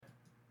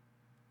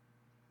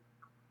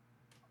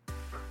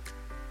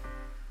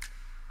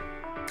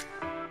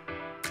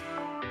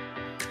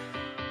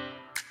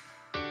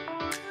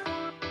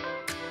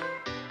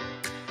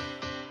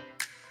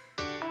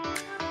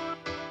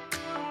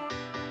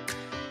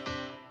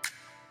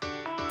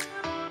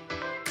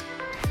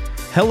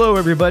Hello,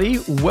 everybody.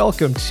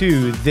 Welcome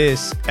to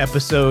this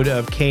episode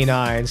of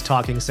Canines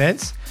Talking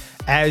Sense.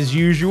 As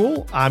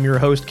usual, I'm your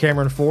host,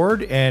 Cameron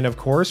Ford, and of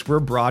course, we're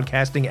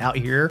broadcasting out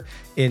here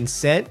in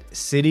Scent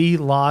City,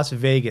 Las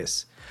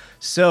Vegas.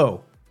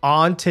 So,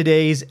 on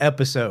today's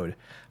episode,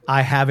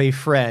 I have a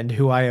friend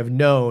who I have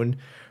known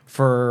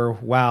for,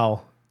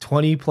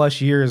 20 plus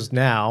years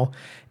now.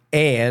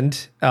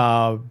 And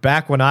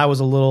back when I was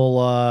a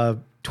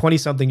little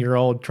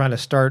 20-something-year-old trying to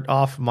start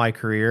off my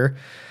career,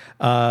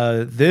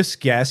 this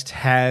guest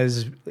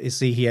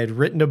he had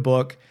written a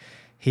book.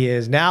 He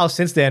has now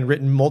since then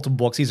written multiple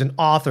books. He's an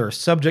author,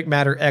 subject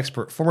matter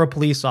expert, former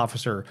police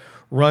officer,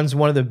 runs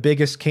one of the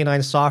biggest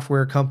canine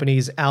software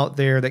companies out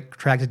there that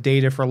tracks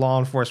data for law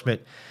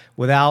enforcement.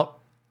 Without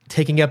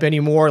taking up any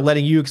more,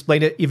 letting you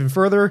explain it even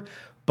further,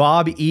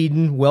 Bob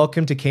Eden,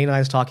 welcome to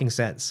Canines Talking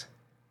Sense.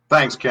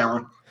 Thanks,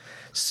 Cameron.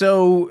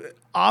 So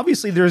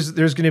obviously there's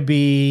going to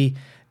be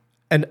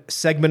a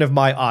segment of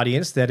my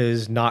audience that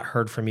has not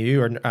heard from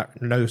you or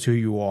knows who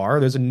you are.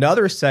 There's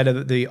another set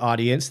of the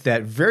audience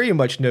that very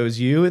much knows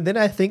you. And then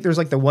I think there's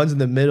like the ones in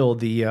the middle,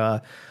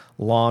 the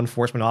law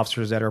enforcement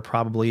officers that are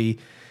probably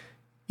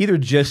either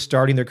just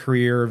starting their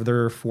career or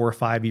they're 4 or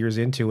 5 years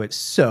into it.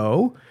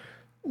 So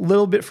a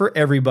little bit for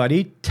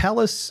everybody. Tell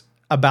us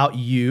about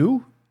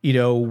you,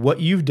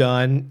 what you've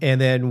done, and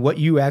then what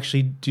you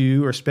actually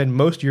do or spend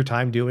most of your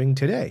time doing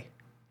today.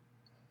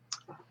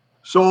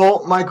 So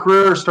my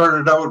career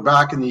started out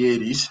back in the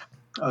 80s.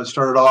 I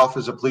started off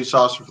as a police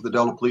officer for the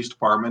Delta Police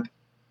Department,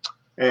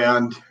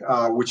 and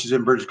which is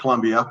in British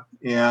Columbia.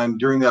 And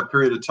during that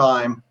period of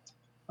time,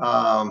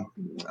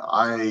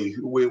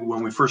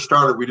 when we first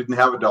started, we didn't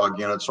have a dog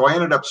unit. So I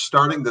ended up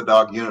starting the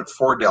dog unit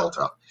for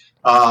Delta.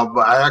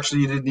 But I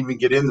actually didn't even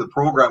get into the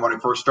program when I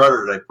first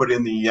started. I put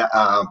in the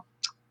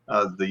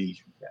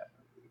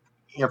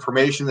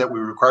information that we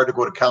were required to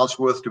go to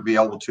council with to be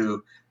able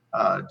to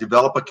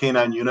develop a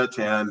canine unit,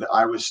 and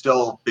I was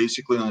still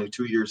basically only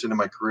 2 years into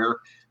my career.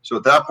 So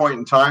at that point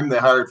in time, they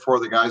hired 4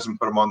 of the guys and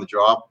put them on the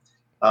job.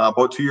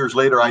 About 2 years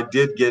later, I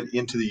did get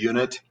into the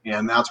unit,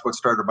 and that's what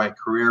started my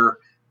career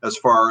as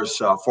far as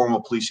formal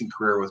policing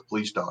career with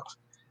police dogs.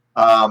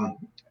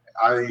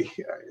 I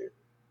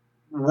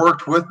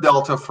worked with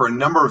Delta for a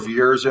number of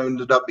years. I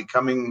ended up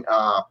becoming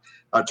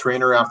a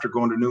trainer after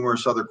going to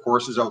numerous other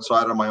courses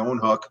outside of my own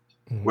hook,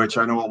 which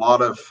I know a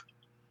lot of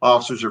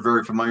officers are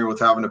very familiar with,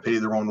 having to pay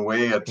their own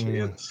way. It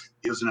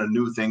isn't a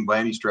new thing by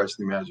any stretch of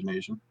the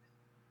imagination.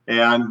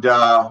 And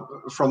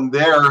from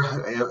there,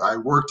 I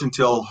worked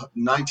until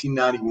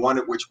 1991,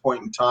 at which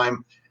point in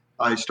time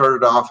I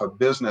started off a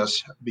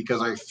business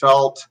because I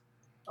felt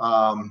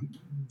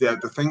that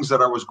the things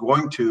that I was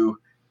going to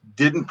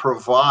didn't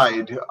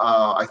provide,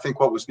 I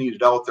think, what was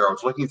needed out there. I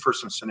was looking for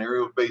some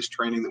scenario-based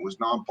training that was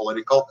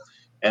non-political,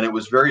 and it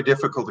was very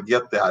difficult to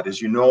get that.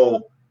 As you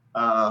know,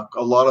 a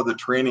lot of the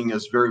training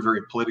is very, very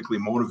politically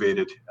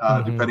motivated,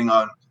 depending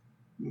on,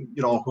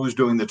 who's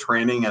doing the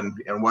training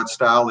and what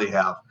style they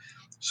have.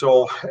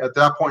 So at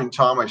that point in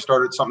time, I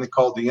started something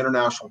called the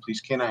International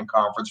Police Canine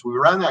Conference. We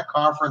ran that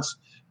conference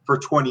for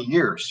 20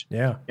 years.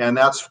 Yeah. And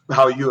that's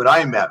how you and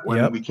I met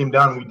when we came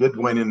down. We did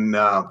one in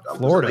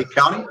Florida. Lake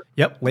County?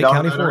 Yep, Lake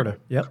County, Florida.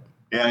 Yep.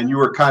 And you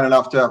were kind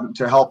enough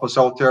to help us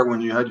out there when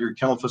you had your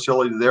kennel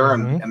facility there.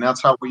 And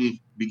that's how we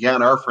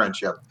began our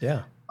friendship.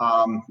 Yeah.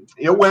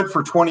 It went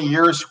for 20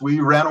 years.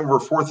 We ran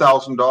over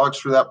 4,000 dogs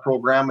through that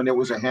program, and it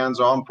was a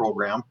hands-on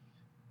program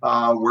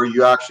where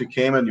you actually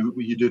came and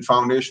you did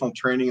foundational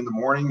training in the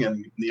morning,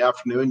 and in the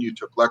afternoon you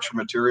took lecture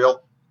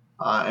material,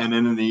 and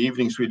then in the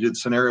evenings we did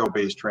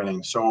scenario-based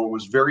training. So it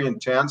was very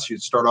intense.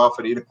 You'd start off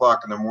at 8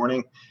 o'clock in the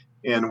morning,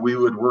 and we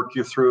would work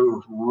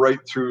you right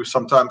through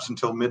sometimes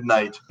until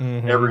midnight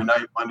every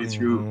night, Monday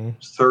through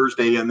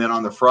Thursday, and then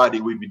on the Friday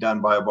we'd be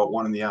done by about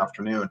 1 in the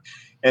afternoon.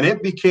 And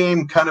it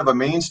became kind of a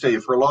mainstay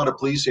for a lot of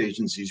police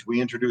agencies. We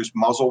introduced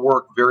muzzle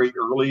work very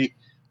early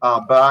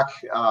back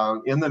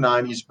in the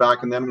 90s,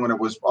 back and then when it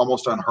was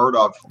almost unheard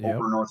of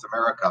over North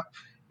America.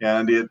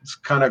 And it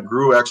kind of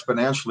grew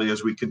exponentially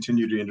as we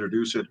continue to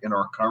introduce it in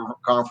our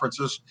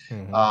conferences.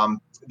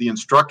 The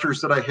instructors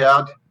that I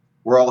had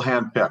were all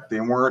handpicked.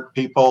 They weren't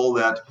people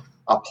that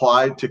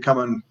applied to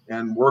come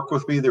and work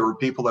with me. They were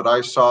people that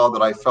I saw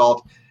that I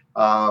felt,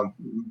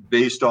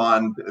 based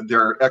on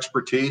their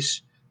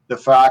expertise, the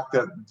fact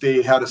that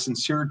they had a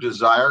sincere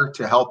desire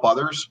to help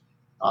others,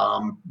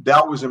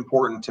 that was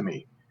important to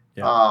me.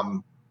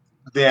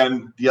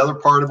 Then the other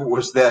part of it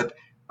was that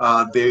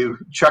they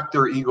checked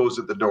their egos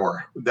at the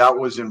door. That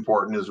was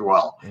important as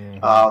well.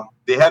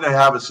 They had to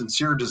have a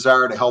sincere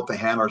desire to help the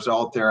handlers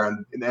out there,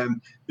 and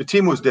the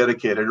team was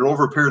dedicated. And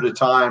over a period of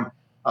time,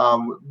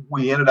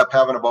 we ended up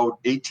having about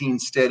 18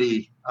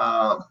 steady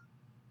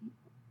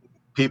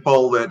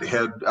people that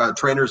had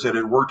trainers that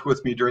had worked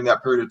with me during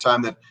that period of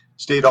time that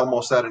stayed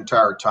almost that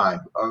entire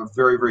time. A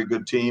very, very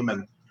good team,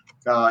 and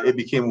it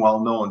became well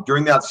known.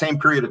 During that same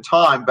period of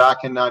time,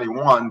 back in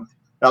 91,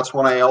 that's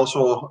when I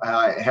also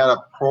had a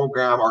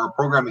program or a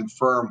programming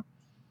firm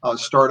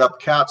start up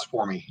CATS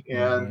for me.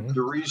 And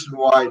the reason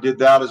why I did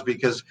that is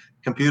because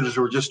computers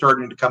were just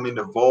starting to come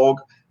into vogue.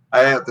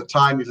 at the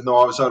time, even though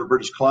I was out of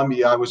British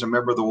Columbia, I was a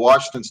member of the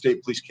Washington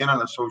State Police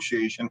Canine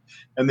Association,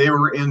 and they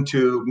were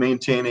into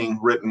maintaining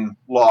written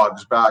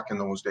logs back in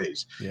those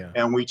days. Yeah.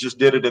 And we just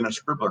did it in a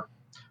scribbler.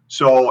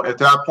 So at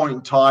that point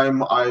in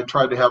time, I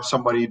tried to have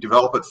somebody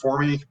develop it for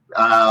me.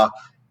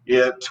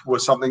 It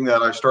was something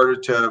that I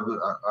started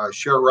to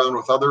share around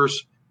with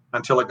others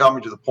until it got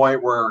me to the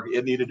point where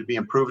it needed to be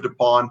improved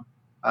upon.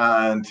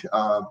 And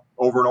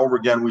over and over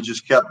again, we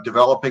just kept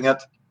developing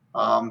it.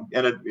 And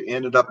it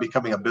ended up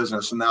becoming a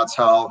business. And that's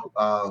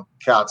how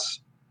CATS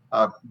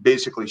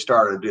basically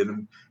started.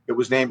 And it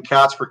was named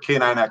CATS for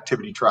Canine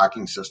Activity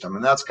Tracking System.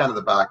 And that's kind of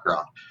the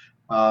background.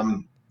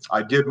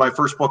 I did my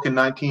first book in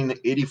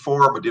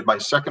 1984. I did my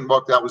second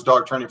book. That was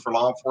Dog Training for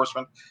Law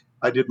Enforcement.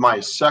 I did my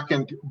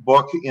second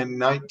book in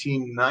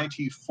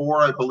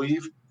 1994, I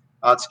believe.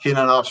 It's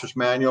Canine Officer's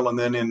Manual. And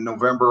then in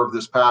November of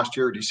this past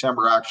year,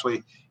 December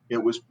actually, it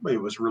was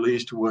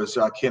released, was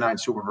Canine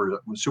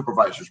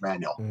Supervisor's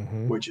Manual,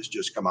 which has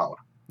just come out.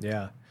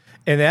 Yeah.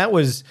 And that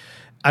was,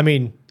 I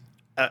mean,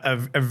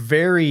 a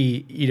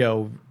very,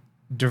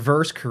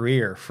 diverse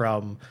career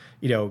from,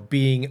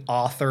 being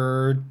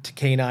author to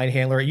canine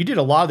handler. You did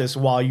a lot of this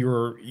while you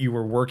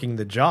were working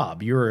the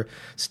job. You were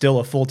still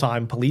a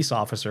full-time police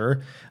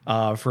officer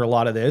for a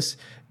lot of this.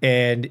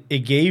 And it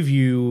gave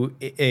you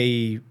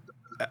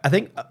I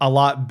think a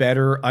lot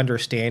better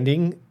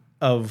understanding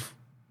of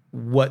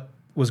what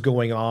was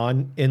going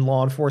on in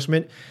law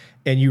enforcement,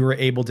 and you were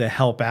able to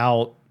help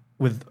out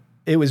with.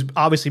 It was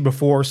obviously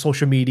before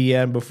social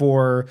media and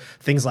before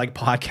things like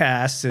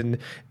podcasts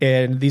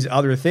and these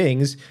other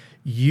things.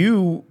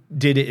 You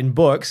did it in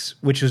books,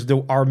 which is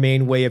our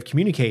main way of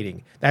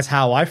communicating. That's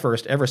how I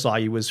first ever saw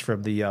you, was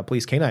from the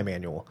Police Canine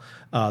Manual,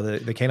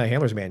 the Canine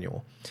Handler's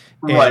Manual.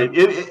 Right.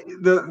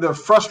 The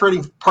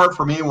frustrating part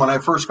for me when I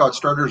first got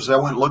started is I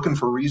went looking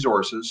for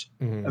resources,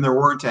 and there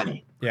weren't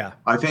any. Yeah.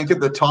 I think at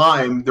the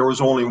time there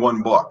was only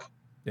one book.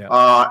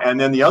 Yeah. And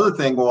then the other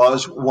thing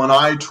was, when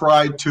I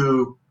tried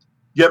to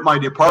get my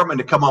department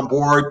to come on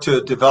board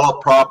to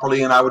develop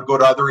properly, and I would go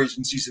to other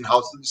agencies and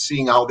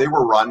seeing how they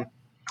were run.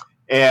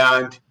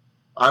 And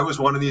I was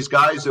one of these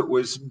guys that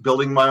was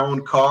building my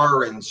own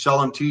car and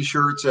selling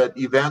T-shirts at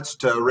events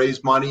to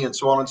raise money and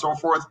so on and so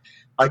forth.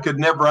 I could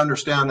never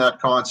understand that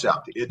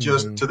concept. It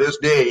just, to this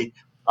day,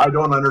 I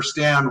don't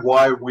understand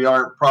why we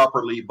aren't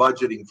properly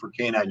budgeting for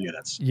canine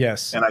units.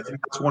 Yes. And I think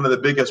that's one of the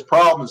biggest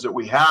problems that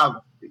we have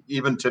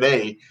even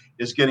today,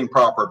 is getting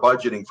proper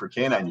budgeting for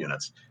canine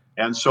units.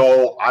 And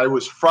so I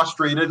was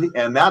frustrated,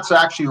 and that's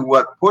actually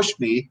what pushed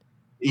me,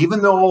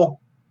 even though,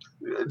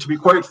 to be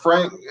quite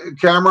frank,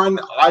 Cameron,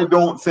 I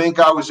don't think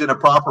I was in a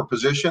proper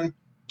position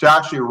to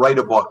actually write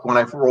a book when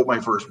I wrote my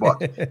first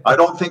book. I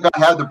don't think I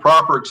had the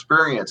proper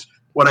experience.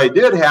 What I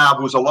did have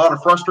was a lot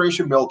of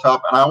frustration built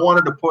up, and I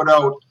wanted to put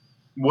out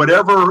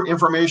whatever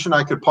information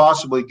I could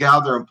possibly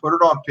gather and put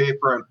it on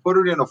paper and put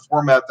it in a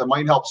format that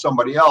might help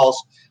somebody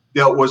else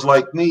that was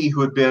like me,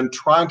 who had been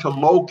trying to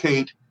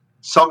locate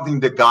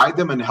something to guide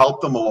them and help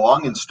them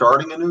along in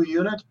starting a new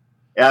unit.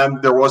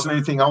 And there wasn't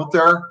anything out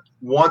there.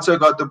 Once I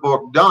got the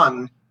book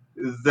done,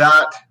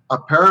 that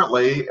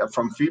apparently,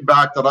 from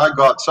feedback that I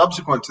got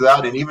subsequent to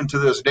that, and even to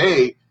this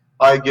day,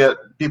 I get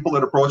people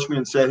that approach me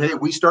and say, hey,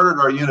 we started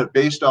our unit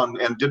based on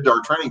and did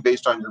our training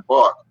based on your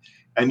book.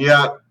 And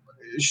yet,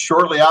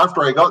 shortly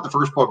after I got the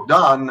first book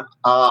done,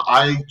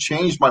 I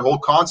changed my whole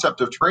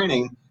concept of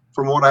training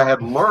from what I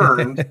had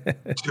learned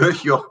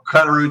to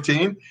kind of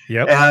routine.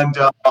 Yep. And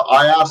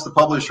I asked the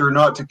publisher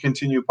not to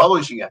continue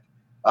publishing it.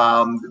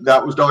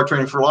 That was Dog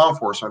Training for Law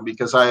Enforcement,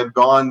 because I had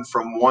gone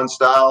from one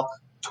style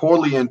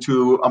totally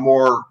into a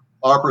more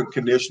operant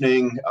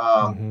conditioning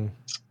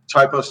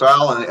type of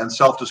style and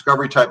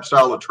self-discovery type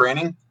style of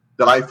training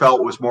that I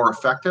felt was more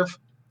effective.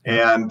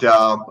 And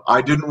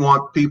I didn't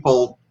want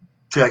people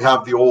to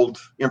have the old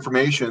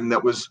information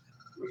that was,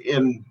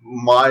 in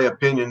my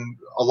opinion,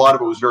 a lot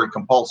of it was very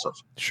compulsive.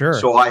 Sure.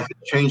 So I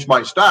changed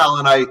my style,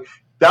 and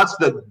that's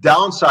the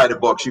downside of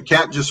books. You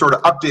can't just sort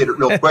of update it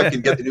real quick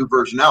and get the new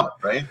version out,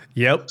 right?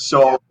 Yep.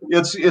 So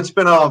it's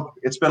been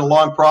a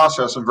long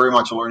process, and very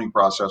much a learning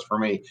process for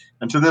me.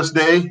 And to this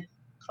day,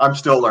 I'm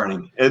still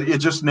learning. It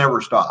just never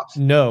stops.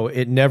 No,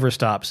 it never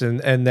stops.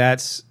 And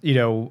that's,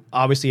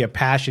 obviously a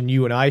passion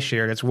you and I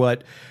share. That's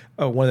what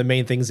one of the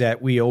main things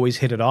that we always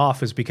hit it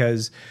off, is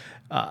because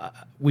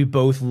we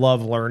both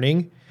love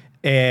learning,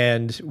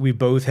 and we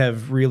both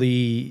have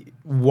really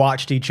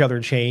watched each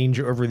other change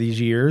over these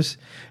years,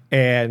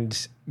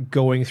 and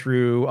going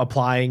through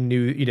applying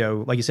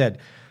new, like you said,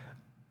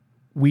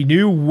 we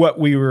knew what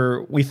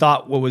we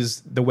thought what was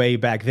the way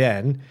back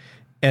then,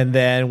 and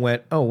then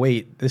went, oh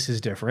wait, this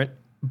is different.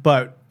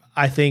 But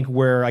I think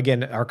where,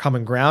 again, our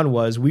common ground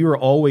was, we were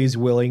always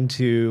willing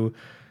to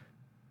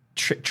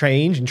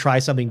change and try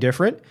something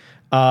different.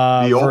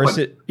 Be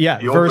open.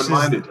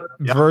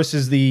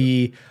 Versus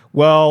the,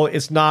 well,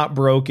 it's not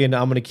broken,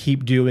 I'm going to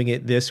keep doing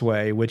it this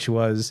way, which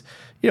was,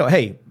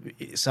 hey,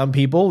 some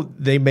people,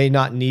 they may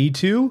not need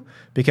to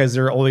because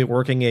they're only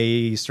working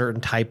a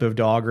certain type of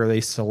dog or they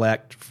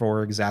select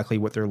for exactly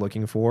what they're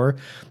looking for.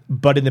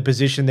 But in the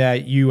position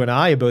that you and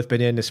I have both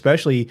been in,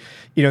 especially,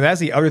 that's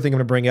the other thing I'm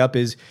going to bring up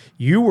is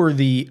you were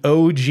the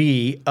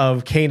OG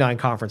of canine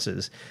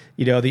conferences.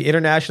 The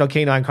International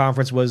Canine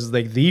Conference was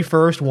like the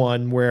first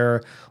one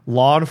where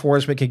law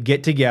enforcement could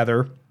get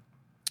together,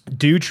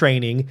 do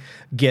training,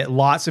 get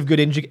lots of good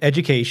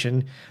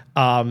education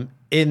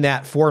in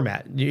that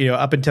format.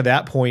 Up until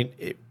that point,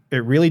 it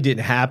really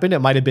didn't happen. It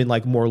might have been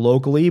like more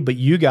locally, but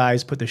you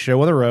guys put the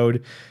show on the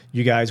road.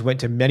 You guys went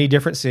to many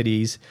different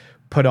cities,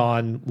 put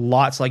on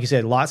lots, like you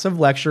said, lots of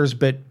lectures,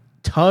 but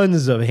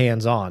tons of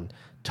hands-on.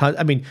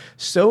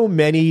 So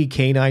many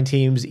canine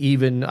teams,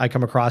 even I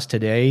come across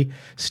today,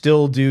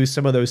 still do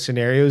some of those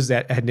scenarios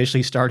that had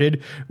initially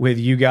started with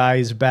you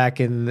guys back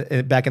in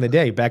the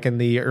day, back in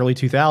the early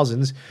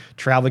 2000s,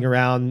 traveling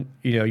around,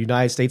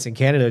 United States and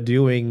Canada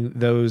doing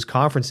those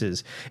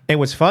conferences. And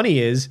what's funny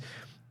is,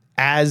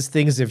 as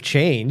things have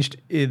changed,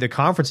 the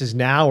conferences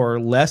now are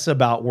less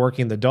about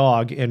working the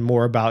dog and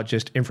more about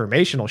just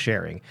informational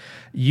sharing.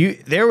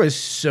 There was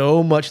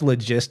so much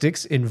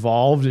logistics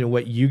involved in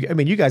what you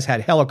guys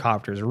had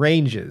helicopters,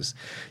 ranges,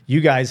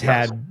 you guys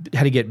had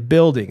to get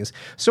buildings.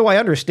 So I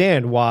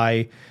understand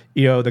why,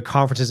 the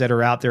conferences that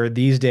are out there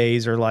these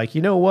days are like,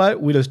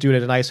 what? We just do it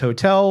at a nice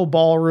hotel,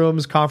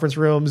 ballrooms, conference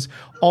rooms.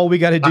 All we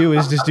got to do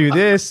is just do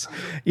this,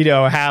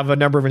 have a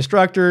number of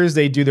instructors.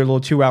 They do their little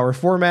 2-hour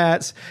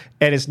formats,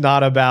 and it's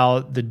not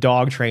about the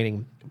dog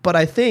training. But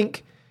I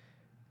think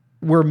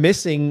we're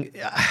missing,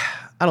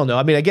 I don't know.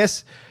 I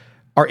guess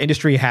our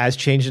industry has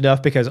changed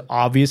enough because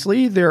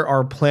obviously there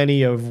are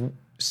plenty of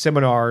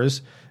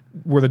seminars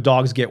where the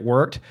dogs get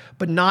worked,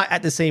 but not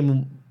at the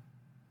same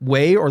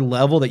way or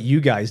level that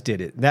you guys did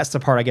it. And that's the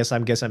part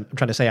I'm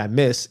trying to say I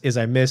miss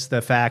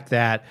the fact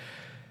that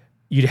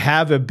you'd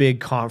have a big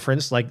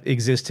conference like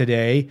exists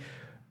today,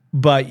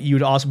 but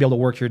you'd also be able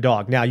to work your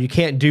dog. Now, you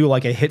can't do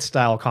like a hit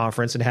style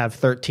conference and have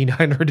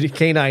 1,300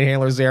 canine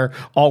handlers there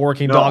all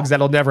working dogs.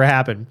 That'll never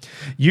happen.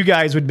 You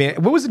guys would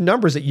what was the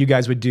numbers that you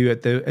guys would do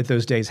at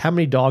those days? How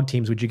many dog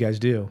teams would you guys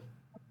do?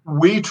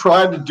 We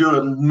tried to do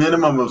a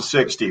minimum of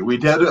 60. We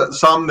did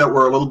some that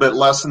were a little bit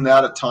less than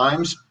that at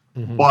times.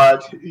 Mm-hmm.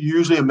 But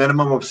usually a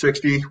minimum of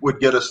 60 would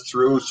get us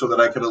through so that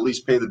I could at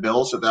least pay the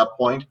bills at that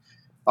point.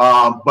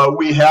 But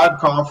we had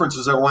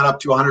conferences that went up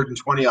to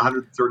 120,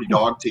 130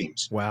 dog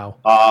teams. Wow.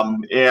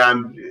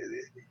 And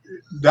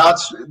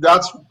that's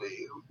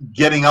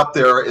getting up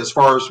there as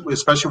far as,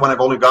 especially when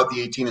I've only got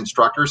the 18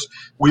 instructors.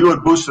 We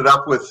would boost it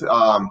up with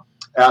ad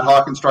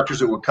hoc instructors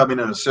that would come in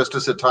and assist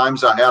us at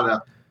times. I had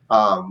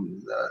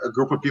a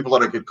group of people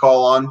that I could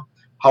call on.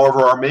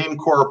 However, our main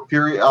core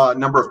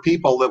number of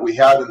people that we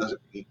had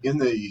in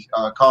the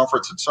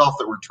conference itself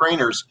that were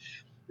trainers,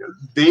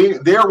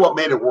 they're what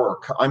made it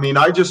work.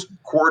 I just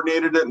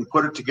coordinated it and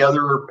put it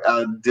together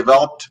and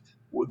developed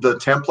the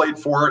template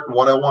for it and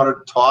what I wanted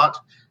taught.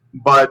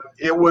 But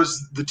it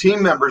was the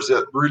team members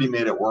that really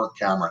made it work,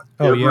 Cameron.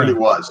 Really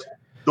was.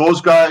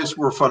 Those guys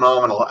were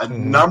phenomenal. A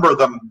number of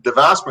them, the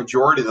vast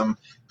majority of them,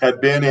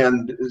 had been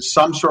in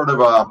some sort of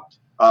a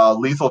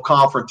lethal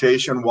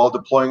confrontation while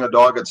deploying a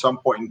dog at some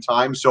point in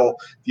time. So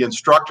the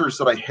instructors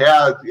that I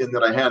had and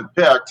that I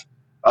handpicked,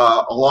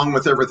 along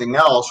with everything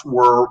else,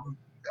 were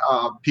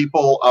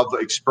people of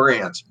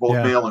experience, both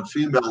male and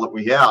female that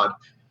we had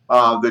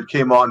that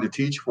came on to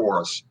teach for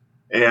us.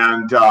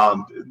 And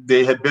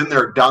they had been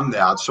there, done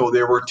that. So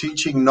they were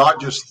teaching not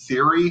just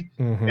theory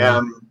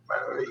and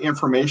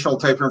informational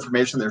type of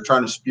information they're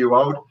trying to spew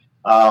out.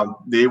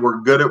 They were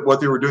good at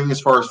what they were doing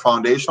as far as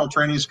foundational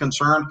training is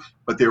concerned,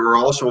 but they were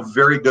also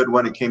very good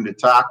when it came to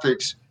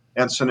tactics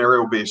and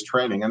scenario-based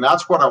training. And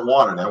that's what I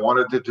wanted. I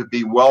wanted it to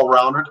be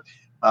well-rounded.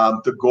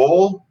 The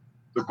goal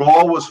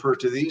was for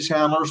these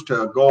handlers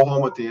to go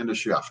home at the end of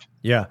shift.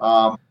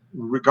 Yeah.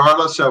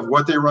 Regardless of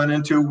what they run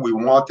into, we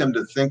want them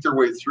to think their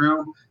way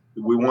through.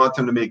 We want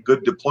them to make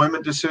good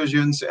deployment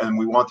decisions, and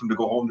we want them to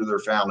go home to their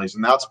families.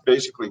 And that's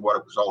basically what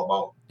it was all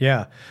about.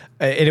 Yeah.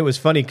 And it was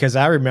funny because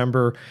I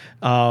remember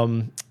I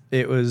think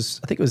it was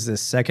the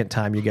second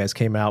time you guys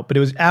came out, but it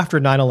was after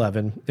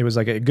 9/11. It was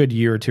like a good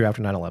year or two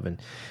after 9/11.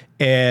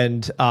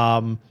 And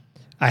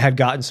I had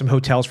gotten some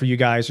hotels for you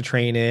guys to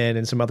train in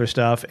and some other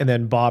stuff. And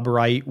then Bob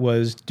Wright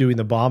was doing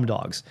the bomb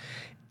dogs.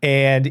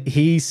 And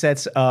he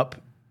sets up,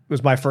 it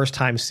was my first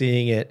time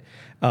seeing it,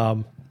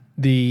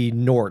 the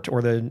NORT,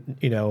 or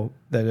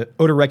the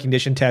odor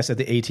recognition test that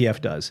the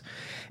ATF does.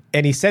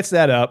 And he sets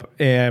that up,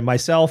 and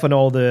myself and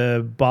all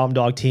the bomb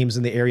dog teams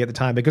in the area at the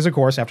time, because of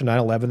course after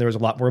 9/11 there was a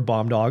lot more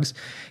bomb dogs,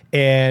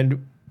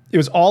 and it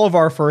was all of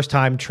our first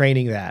time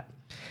training that.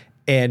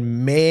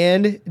 And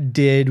man,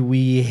 did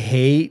we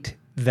hate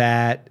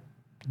that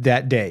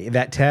day,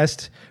 that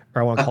test,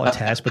 or I want to call it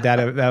test, but that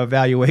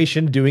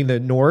evaluation, doing the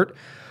NORT,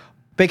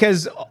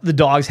 because the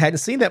dogs hadn't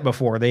seen that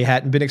before. They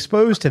hadn't been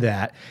exposed to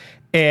that.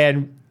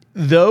 And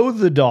though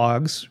the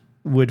dogs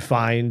would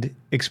find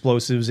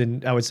explosives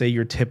in, I would say,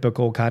 your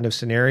typical kind of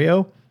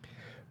scenario.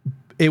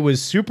 It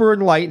was super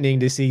enlightening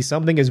to see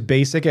something as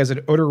basic as an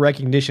odor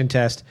recognition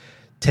test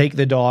take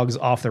the dogs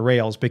off the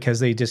rails because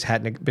they just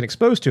hadn't been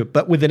exposed to it.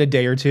 But within a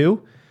day or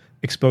two,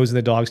 exposing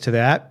the dogs to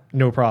that,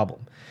 no problem.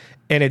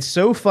 And it's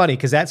so funny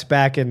because that's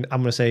back in,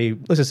 I'm going to say,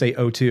 let's just say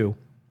 2002.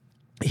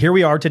 Here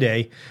we are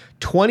today,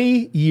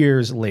 20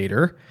 years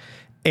later,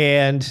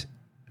 and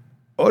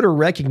odor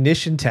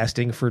recognition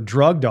testing for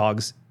drug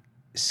dogs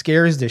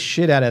scares the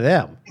shit out of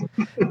them.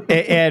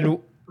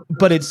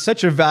 But it's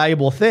such a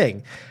valuable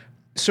thing.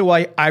 So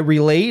I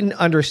relate and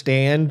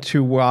understand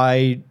to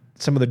why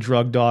some of the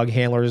drug dog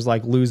handlers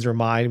like lose their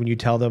mind when you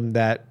tell them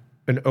that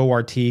an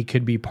ORT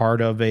could be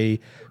part of a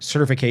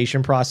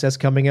certification process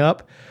coming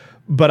up.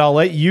 But I'll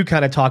let you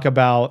kind of talk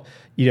about,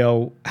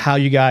 how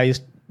you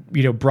guys,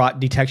 brought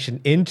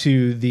detection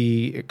into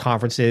the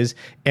conferences,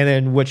 and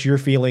then what's your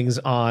feelings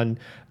on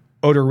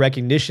odor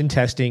recognition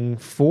testing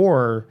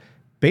for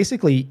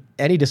basically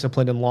any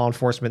discipline in law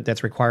enforcement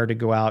that's required to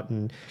go out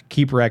and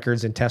keep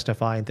records and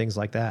testify and things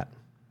like that.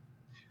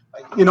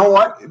 You know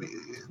what?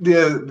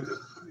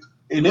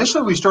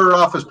 Initially, we started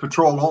off as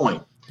patrol only.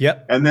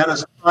 Yep. And then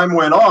as time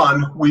went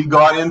on, we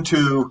got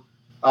into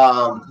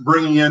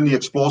bringing in the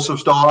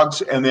explosives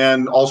dogs and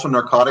then also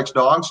narcotics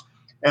dogs.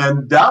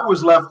 And that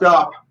was left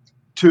up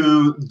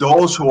to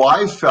those who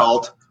I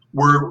felt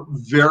were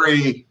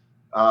very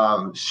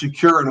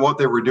secure in what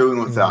they were doing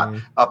with that.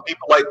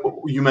 People like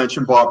you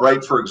mentioned, Bob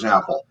Wright, for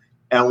example.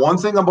 And one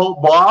thing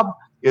about Bob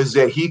is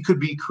that he could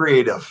be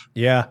creative.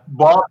 Yeah.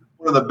 Bob is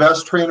one of the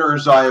best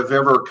trainers I have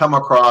ever come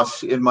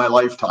across in my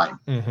lifetime.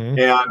 And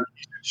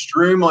he's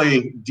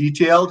extremely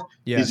detailed.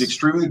 Yes. He's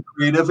extremely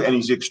creative, and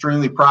he's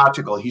extremely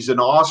practical. He's an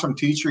awesome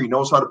teacher. He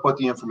knows how to put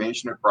the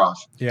information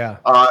across. Yeah.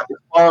 As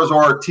far as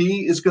ORT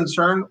is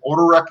concerned,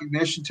 odor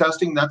recognition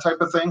testing, that type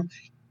of thing,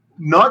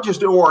 not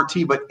just ORT,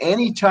 but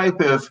any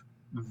type of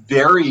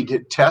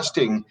varied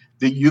testing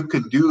that you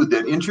could do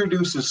that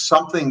introduces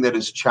something that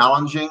is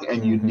challenging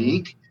and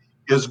unique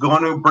is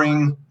going to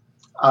bring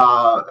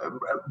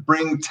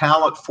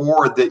talent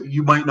forward that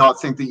you might not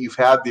think that you've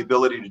had the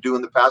ability to do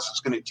in the past.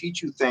 It's going to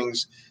teach you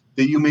things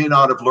that you may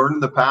not have learned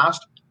in the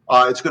past.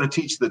 It's going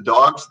to teach the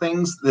dogs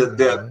things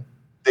that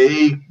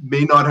they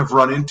may not have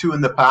run into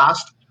in the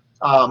past.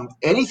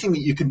 Anything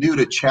that you can do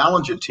to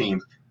challenge a team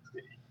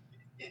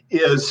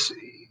is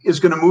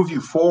going to move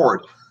you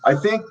forward. I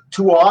think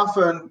too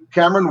often,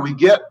 Cameron, we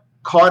get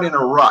caught in a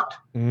rut.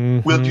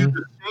 We'll do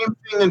the same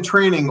thing in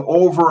training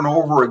over and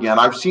over again.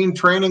 I've seen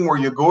training where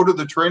you go to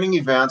the training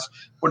events.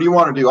 What do you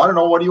want to do? I don't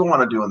know. What do you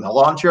want to do? And the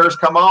lawn chairs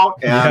come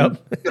out and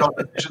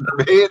the dishes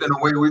are made and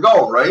away we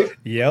go, right?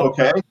 Yep.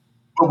 Okay.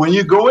 But when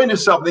you go into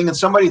something and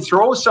somebody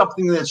throws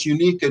something that's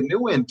unique and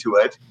new into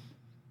it,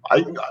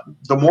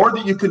 the more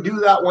that you can do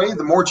that way,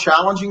 the more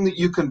challenging that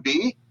you can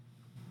be.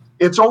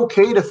 It's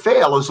okay to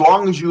fail as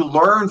long as you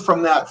learn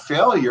from that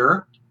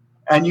failure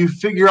and you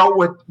figure out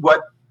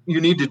what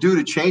you need to do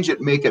to change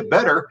it, make it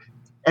better,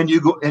 and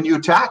you go and you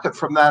attack it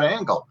from that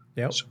angle.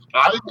 Yep. So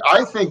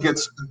I think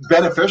it's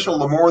beneficial.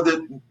 The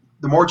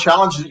more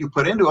challenges that you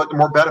put into it, the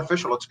more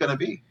beneficial it's going to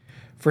be.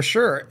 For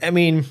sure. I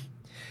mean,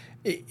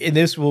 and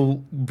this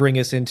will bring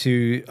us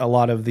into a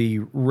lot of the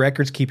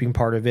records keeping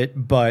part of it,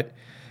 but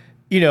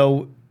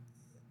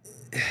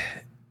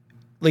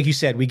like you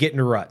said, we get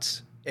into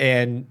ruts,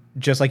 and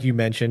just like you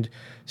mentioned,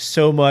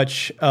 so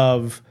much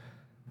of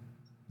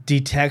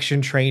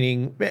detection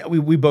training,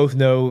 we both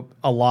know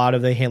a lot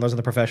of the handlers on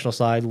the professional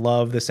side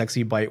love the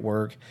sexy bite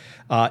work.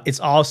 It's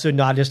also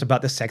not just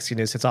about the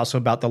sexiness. It's also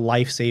about the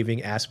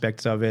life-saving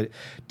aspects of it,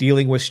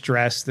 dealing with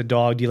stress, the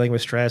dog dealing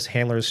with stress,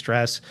 handler's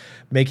stress,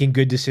 making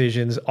good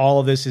decisions. All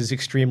of this is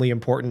extremely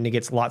important. It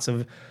gets lots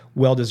of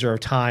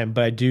well-deserved time,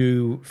 but I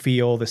do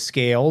feel the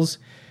scales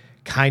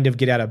kind of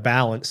get out of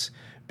balance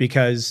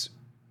because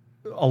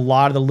a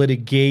lot of the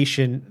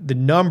litigation, the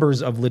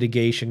numbers of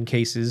litigation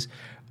cases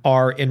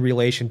are in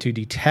relation to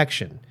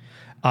detection.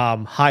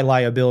 High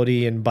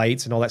liability and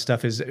bites and all that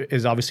stuff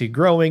is obviously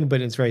growing,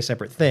 but it's a very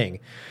separate thing.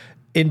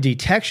 In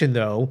detection,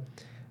 though,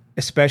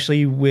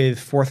 especially with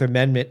Fourth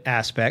Amendment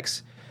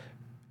aspects,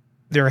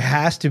 there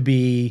has to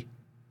be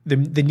the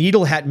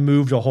needle hadn't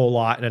moved a whole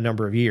lot in a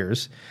number of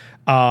years.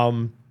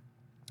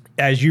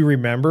 As you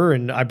remember,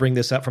 and I bring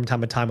this up from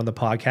time to time on the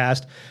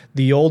podcast,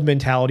 the old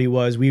mentality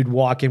was we'd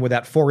walk in with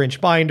that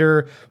 4-inch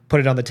binder,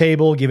 put it on the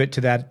table, give it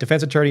to that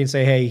defense attorney and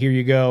say, hey, here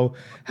you go.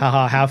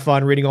 Have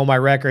fun reading all my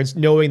records,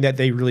 knowing that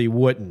they really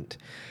wouldn't.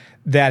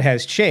 That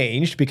has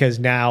changed because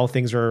now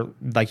things are,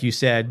 like you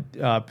said,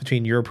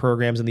 between your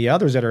programs and the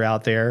others that are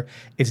out there,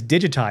 it's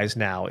digitized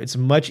now. It's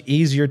much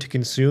easier to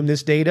consume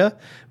this data,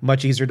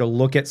 much easier to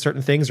look at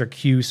certain things or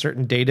cue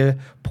certain data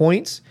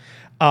points.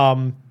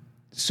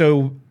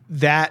 So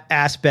that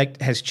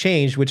aspect has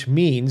changed, which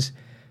means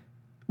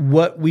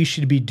what we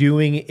should be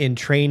doing in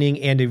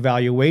training and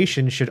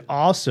evaluation should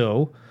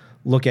also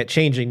look at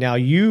changing. Now,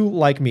 you,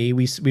 like me,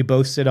 we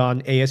both sit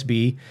on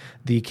ASB,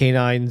 the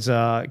Canine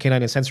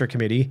and Sensor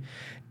Committee,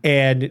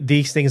 and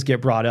these things get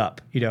brought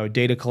up,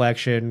 data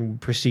collection,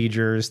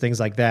 procedures, things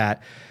like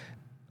that.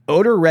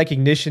 odor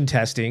recognition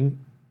testing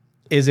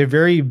is a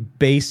very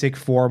basic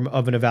form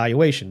of an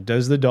evaluation. Can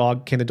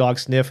the dog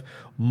sniff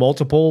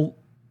multiple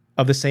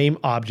of the same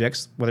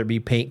objects, whether it be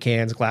paint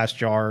cans, glass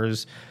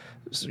jars,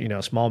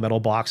 small metal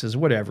boxes,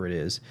 whatever it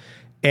is,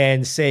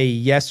 and say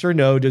yes or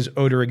no, does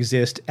odor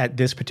exist at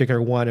this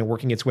particular one, and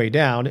working its way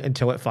down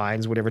until it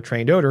finds whatever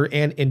trained odor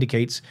and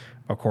indicates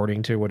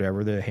according to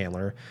whatever the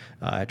handler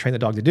trained the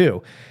dog to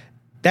do.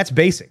 That's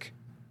basic.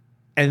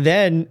 And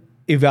then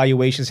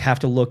evaluations have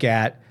to look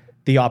at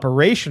the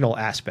operational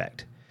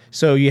aspect.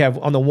 So you have,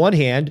 on the one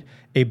hand,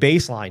 a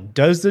baseline.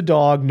 Does the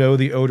dog know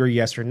the odor,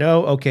 yes or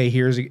no? Okay,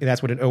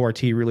 that's what an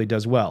ORT really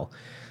does well.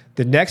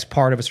 The next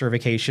part of a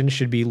certification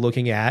should be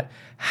looking at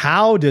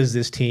how does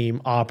this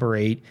team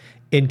operate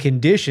in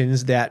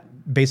conditions that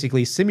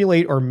basically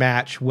simulate or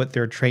match what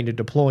they're trained to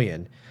deploy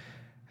in.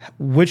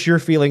 What's your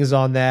feelings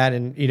on that?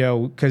 And,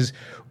 because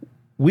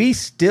we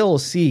still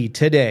see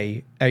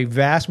today a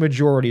vast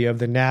majority of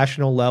the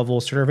national level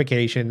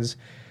certifications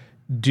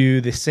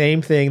do the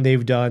same thing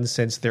they've done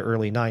since the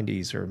early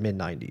 90s or mid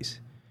 90s.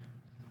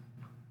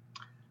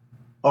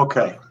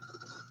 Okay.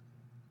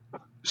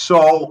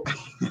 So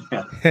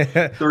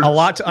a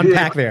lot to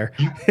unpack there.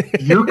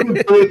 You can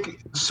take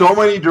so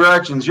many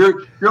directions.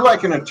 You're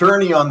like an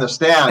attorney on the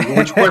stand.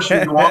 Which question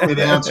do you want me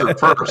to answer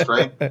first,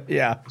 right?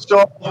 Yeah.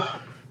 So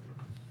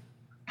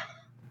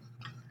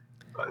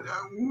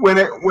when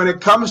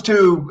it comes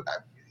to,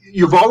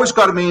 you've always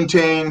got to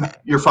maintain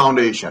your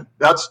foundation.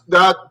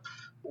 That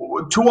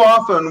too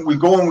often we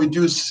go and we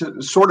do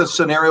sort of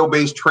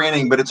scenario-based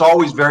training, but it's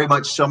always very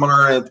much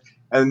similar,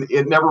 and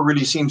it never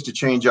really seems to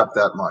change up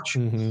that much.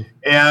 Mm-hmm.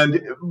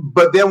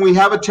 But then we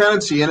have a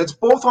tendency, and it's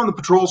both on the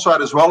patrol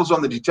side as well as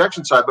on the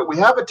detection side, but we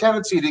have a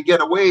tendency to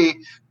get away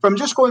from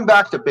just going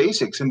back to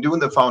basics and doing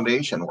the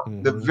foundation work.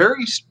 Mm-hmm. The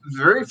very,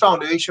 very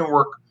foundation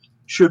work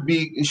should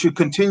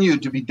continue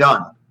to be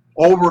done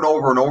over and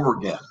over and over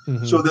again,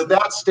 mm-hmm. so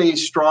that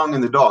stays strong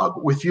in the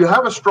dog. If you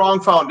have a strong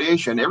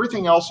foundation,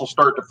 everything else will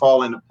start to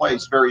fall into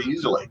place very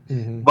easily.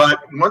 Mm-hmm.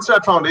 But once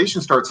that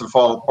foundation starts to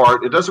fall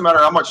apart, it doesn't matter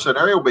how much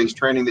scenario-based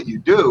training that you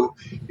do,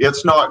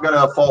 it's not going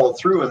to follow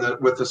through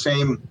with the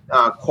same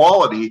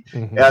quality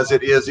mm-hmm. as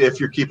it is if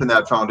you're keeping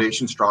that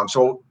foundation strong.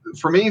 So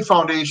for me,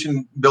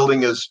 foundation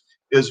building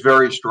is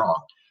very strong.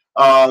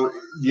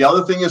 The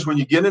other thing is when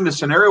you get into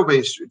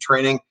scenario-based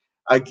training,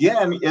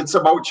 again, it's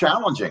about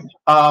challenging.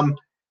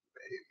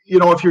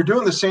 If you're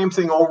doing the same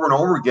thing over and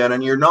over again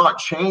and you're not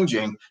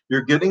changing,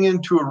 you're getting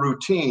into a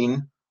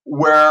routine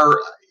where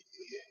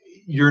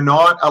you're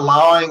not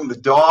allowing the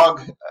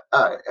dog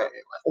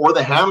or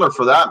the handler,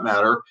 for that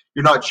matter,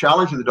 you're not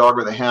challenging the dog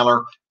or the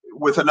handler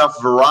with enough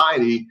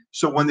variety.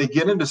 So when they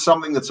get into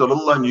something that's a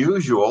little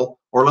unusual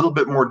or a little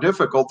bit more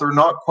difficult, they're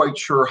not quite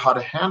sure how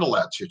to handle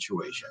that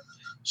situation.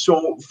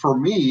 So for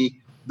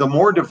me, the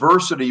more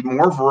diversity,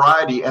 more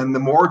variety, and the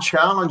more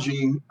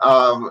challenging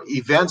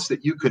events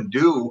that you can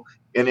do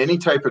in any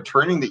type of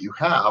training that you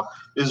have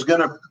is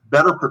going to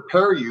better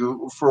prepare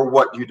you for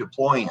what you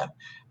deploy in.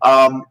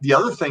 The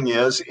other thing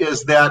is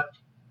that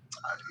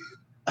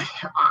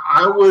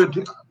I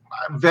would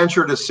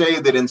venture to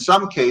say that in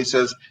some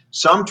cases,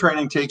 some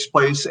training takes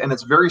place and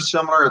it's very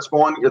similar. It's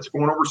going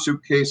over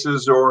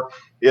suitcases, or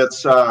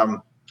it's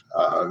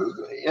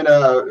in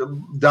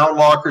down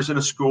lockers in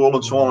a school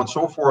and so on and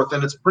so forth.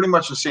 And it's pretty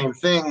much the same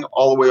thing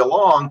all the way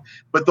along,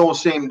 but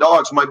those same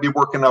dogs might be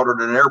working out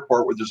at an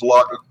airport where there's a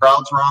lot of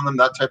crowds around them,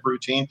 that type of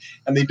routine.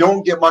 And they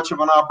don't get much of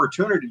an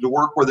opportunity to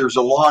work where there's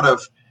a lot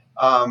of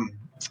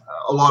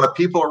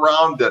people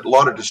around, that a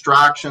lot of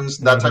distractions,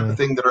 that type of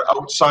thing that are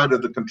outside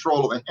of the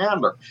control of the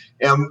handler.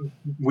 And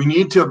we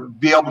need to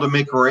be able to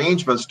make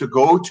arrangements to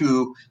go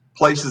to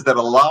places that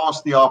allow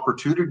us the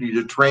opportunity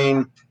to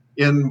train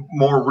in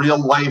more real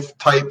life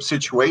type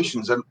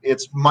situations. And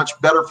it's much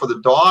better for the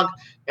dog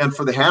and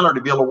for the handler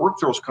to be able to work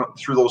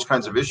through those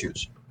kinds of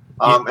issues.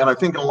 And I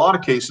think in a lot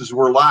of cases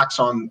we're lax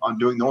on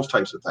doing those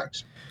types of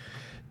things.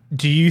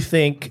 Do you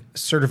think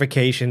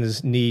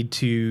certifications need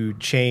to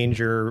change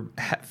or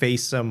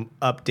face some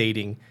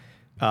updating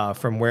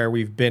from where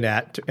we've been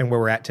at and where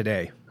we're at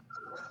today?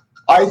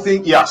 I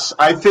think, yes.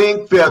 I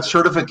think that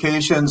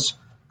certifications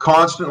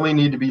constantly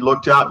need to be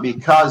looked at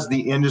because the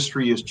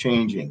industry is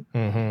changing.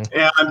 Mm-hmm.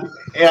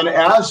 And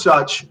as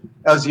such,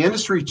 as the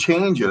industry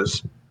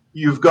changes,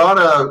 you've got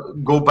to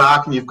go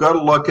back and you've got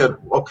to look at,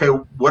 okay,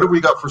 what do we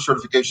got for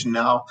certification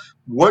now?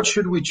 What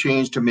should we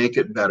change to make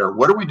it better?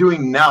 What are we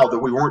doing now that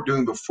we weren't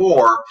doing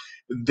before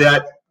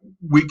that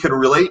we can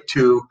relate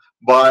to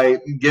by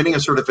getting a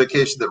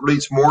certification that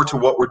relates more to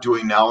what we're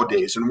doing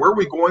nowadays? And where are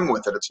we going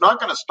with it? It's not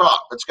going to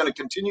stop. It's going to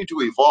continue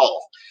to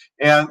evolve.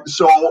 And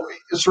so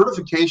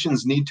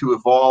certifications need to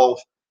evolve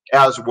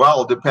as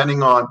well,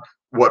 depending on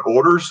what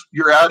odors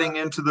you're adding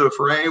into the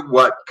fray,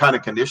 what kind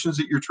of conditions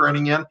that you're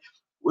training in.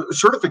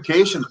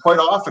 Certifications, quite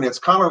often, it's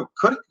kind of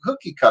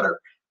cookie cutter.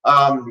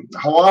 How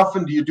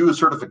often do you do a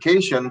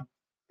certification,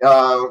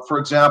 for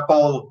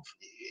example,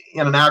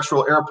 in an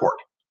actual airport?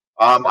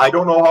 I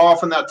don't know how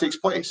often that takes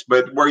place,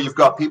 but where you've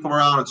got people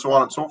around and so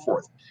on and so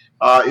forth.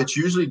 It's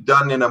usually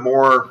done in a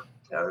more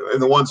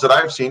and the ones that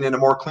I've seen in a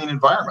more clean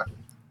environment.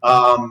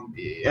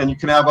 And you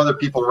can have other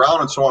people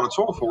around and so on and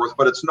so forth,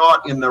 but it's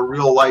not in the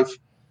real life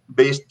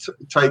based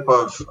type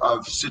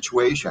of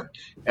situation.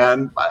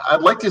 And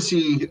I'd like to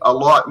see a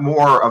lot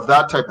more of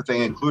that type of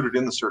thing included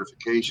in the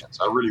certifications.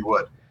 I really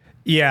would.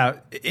 Yeah,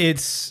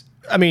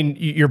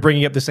 you're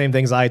bringing up the same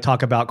things I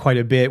talk about quite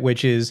a bit,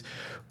 which is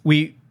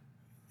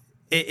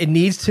it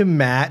needs to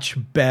match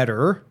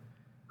better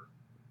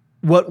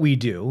what we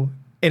do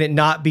and it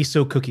not be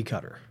so cookie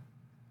cutter.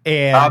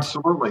 And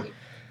absolutely.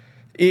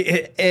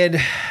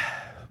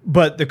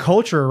 But the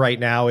culture right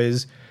now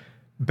is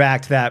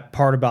back to that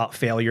part about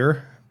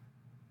failure.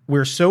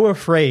 We're so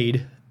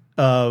afraid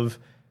of,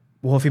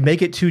 well, if we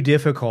make it too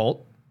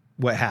difficult,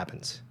 what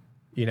happens?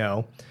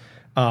 And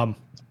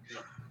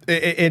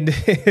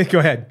go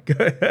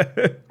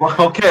ahead. Well,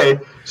 okay.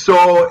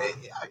 So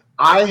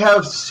I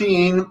have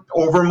seen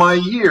over my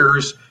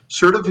years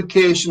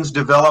certifications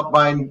developed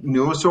by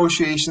new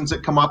associations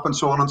that come up and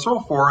so on and so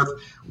forth,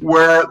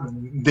 where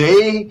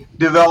they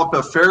develop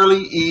a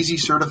fairly easy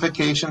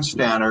certification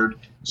standard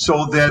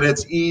so that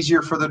it's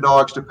easier for the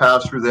dogs to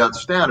pass through that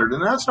standard.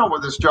 And that's not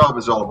what this job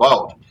is all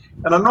about.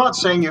 And I'm not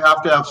saying you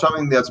have to have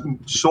something that's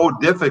so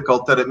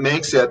difficult that it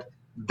makes it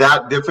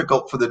that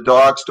difficult for the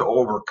dogs to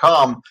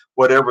overcome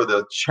whatever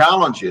the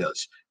challenge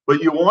is.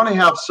 But you want to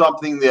have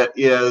something that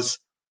is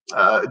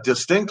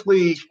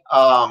distinctly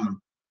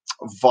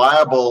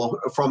viable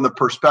from the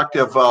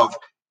perspective of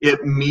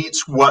it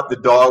meets what the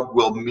dog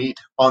will meet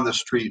on the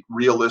street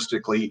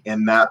realistically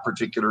in that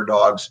particular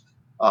dog's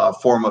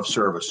form of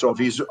service. So if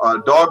he's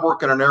a dog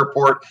working in an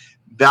airport,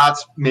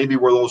 that's maybe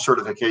where those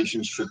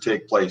certifications should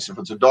take place. If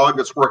it's a dog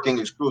that's working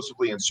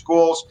exclusively in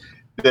schools,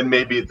 then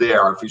maybe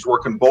there. If he's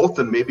working both,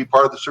 then maybe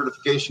part of the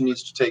certification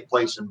needs to take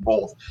place in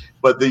both.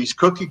 But these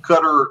cookie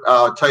cutter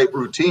type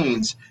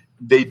routines,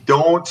 they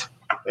don't,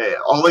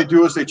 all they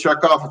do is they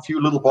check off a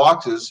few little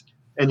boxes.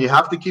 And you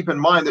have to keep in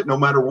mind that no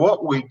matter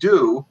what we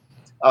do,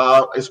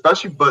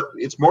 especially, but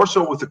it's more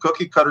so with the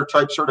cookie cutter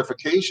type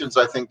certifications,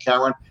 I think,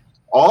 Cameron,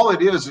 all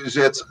it is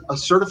it's a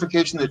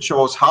certification that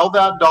shows how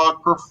that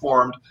dog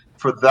performed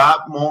for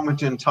that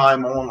moment in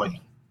time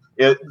only.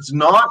 It's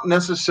not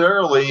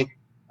necessarily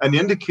an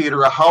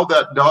indicator of how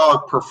that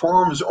dog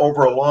performs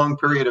over a long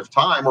period of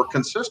time or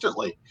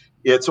consistently.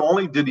 It's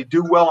only, did he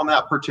do well on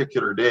that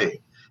particular day?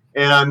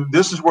 And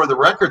this is where the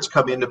records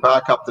come in to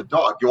back up the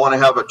dog. You want to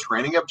have a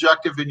training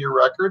objective in your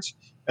records,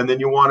 and then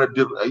you want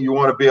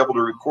to be able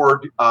to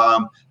record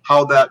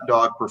how that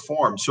dog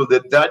performs, so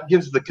that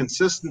gives the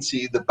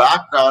consistency, the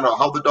background of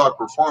how the dog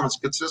performs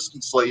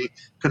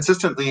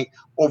consistently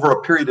over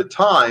a period of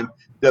time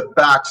that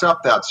backs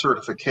up that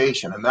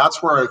certification. And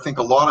that's where I think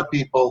a lot of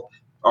people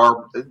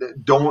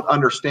don't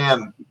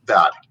understand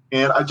that.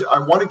 And I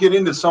want to get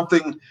into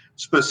something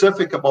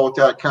specific about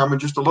that, Carmen,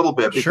 just a little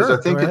bit, because I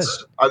think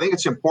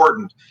it's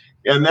important.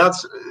 And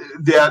that's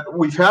that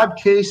we've had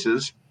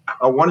cases,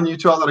 one in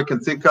Utah that I can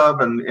think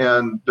of,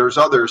 and there's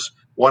others,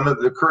 one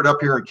that occurred up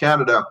here in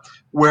Canada,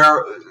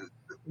 where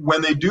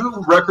when they do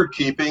record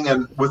keeping,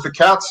 and with the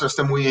CAT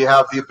system, we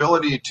have the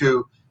ability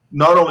to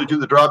not only do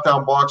the drop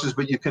down boxes,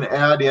 but you can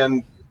add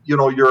in,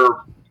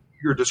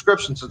 your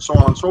descriptions and so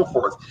on and so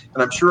forth.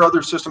 And I'm sure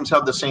other systems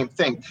have the same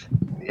thing.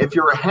 If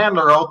you're a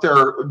handler out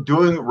there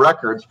doing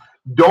records,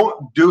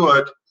 don't do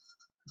it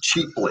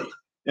cheaply.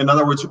 In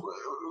other words,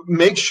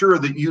 make sure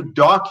that you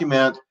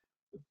document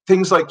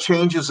things like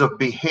changes of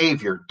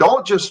behavior.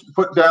 Don't just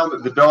put down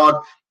that the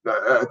dog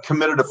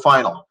committed a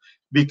final,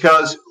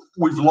 because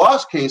we've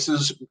lost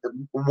cases.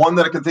 One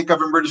that I can think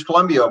of in British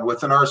Columbia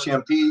with an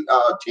RCMP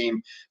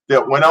team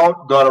that went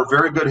out, got a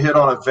very good hit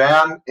on a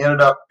van, ended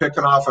up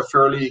picking off a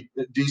fairly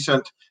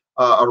decent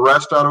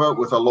arrest out of it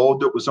with a load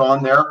that was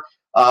on there.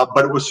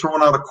 But it was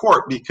thrown out of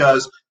court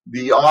because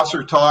the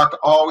officer talked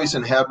always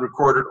and had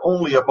recorded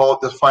only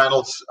about the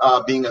finals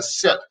being a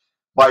sit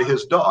by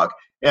his dog.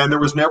 And there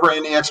was never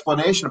any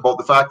explanation about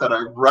the fact that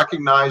I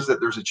recognized that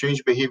there's a change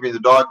of behavior in the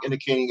dog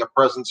indicating a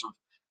presence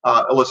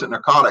of illicit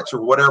narcotics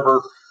or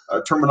whatever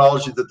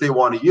terminology that they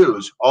want to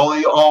use. All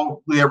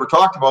they ever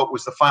talked about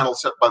was the final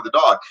set by the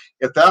dog.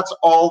 If that's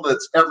all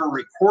that's ever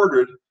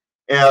recorded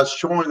as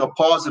showing a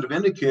positive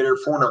indicator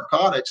for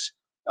narcotics,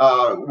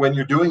 when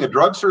you're doing a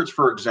drug search,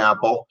 for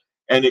example,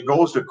 and it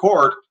goes to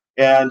court,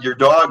 and your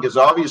dog is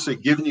obviously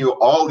giving you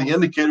all the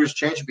indicators,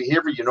 change of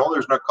behavior,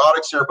 there's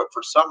narcotics there, but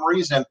for some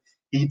reason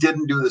he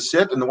didn't do the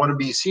sit. And the one in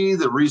BC,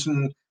 the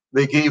reason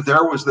they gave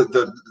there was that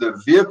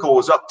the vehicle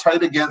was up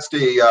tight against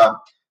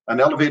an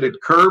elevated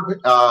curb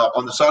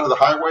on the side of the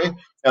highway,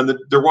 and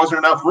there wasn't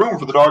enough room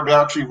for the dog to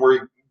actually, where he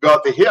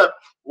got the hit,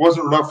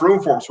 wasn't enough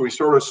room for him. So he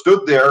sort of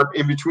stood there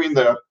in between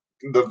the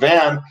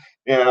van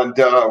and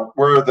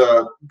where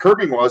the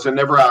curbing was and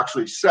never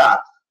actually sat,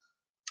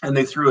 and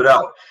they threw it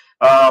out.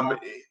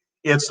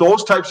 It's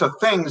those types of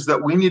things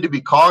that we need to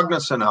be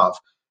cognizant of,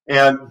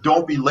 and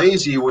don't be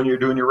lazy when you're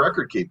doing your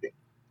record keeping.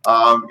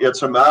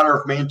 It's a matter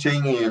of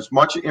maintaining as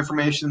much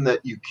information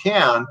that you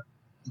can,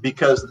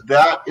 because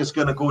that is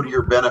going to go to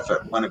your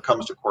benefit when it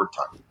comes to court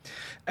time.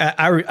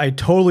 I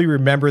totally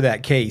remember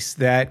that case.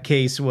 That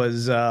case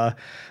was, it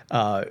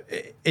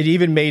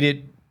even made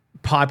it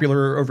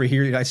popular over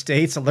here in the United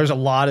States. There's a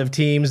lot of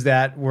teams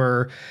that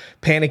were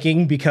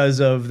panicking because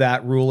of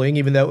that ruling,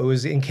 even though it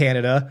was in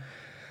Canada.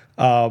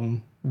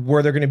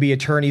 Were there going to be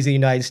attorneys in the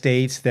United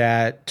States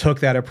that took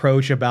that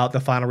approach about the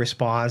final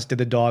response? Did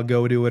the dog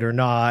go to it or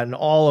not? And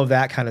all of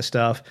that kind of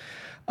stuff.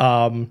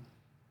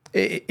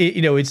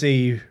 It's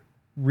a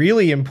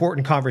really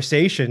important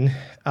conversation.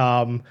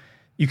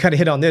 You kind of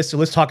hit on this, so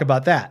let's talk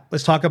about that.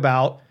 Let's talk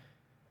about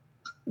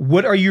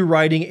what are you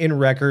writing in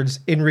records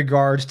in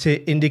regards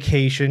to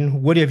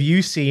indication? What have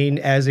you seen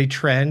as a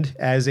trend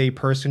as a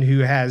person who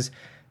has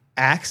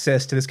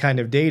access to this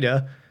kind of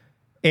data?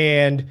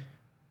 And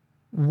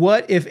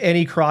what, if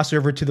any,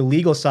 crossover to the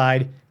legal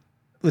side,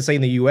 let's say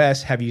in the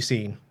U.S., have you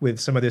seen with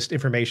some of this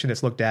information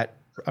that's looked at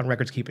on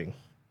records keeping?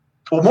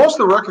 Well, most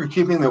of the record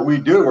keeping that we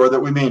do or that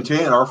we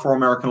maintain are for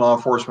American law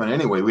enforcement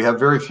anyway. We have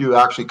very few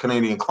actually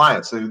Canadian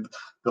clients.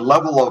 The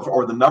level of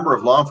or the number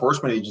of law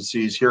enforcement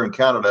agencies here in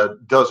Canada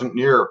doesn't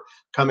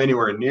come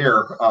anywhere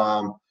near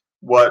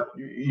what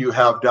you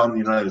have down in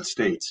the United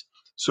States.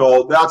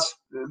 So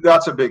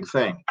that's a big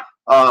thing.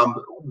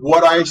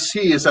 What I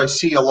see is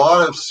a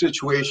lot of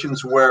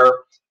situations where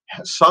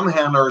some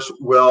handlers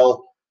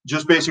will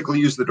just basically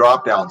use the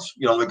drop downs.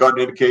 They got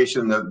an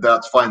indication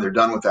that's fine. They're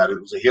done with that. It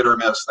was a hit or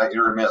miss, that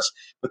hit or miss.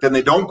 But then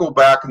they don't go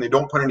back and they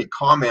don't put any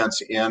comments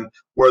in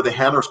where the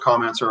handler's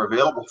comments are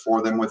available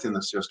for them within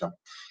the system.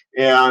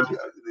 And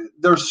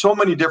there's so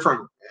many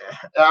different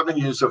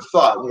avenues of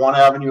thought. One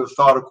avenue of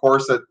thought, of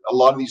course, that a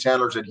lot of these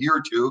handlers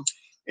adhere to,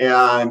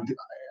 and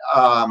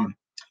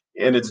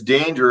it's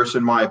dangerous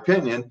in my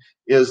opinion,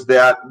 is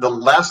that the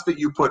less that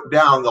you put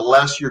down, the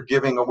less you're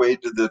giving away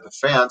to the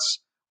defense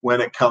when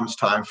it comes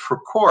time for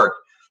court.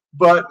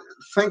 But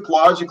think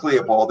logically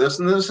about this,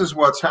 and this is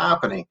what's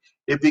happening.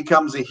 It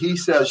becomes a he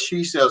says,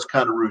 she says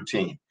kind of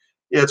routine.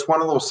 It's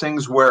one of those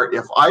things where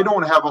if I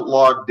don't have it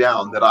logged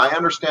down, that I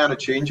understand a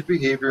change of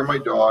behavior in my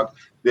dog,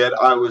 that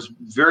it was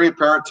very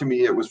apparent to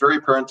me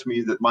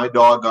that my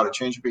dog got a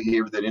change of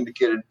behavior that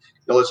indicated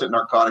illicit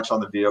narcotics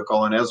on the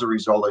vehicle, and as a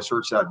result, I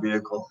searched that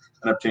vehicle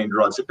and obtained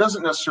drugs. It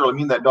doesn't necessarily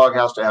mean that dog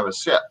has to have a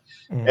sit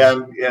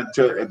and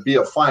to be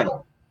a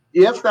final.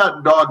 If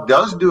that dog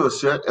does do a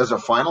sit as a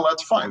final,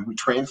 that's fine. We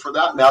train for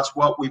that, and that's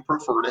what we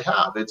prefer to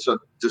have. It's a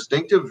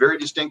very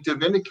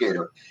distinctive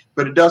indicator,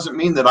 but it doesn't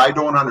mean that I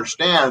don't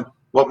understand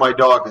what my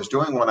dog is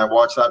doing when I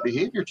watch that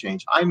behavior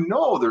change. I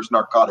know there's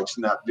narcotics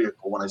in that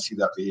vehicle when I see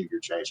that behavior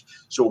change.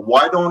 So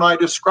why don't I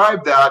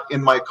describe that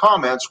in my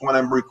comments when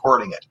I'm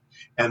recording it?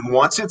 And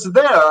once it's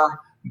there,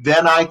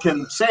 then I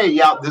can say,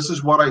 yeah, this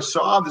is what I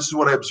saw, this is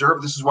what I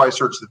observed, this is why I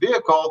searched the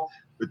vehicle.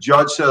 The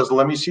judge says,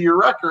 let me see your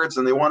records,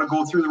 and they want to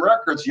go through the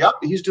records. Yep,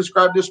 he's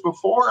described this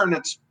before, and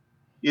it's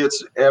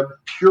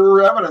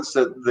pure evidence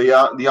that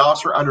the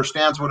officer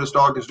understands what his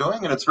dog is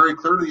doing, and it's very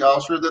clear to the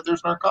officer that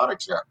there's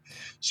narcotics there.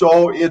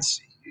 So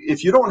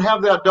if you don't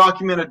have that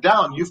documented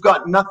down, you've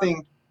got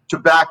nothing to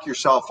back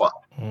yourself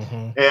up.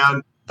 Mm-hmm.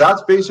 And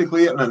that's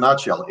basically it in a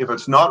nutshell. If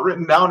it's not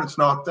written down, it's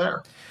not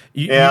there.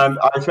 And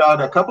I've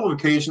had a couple of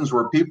occasions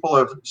where people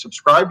have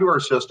subscribed to our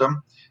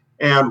system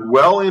and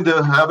well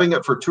into having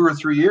it for 2 or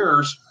 3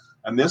 years,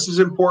 and this is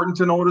important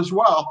to note as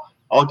well,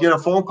 I'll get a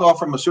phone call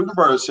from a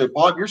supervisor and say,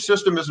 Bob, your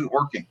system isn't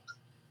working.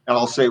 And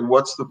I'll say,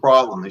 what's the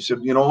problem? They said,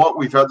 you know what,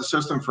 we've had the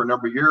system for a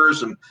number of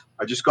years, and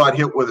I just got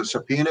hit with a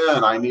subpoena,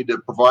 and I need to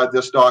provide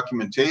this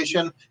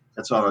documentation.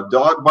 It's on a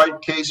dog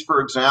bite case, for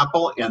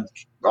example, and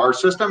our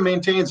system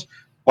maintains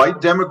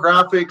bite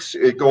demographics.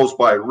 It goes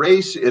by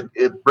race. It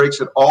breaks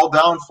it all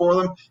down for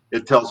them.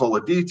 It tells all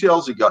the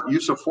details. It got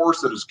use of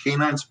force that is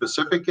canine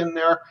specific in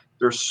there.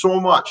 There's so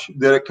much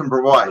that it can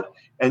provide.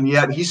 And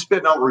yet he's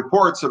spitting out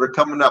reports that are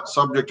coming up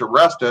subject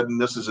arrested, and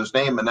this is his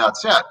name, and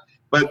that's it.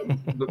 But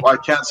I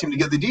can't seem to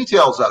get the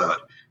details out of it.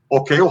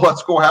 Okay, well,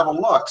 let's go have a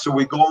look. So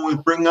we go and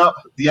we bring up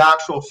the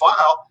actual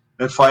file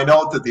and find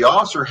out that the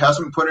officer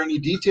hasn't put any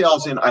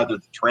details in either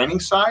the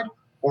training side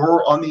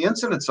or on the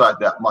incident side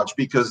that much,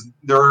 because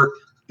they're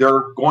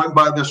going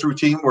by this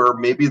routine where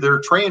maybe their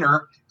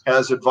trainer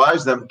has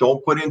advised them,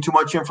 don't put in too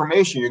much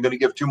information, you're going to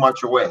give too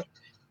much away.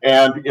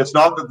 And it's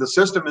not that the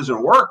system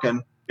isn't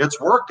working, it's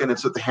working.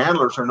 It's that the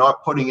handlers are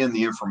not putting in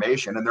the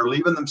information and they're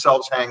leaving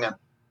themselves hanging.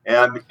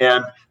 And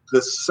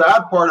the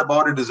sad part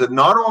about it is that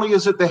not only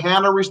is it the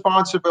handler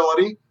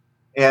responsibility,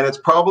 and it's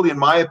probably, in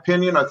my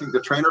opinion, I think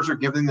the trainers are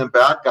giving them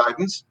bad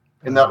guidance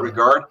in that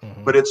regard,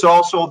 but it's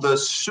also the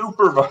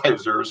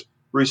supervisor's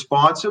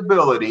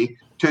responsibility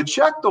to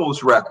check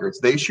those records.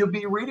 They should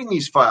be reading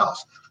these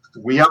files.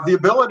 We have the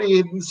ability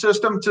in the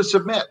system to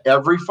submit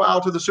every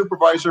file to the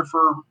supervisor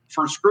for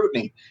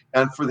scrutiny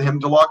and for him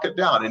to lock it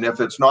down. And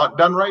if it's not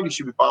done right, he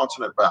should be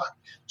bouncing it back.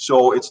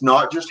 So it's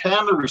not just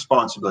handler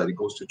responsibility. It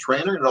goes to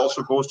trainer, and it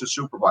also goes to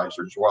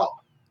supervisor as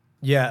well.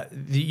 Yeah,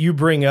 you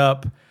bring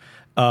up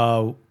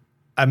a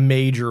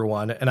major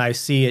one, and I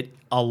see it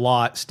a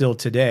lot still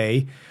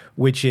today,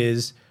 which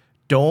is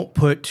don't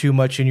put too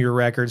much in your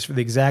records for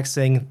the exact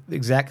same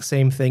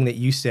thing that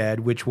you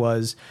said, which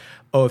was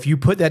oh, if you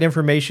put that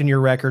information in your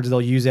records,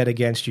 they'll use that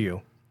against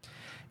you.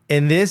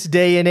 In this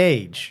day and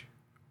age,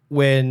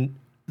 when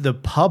the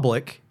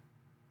public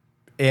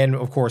and,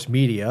 of course,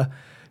 media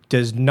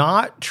does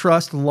not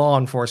trust law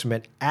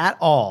enforcement at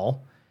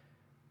all,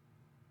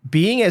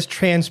 being as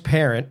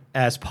transparent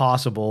as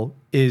possible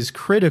is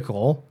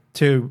critical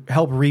to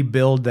help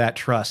rebuild that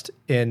trust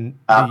in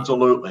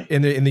absolutely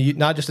in the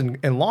not just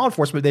in law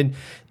enforcement, but then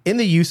in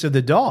the use of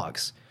the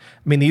dogs.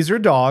 I mean, these are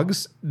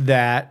dogs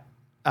that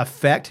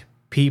affect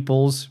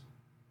people's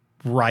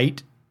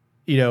right,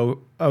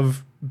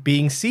 of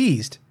being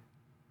seized,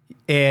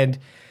 and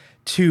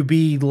to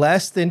be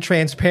less than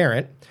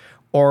transparent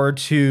or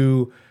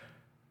to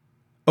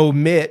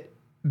omit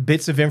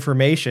bits of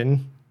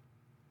information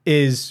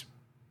is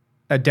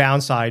a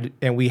downside,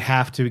 and we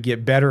have to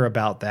get better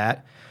about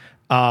that.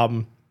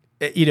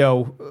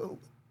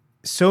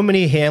 So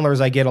many handlers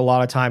I get a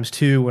lot of times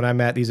too when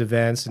I'm at these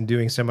events and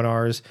doing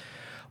seminars.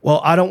 Well,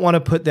 I don't want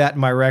to put that in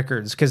my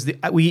records because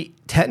we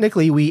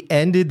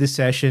ended the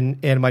session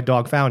and my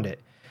dog found it,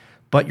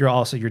 but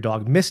your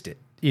dog missed it,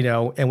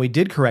 and we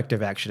did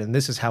corrective action, and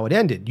this is how it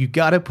ended. You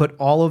got to put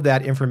all of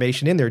that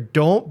information in there.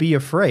 Don't be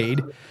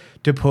afraid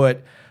to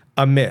put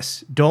a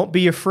miss. Don't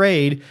be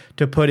afraid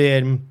to put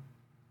in,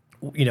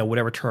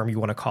 whatever term you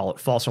want to call it,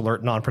 false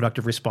alert,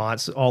 non-productive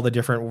response, all the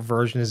different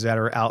versions that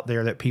are out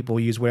there that people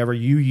use. Whatever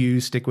you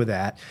use, stick with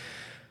that.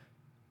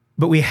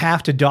 But we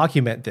have to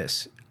document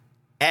this.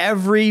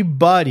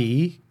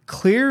 Everybody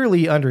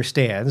clearly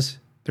understands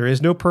there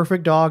is no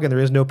perfect dog and there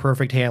is no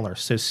perfect handler.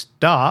 So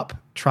stop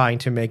trying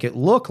to make it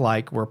look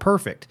like we're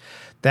perfect.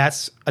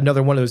 That's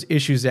another one of those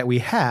issues that we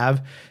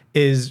have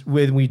is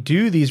when we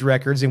do these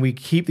records and we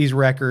keep these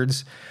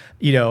records,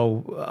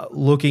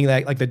 looking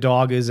like the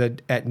dog is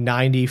at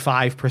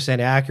 95%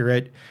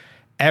 accurate.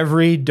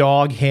 Every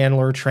dog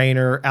handler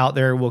trainer out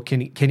there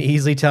can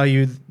easily tell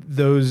you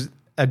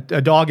a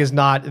dog is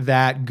not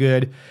that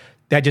good.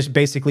 That just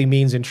basically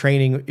means in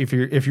training, if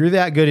you're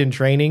that good in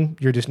training,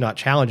 you're just not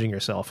challenging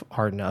yourself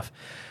hard enough.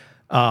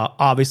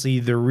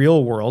 Obviously, the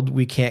real world,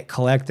 we can't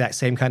collect that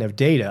same kind of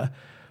data,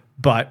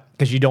 but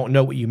because you don't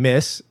know what you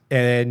miss,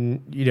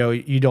 and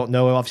you don't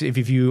know obviously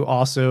if you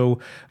also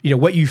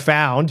what you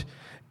found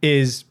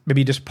is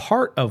maybe just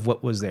part of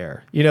what was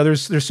there.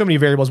 There's so many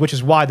variables, which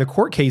is why the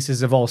court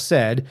cases have all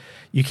said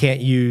you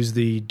can't use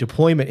the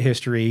deployment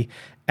history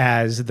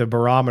as the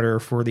barometer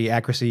for the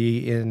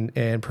accuracy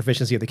and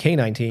proficiency of the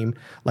canine team,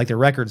 like the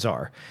records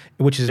are,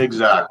 which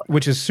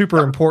is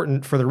super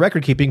important for the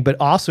record keeping, but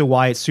also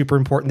why it's super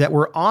important that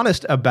we're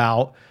honest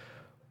about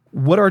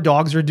what our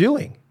dogs are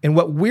doing and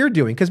what we're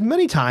doing. Because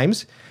many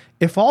times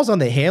it falls on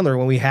the handler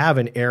when we have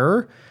an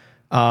error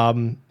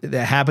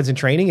that happens in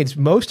training. It's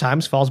most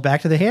times falls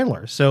back to the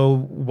handler.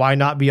 So why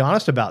not be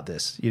honest about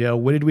this?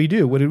 What did we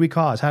do? What did we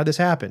cause? How did this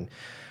happen?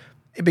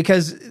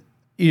 Because,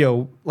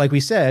 like we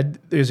said,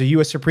 there's a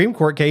U.S. Supreme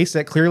Court case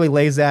that clearly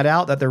lays that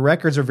out, that the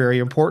records are very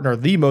important, or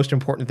the most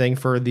important thing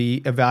for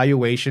the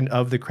evaluation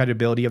of the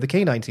credibility of the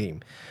canine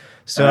team.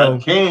 So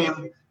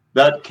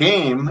that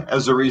came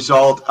as a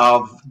result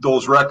of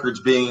those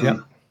records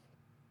being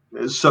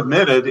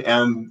submitted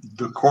and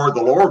the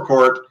lower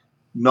court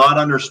not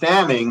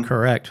understanding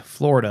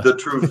Florida the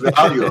true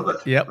value of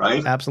it. Yep,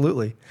 right?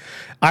 Absolutely.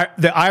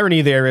 The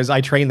irony there is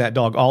I trained that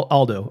dog,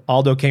 Aldo.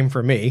 Aldo came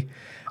from me.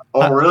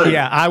 Oh, really?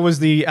 Yeah, I was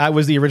the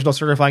original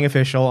certifying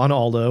official on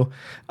Aldo,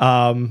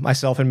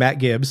 myself and Matt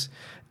Gibbs,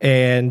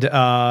 and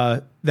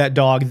that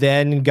dog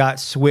then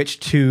got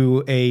switched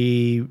to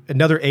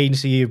another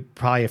agency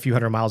probably a few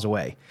hundred miles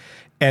away.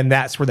 And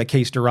that's where the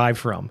case derived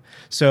from.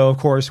 So, of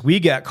course, we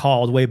got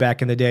called way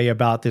back in the day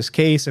about this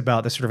case,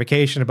 about the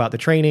certification, about the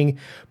training,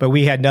 but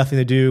we had nothing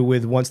to do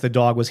with once the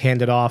dog was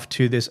handed off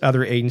to this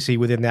other agency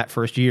within that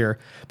first year,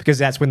 because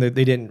that's when they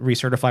didn't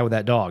recertify with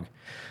that dog.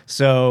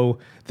 So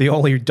the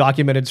only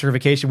documented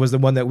certification was the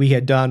one that we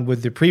had done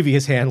with the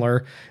previous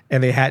handler,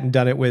 and they hadn't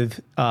done it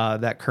with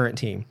that current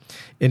team.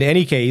 In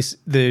any case,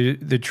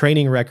 the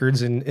training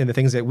records and the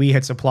things that we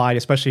had supplied,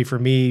 especially for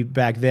me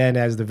back then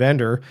as the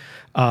vendor,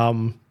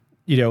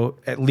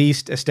 at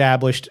least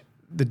established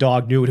the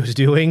dog knew what it was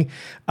doing,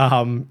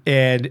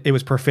 and it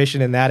was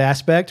proficient in that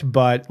aspect.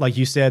 But like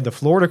you said, the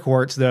Florida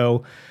courts,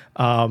 though,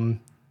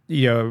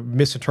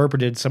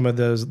 misinterpreted some of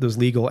those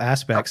legal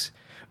aspects.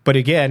 But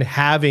again,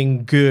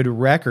 having good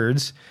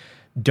records,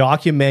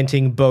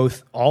 documenting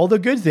both all the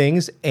good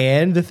things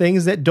and the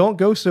things that don't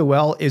go so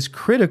well is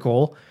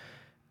critical.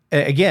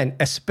 Again,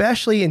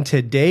 especially in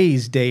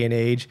today's day and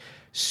age,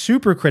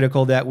 super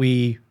critical that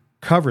we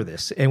cover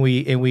this and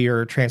we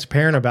are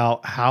transparent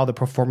about how the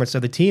performance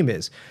of the team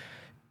is.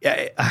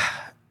 Because,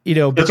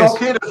 it's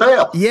okay to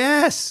fail.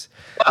 Yes.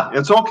 Yeah,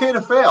 it's okay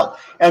to fail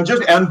and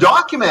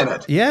document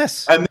it.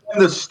 Yes. And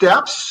then the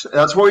steps,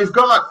 that's what we've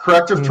got,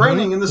 corrective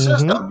training in the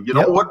system. You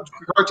know what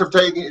corrective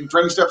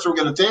training steps we're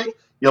going to take.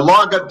 You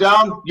log it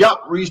down.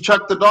 Yep.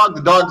 Recheck the dog.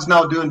 The dog's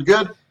now doing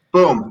good.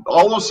 Boom.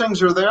 All those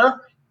things are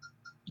there.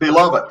 They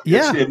love it.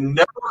 Yeah. It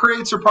never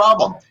creates a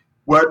problem.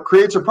 What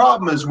creates a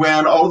problem is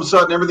when all of a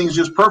sudden everything's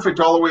just perfect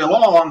all the way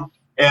along,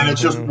 and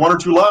it's just one or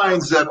two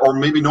lines that, or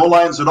maybe no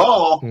lines at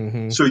all.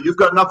 So you've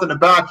got nothing to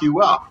back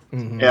you up,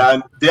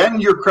 and then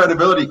your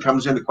credibility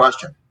comes into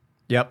question.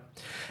 Yep,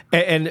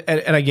 and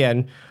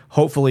again,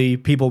 hopefully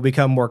people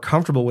become more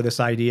comfortable with this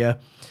idea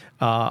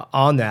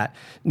on that.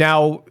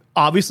 Now,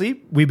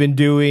 obviously, we've been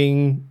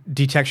doing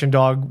detection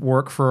dog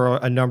work for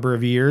a number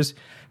of years.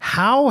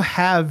 How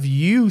have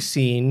you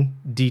seen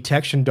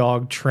detection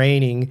dog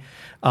training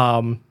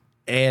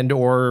and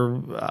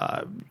or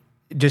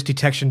just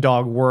detection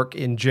dog work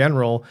in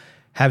general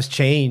has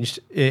changed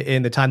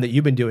in the time that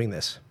you've been doing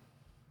this?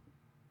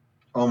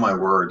 Oh, my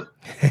word.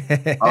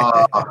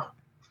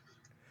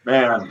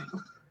 Man.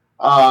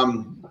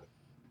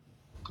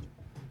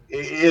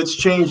 It's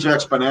changed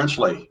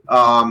exponentially.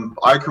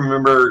 I can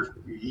remember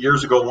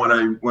years ago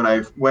when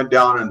I went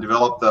down and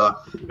developed the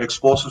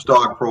explosives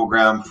dog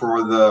program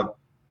for the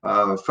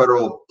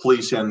federal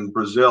police in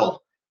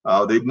Brazil.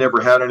 They'd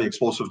never had any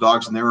explosive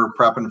dogs, and they were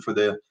prepping for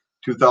the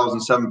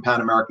 2007 Pan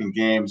American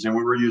Games, and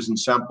we were using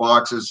scent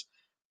boxes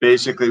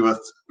basically with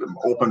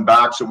open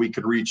backs so we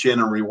could reach in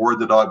and reward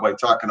the dog by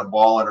tucking a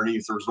ball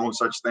underneath. There was no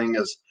such thing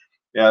as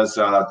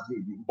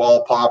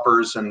ball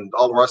poppers and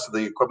all the rest of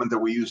the equipment that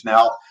we use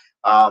now.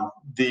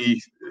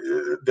 The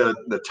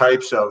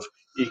types of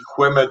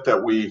equipment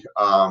that we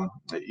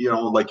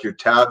like your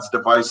TADS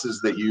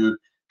devices that you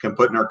can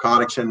put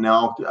narcotics in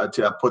now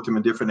to put them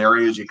in different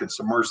areas. You can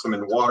submerge them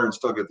in water and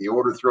still get the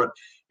odor through it.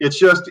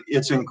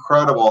 It's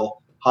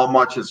incredible how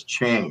much has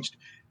changed.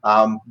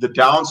 The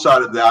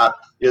downside of that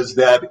is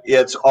that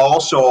it's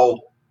also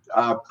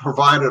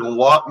provided a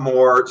lot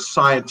more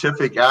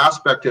scientific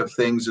aspect of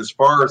things as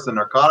far as the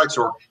narcotics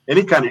or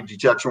any kind of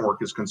detection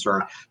work is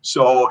concerned.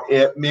 So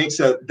it makes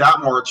it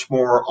that much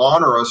more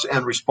onerous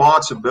and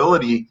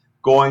responsibility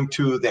going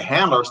to the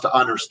handlers to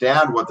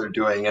understand what they're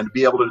doing and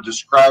be able to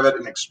describe it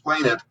and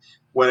explain it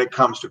when it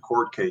comes to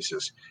court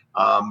cases.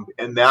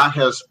 And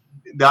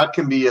that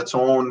can be its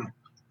own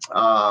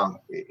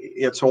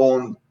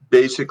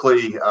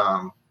basically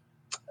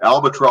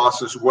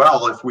albatross as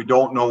well if we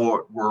don't know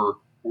what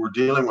we're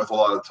dealing with a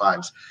lot of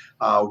times.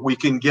 We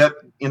can get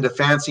into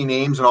fancy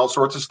names and all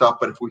sorts of stuff,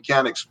 but if we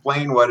can't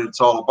explain what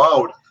it's all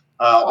about,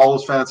 all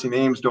those fancy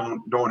names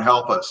don't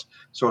help us.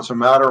 So it's a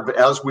matter of,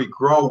 as we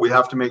grow, we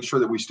have to make sure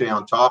that we stay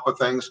on top of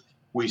things.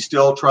 We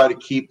still try to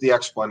keep the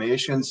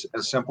explanations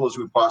as simple as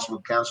we possibly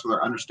can so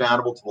they're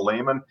understandable to the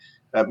layman.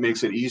 That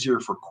makes it easier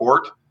for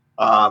court.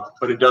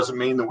 But it doesn't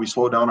mean that we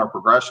slow down our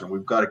progression.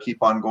 We've got to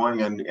keep on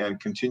going and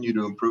continue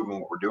to improve in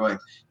what we're doing.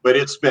 But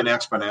it's been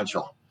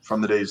exponential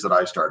from the days that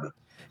I started.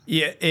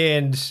 Yeah,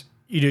 and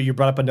you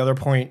brought up another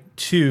point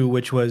too,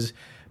 which was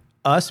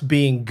us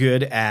being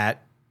good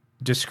at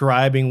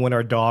describing when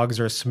our dogs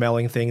are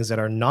smelling things that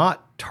are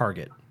not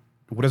target.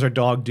 What does our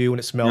dog do when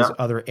it smells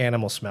other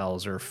animal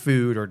smells or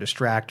food or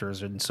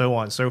distractors and so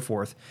on and so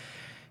forth?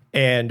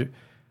 And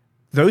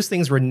those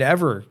things were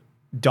never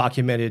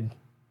documented,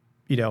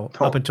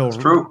 up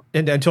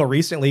until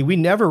recently. We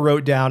never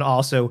wrote down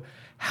also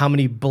how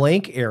many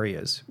blank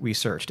areas we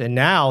searched. And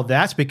now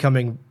that's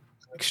becoming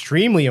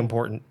extremely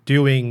important,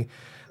 doing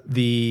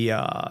the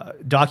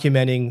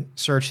documenting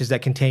searches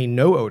that contain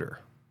no odor.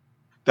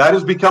 That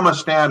has become a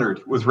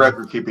standard with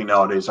record keeping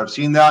nowadays. I've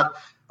seen that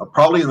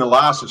probably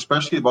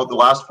especially about the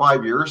last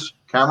 5 years,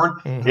 Cameron.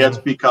 It's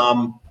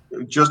become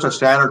just a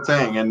standard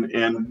thing,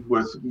 and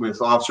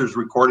with officers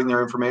recording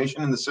their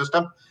information in the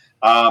system,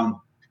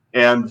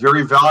 and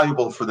very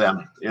valuable for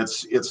them.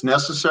 It's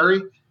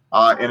necessary,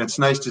 and it's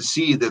nice to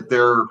see that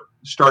they're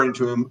starting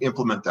to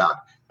implement that.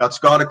 That's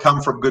got to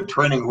come from good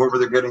training, whoever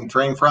they're getting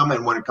trained from,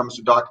 and when it comes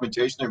to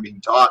documentation, they're being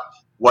taught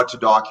what to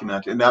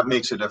document, and that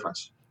makes a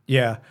difference.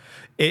 Yeah,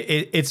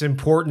 it's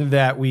important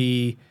that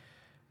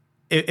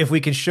if we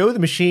can show the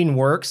machine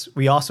works,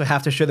 we also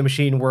have to show the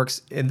machine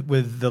works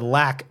with the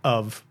lack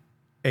of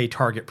a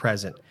target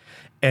present.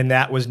 And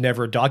that was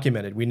never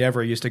documented. We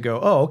never used to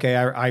go, oh, okay,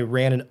 I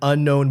ran an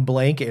unknown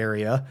blank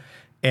area,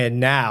 and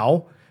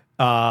now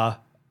I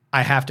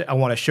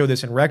want to show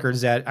this in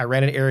records that I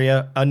ran an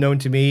area unknown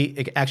to me.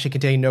 It actually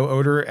contained no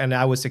odor, and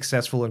I was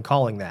successful in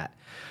calling that.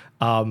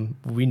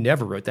 We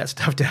never wrote that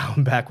stuff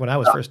down back when I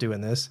was first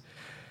doing this.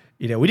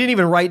 We didn't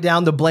even write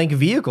down the blank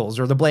vehicles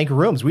or the blank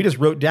rooms. We just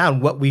wrote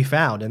down what we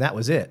found, and that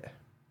was it.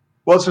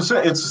 Well, it's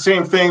the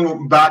same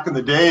thing back in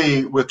the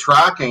day with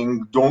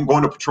tracking,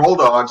 going to patrol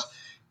dogs.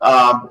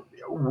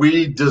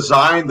 We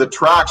designed the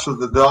track so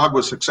the dog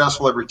was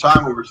successful every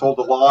time. We were told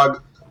to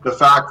log the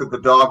fact that the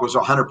dog was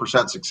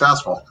 100%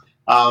 successful.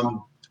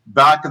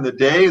 Back in the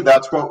day,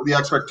 that's what the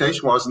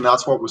expectation was, and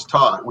that's what was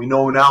taught. We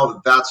know now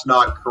that that's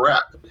not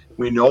correct.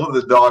 We know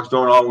that dogs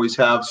don't always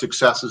have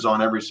successes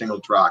on every single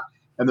track,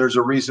 and there's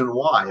a reason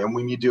why, and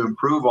we need to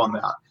improve on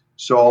that.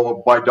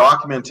 So by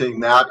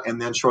documenting that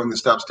and then showing the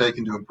steps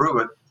taken to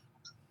improve it,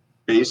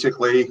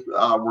 basically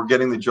we're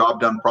getting the job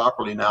done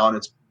properly now, and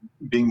it's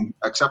being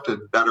accepted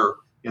better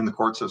in the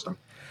court system.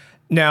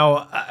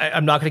 Now,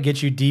 I'm not going to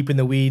get you deep in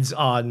the weeds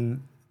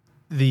on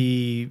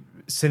the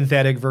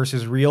synthetic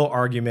versus real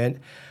argument,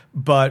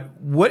 but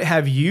what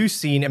have you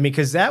seen? I mean,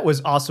 because that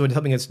was also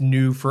something that's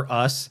new for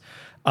us.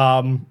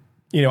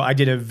 I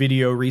did a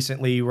video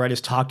recently where I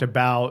just talked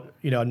about,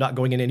 not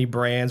going in any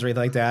brands or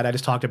anything like that. I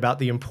just talked about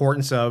the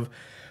importance of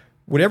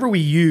whatever we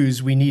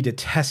use, we need to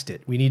test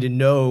it. We need to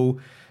know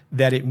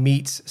that it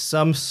meets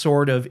some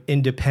sort of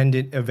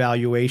independent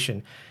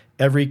evaluation.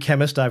 Every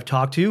chemist I've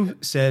talked to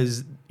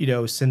says,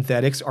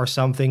 synthetics are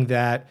something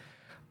that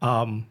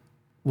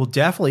will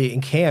definitely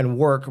and can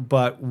work,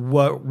 but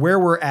where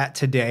we're at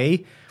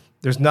today,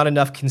 there's not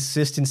enough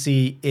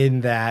consistency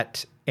in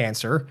that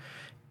answer,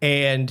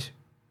 and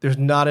there's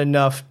not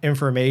enough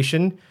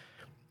information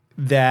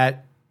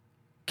that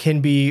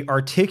can be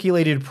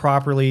articulated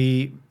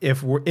properly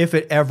if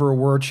it ever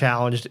were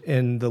challenged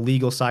in the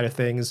legal side of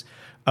things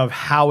of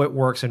how it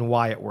works and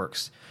why it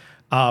works.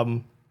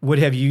 What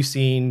have you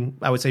seen,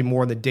 I would say,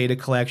 more in the data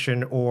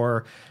collection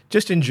or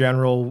just in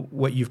general,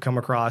 what you've come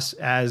across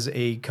as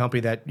a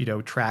company that,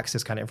 tracks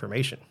this kind of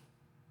information?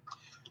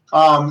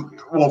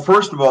 Well,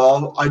 first of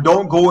all, I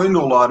don't go into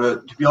a lot of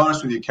it, to be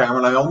honest with you,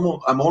 Cameron.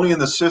 I'm only in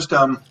the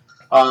system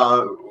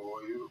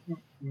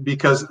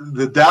because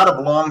the data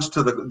belongs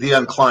to the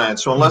end client.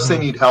 So unless they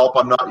need help,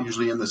 I'm not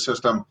usually in the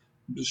system.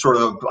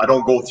 I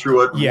don't go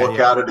through it and look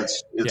at it.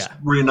 It's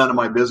really none of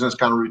my business,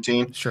 kind of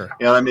routine. Sure.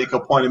 And I make a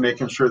point of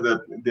making sure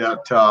that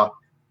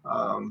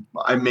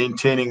I'm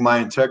maintaining my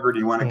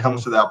integrity when it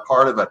comes to that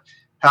part of it.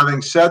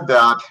 Having said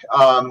that,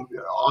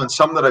 on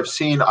some that I've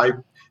seen,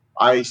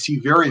 I see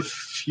very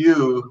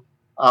few.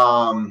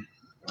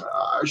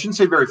 I shouldn't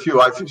say very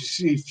few. I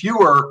see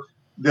fewer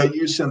that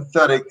use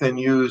synthetic than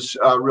use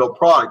real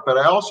product. But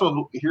I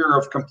also hear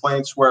of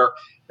complaints where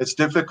it's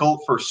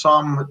difficult for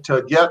some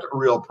to get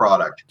real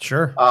product.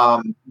 Sure.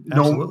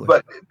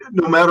 But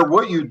no matter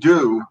what you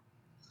do,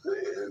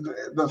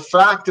 the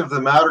fact of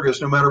the matter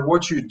is, no matter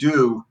what you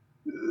do,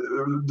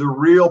 the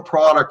real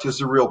product is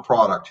the real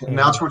product, and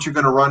that's what you're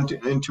going to run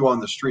into on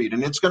the street,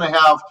 and it's going to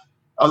have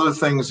other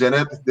things in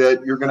it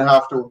that you're going to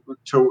have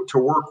to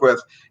work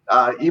with.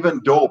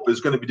 Even dope is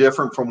going to be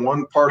different from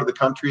one part of the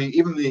country,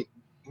 even the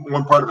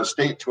one part of a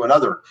state to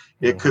another.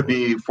 It could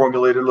be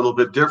formulated a little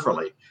bit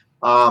differently.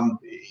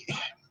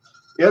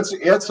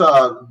 It's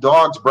a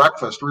dog's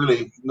breakfast,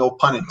 really, no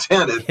pun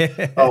intended.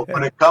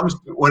 When it comes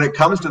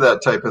to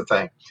that type of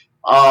thing.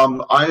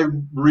 I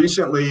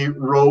recently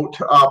wrote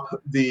up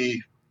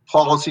the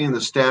policy and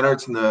the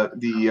standards and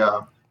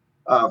the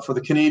for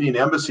the Canadian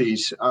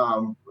embassies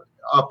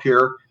up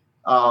here.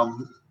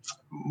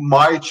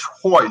 My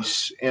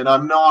choice, and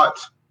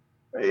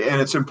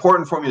it's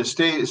important for me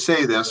to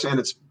say this, and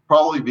it's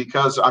probably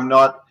because I'm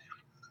not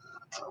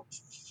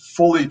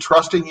fully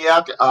trusting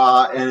yet,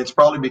 and it's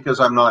probably because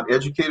I'm not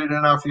educated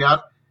enough yet,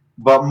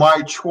 but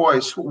my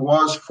choice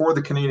was for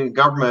the Canadian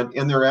government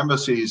in their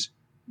embassies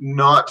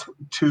not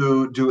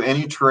to do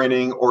any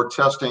training or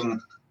testing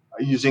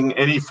using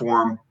any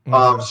form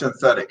of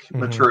synthetic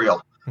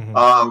material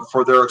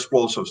for their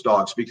explosives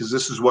dogs, because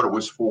this is what it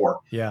was for.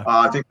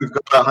 I think we've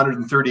got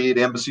 138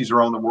 embassies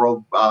around the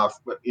world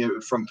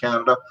from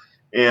Canada,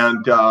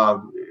 and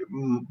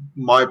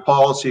my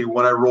policy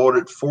when I wrote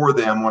it for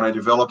them, when I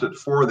developed it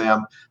for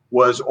them,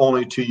 was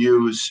only to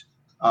use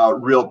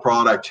real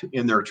product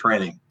in their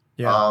training.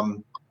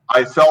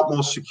 I felt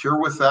most secure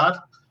with that.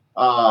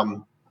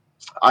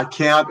 I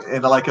can't,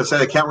 and like I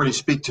said, I can't really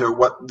speak to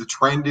what the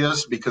trend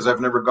is because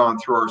I've never gone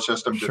through our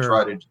system to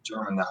try to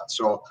determine that.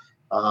 So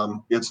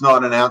it's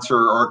not an answer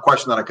or a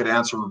question that I could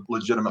answer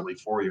legitimately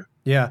for you.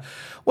 Yeah.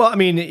 Well, I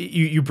mean,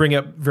 you bring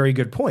up very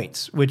good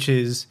points, which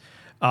is,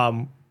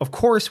 of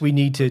course, we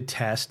need to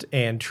test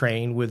and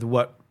train with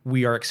what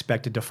we are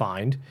expected to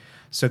find.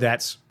 So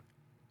that's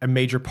a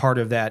major part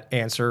of that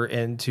answer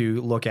and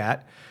to look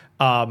at.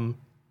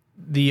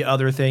 The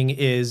other thing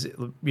is,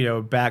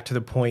 back to the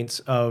points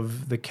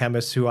of the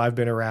chemists who I've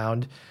been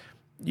around,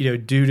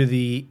 due to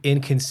the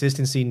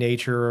inconsistency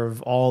nature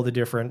of all the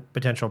different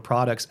potential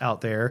products out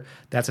there,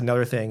 that's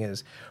another thing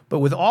is. But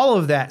with all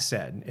of that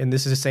said, and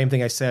this is the same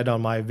thing I said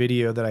on my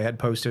video that I had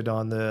posted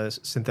on the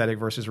synthetic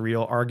versus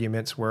real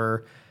arguments,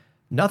 where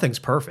nothing's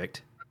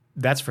perfect.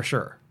 That's for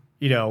sure.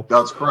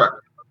 That's correct.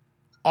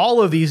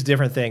 All of these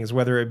different things,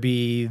 whether it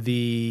be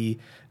the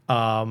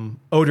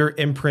odor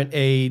imprint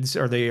aids,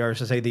 or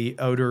the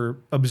odor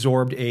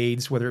absorbed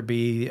aids, whether it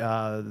be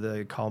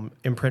they call them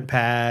imprint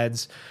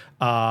pads,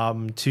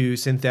 to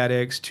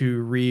synthetics,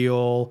 to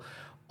real,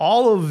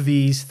 all of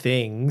these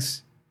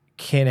things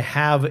can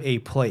have a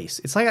place.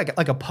 It's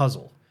like a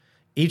puzzle.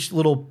 Each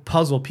little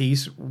puzzle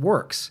piece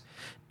works,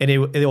 and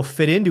it'll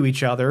fit into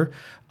each other.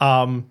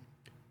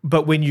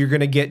 But when you're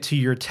going to get to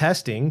your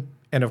testing,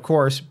 and of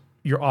course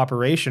you're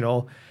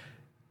operational,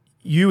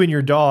 you and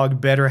your dog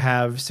better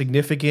have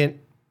significant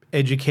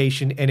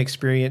education and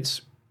experience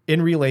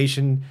in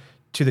relation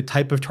to the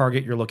type of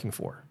target you're looking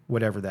for,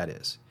 whatever that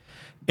is.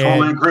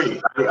 Totally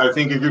agree. I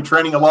think if you're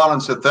training a lot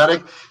on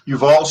synthetic,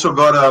 you've also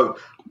got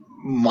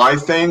my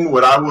thing.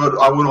 What I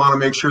would want to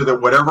make sure that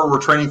whatever we're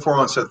training for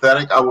on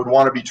synthetic, I would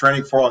want to be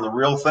training for on the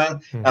real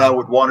thing, and I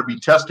would want to be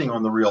testing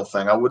on the real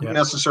thing. I wouldn't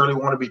necessarily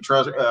want to be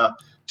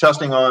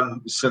testing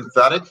on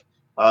synthetic.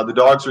 The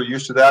dogs are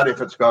used to that. If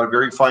it's got a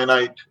very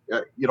finite,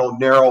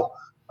 narrow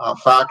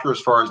factor as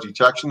far as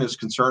detection is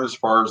concerned, as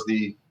far as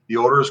the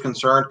odor is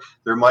concerned.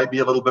 There might be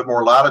a little bit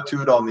more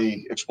latitude on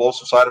the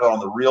explosive side of it, on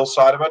the real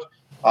side of it.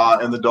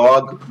 And the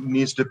dog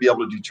needs to be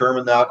able to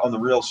determine that on the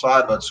real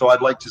side of it. So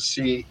I'd like to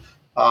see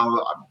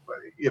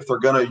if they're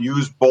going to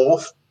use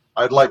both,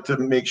 I'd like to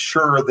make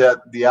sure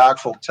that the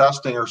actual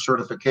testing or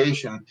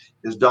certification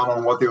is done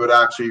on what they would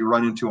actually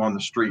run into on the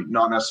street,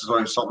 not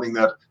necessarily something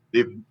that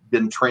they've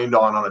been trained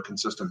on a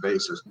consistent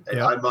basis.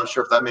 Yeah. I'm not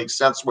sure if that makes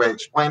sense the way I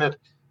explain it,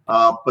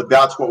 but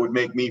that's what would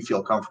make me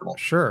feel comfortable.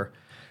 Sure.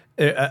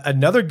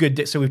 Another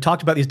good, so we've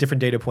talked about these different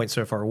data points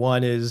so far.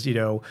 One is,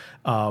 the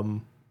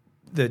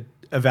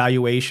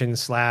evaluation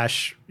 /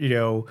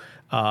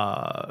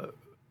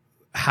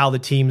 how the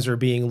teams are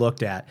being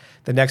looked at.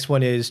 The next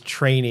one is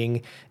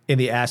training in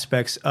the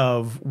aspects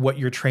of what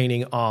you're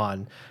training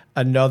on.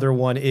 Another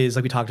one is,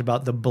 like we talked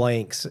about, the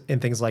blanks and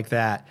things like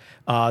that.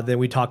 Then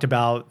we talked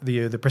about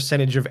the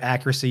percentage of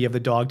accuracy of the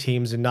dog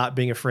teams and not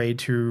being afraid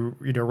to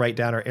write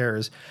down our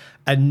errors.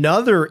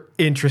 Another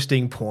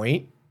interesting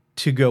point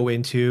to go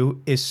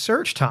into is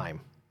search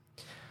time.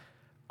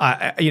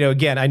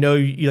 Again, I know,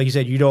 like you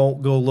said, you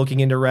don't go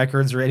looking into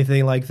records or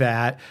anything like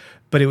that,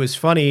 but it was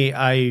funny.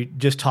 I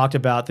just talked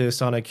about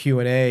this on a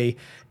Q&A,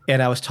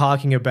 and I was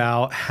talking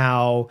about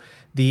how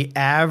the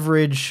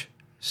average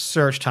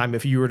search time,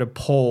 if you were to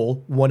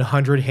poll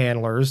 100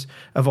 handlers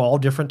of all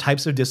different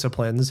types of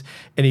disciplines,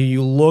 and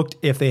you looked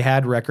if they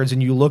had records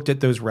and you looked at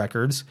those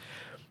records,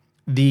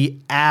 the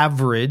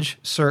average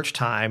search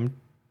time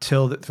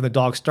from the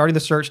dog starting the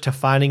search to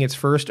finding its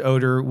first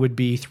odor would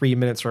be 3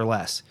 minutes or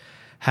less.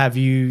 Have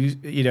you,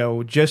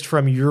 just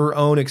from your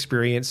own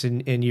experience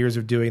in years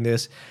of doing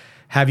this,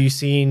 have you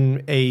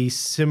seen a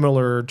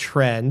similar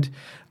trend?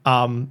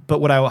 But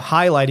what I'm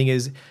highlighting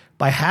is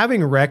by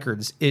having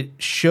records, it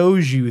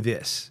shows you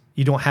this.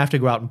 You don't have to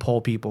go out and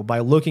poll people. By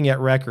looking at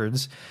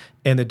records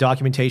and the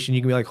documentation,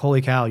 you can be like,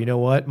 holy cow, you know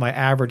what? My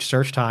average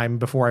search time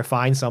before I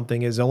find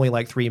something is only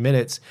like 3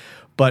 minutes,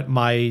 but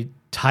my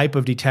type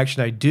of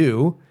detection I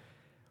do,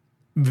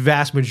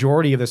 vast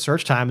majority of the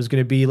search time is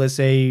going to be, let's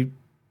say,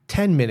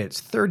 10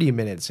 minutes, 30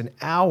 minutes, an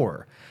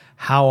hour.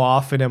 How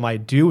often am I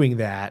doing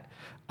that?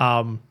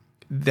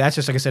 That's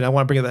just, like I said, I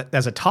want to bring it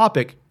as a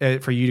topic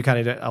for you to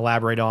kind of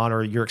elaborate on,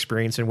 or your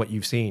experience and what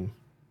you've seen.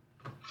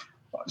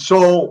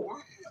 So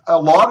a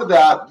lot of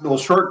that,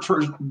 those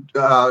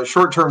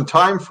short-term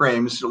time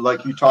frames,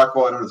 like you talk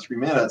about under 3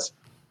 minutes,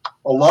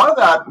 a lot of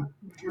that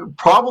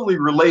probably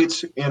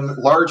relates in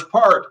large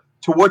part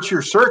to what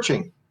you're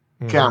searching,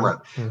 Cameron.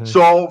 Mm-hmm.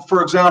 So,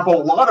 for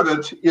example, a lot of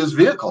it is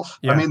vehicles.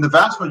 Yeah. I mean, the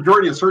vast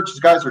majority of searches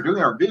guys are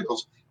doing are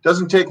vehicles.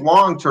 Doesn't take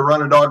long to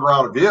run a dog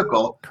around a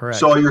vehicle. Correct.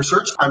 So your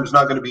search time is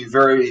not going to be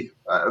very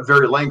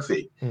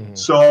lengthy. Mm-hmm.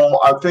 So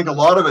I think a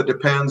lot of it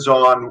depends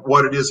on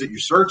what it is that you're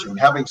searching.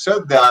 Having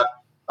said that,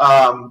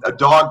 a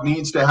dog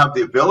needs to have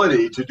the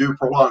ability to do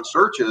prolonged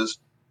searches,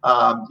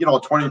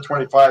 20,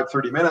 25,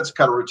 30 minutes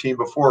kind of routine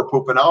before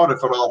pooping out,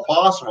 if at all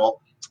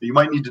possible. You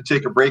might need to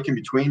take a break in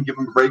between, give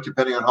them a break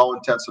depending on how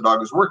intense the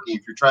dog is working.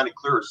 If you're trying to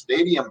clear a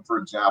stadium, for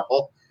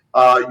example,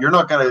 you're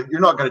not gonna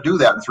do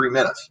that in 3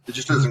 minutes. It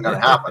just isn't gonna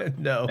happen.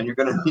 No. And you're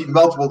gonna need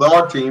multiple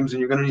dog teams, and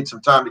you're gonna need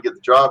some time to get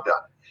the job done.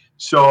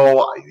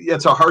 So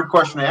it's a hard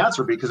question to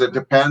answer because it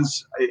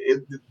depends.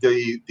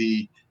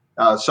 The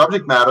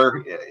subject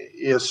matter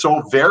is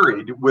so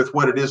varied with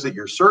what it is that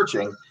you're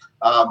searching.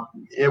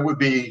 It would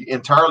be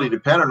entirely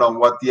dependent on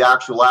what the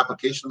actual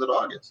application of the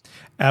dog is.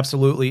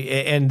 Absolutely,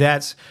 and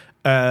that's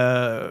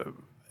a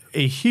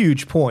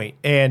huge point.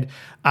 And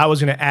I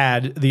was going to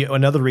add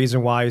another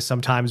reason why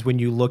sometimes when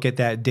you look at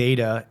that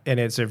data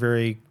and it's a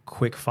very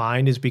quick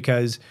find is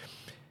because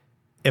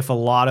if a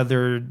lot of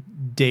their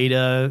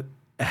data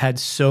had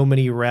so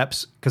many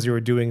reps because they were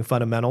doing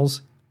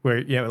fundamentals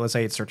where, let's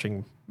say it's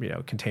searching,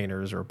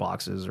 containers or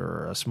boxes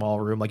or a small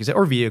room, like you said,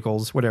 or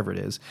vehicles, whatever it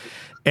is.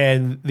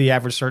 And the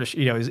average search,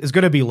 is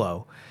going to be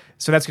low.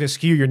 So that's going to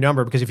skew your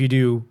number because if you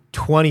do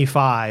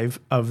 25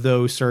 of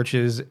those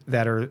searches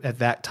that are at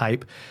that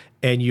type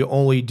and you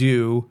only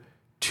do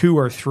 2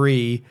 or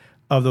 3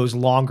 of those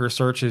longer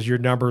searches, your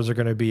numbers are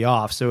going to be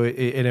off. So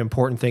an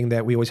important thing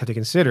that we always have to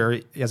consider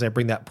as I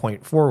bring that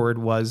point forward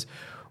was,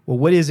 well,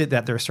 what is it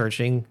that they're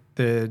searching?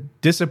 The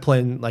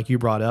discipline, like you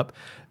brought up,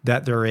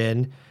 that they're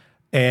in.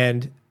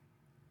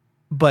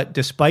 But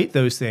despite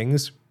those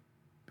things,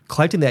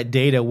 collecting that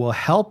data will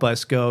help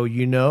us go,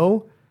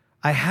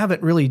 I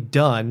haven't really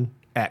done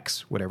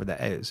X, whatever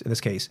that is. In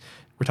this case,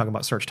 we're talking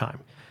about search time.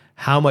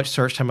 How much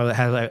search time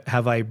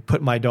have I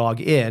put my dog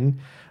in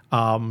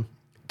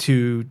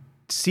to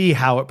see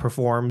how it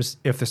performs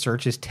if the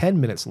search is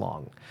 10 minutes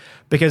long?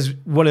 Because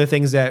one of the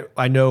things that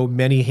I know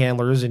many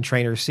handlers and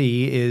trainers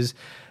see is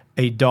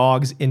a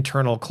dog's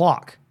internal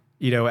clock.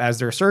 As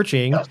they're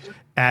searching,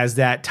 as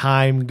that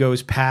time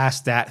goes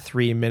past that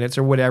 3 minutes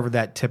or whatever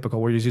that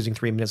typical, we're just using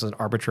 3 minutes as an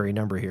arbitrary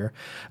number here.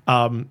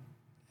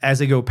 As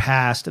they go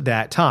past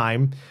that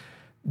time,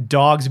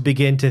 dogs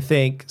begin to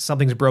think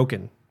something's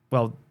broken.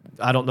 Well,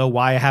 I don't know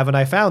why haven't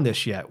I found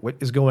this yet? What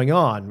is going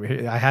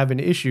on? I have an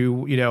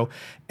issue,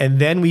 and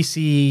then we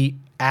see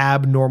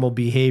abnormal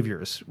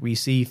behaviors. We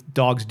see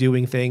dogs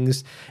doing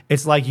things.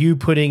 It's like you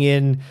putting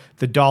in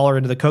the $1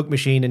 into the Coke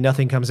machine and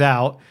nothing comes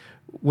out.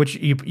 Which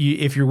you,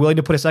 if you're willing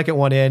to put a second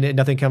one in and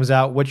nothing comes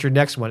out, what's your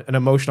next one? An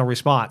emotional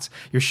response.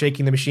 You're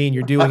shaking the machine.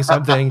 You're doing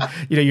something.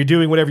 You're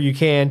doing whatever you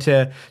can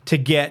to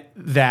get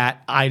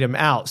that item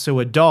out. So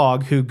a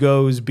dog who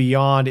goes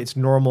beyond its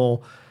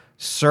normal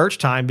search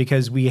time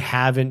because we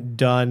haven't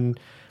done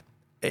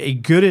a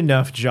good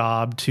enough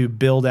job to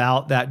build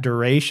out that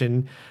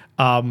duration.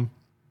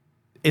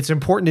 It's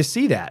important to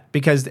see that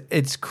because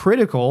it's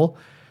critical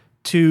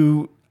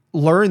to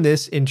learn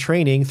this in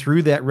training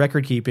through that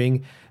record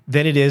keeping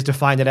than it is to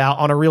find it out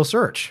on a real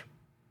search.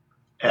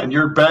 And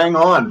you're bang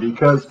on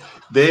because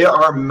they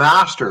are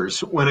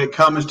masters when it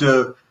comes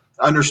to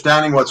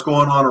understanding what's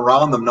going on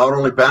around them, not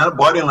only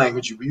body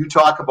language. You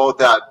talk about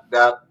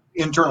that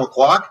internal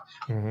clock.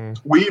 Mm-hmm.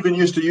 We even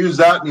used to use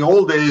that in the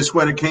old days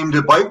when it came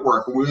to bite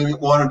work. We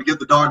wanted to get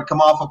the dog to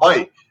come off a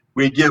bite.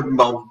 We'd give them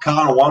a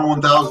count of 1,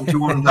 1,000, 2,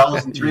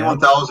 1,000, 3,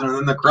 1,000, and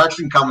then the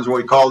correction comes when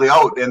we call the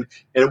out, and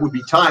it would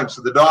be timed.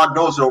 So the dog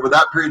knows that over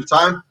that period of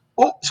time,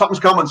 something's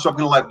coming, so I'm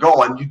going to let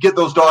go. And you get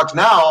those dogs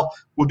now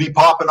would be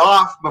popping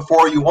off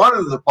before you wanted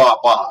them to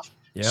pop off.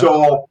 Yep.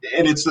 So,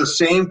 and it's the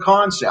same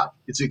concept.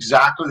 It's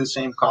exactly the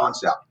same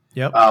concept.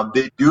 Yep.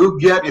 They do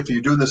get, if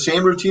you're doing the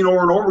same routine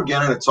over and over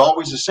again, and it's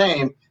always the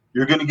same,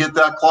 you're going to get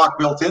that clock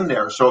built in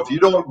there. So if you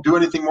don't do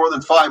anything more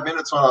than 5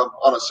 minutes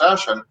on a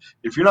session,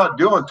 if you're not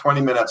doing 20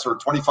 minutes or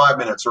 25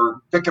 minutes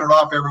or picking it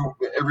off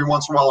every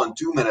once in a while in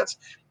 2 minutes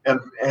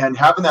and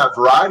having that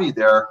variety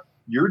there,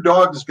 your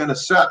dog is going to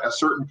set a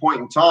certain point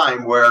in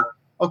time where,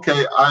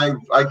 okay,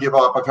 I give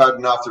up. I've had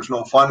enough. There's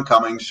no fun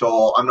coming,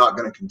 so I'm not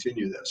going to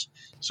continue this.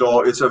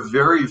 So it's a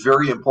very,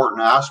 very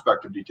important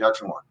aspect of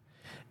detection work.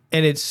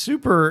 And it's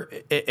super,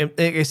 like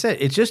I said,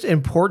 it's just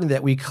important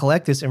that we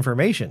collect this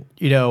information.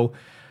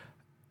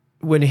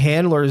 When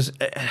handlers,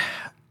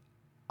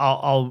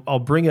 I'll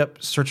bring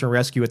up search and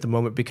rescue at the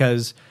moment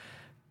because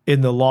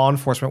in the law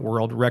enforcement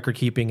world, record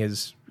keeping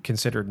is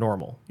considered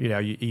normal.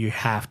 You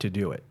have to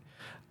do it.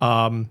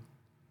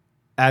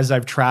 As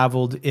I've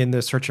traveled in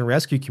the search and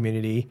rescue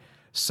community,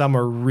 some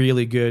are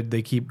really good.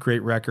 They keep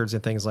great records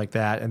and things like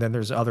that. And then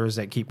there's others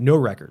that keep no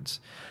records.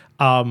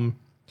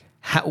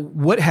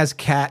 What has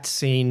CAT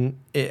seen?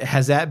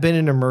 Has that been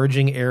an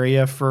emerging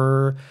area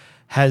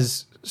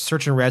has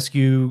search and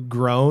rescue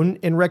grown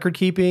in record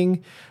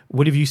keeping?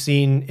 What have you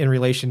seen in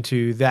relation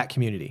to that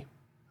community?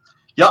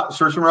 Yeah,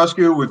 search and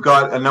rescue. We've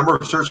got a number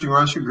of search and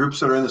rescue groups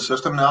that are in the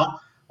system now.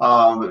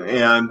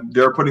 And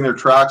they're putting their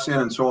tracks in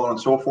and so on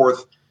and so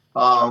forth.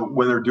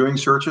 When they're doing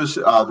searches,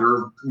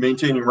 they're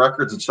maintaining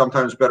records and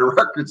sometimes better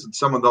records than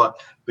some of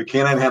the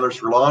canine handlers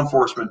for law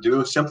enforcement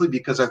do, simply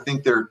because I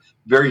think they're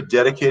very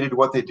dedicated to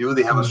what they do.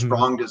 They have a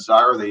strong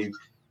desire.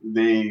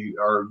 They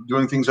are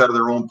doing things out of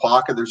their own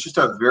pocket. There's just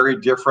a very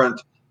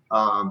different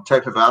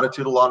type of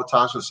attitude a lot of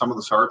times with some of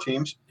the SAR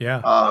teams.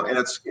 Yeah. And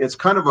it's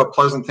kind of a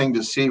pleasant thing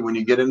to see when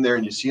you get in there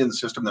and you see in the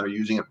system that are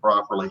using it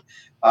properly.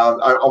 I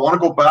want to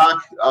go back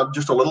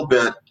just a little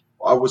bit.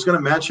 I was going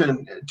to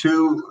mention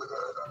too,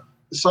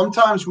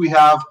 sometimes we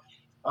have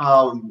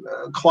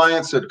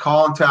clients that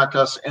contact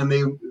us and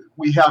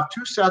we have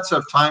two sets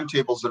of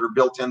timetables that are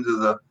built into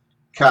the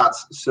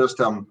CATS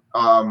system.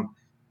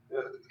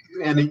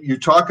 And you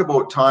talk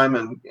about time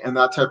and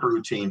that type of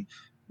routine.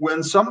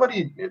 When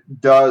somebody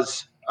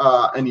does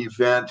an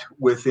event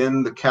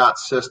within the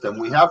CATS system,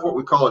 we have what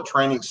we call a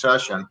training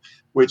session,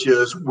 which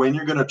is when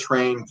you're going to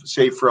train,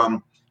 say,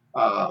 from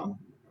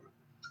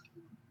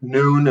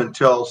noon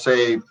until,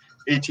 say,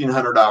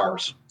 1,800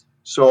 hours.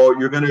 So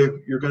you're going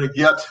to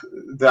get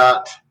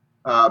that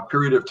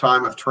period of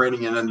time of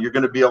training in, and you're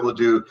going to be able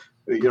to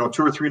do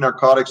 2 or 3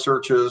 narcotic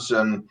searches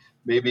and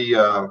maybe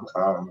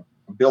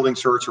building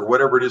search or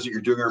whatever it is that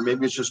you're doing, or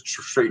maybe it's just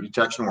straight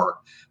detection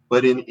work.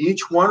 But in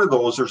each one of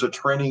those, there's a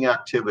training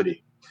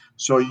activity.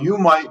 So you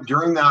might,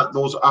 during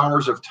those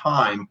hours of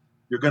time,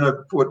 you're going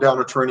to put down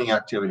a training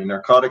activity,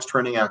 narcotics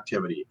training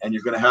activity, and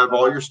you're going to have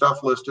all your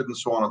stuff listed and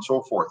so on and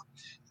so forth.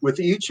 With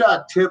each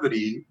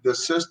activity, the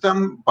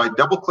system, by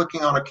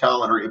double-clicking on a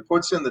calendar, it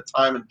puts in the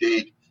time and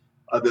date,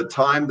 the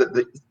time that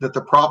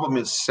the problem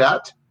is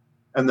set,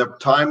 and the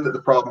time that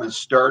the problem is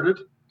started,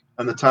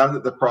 and the time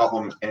that the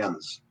problem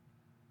ends.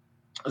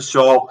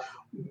 So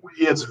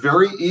it's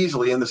very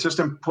easily, and the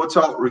system puts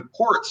out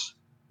reports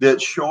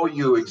that show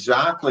you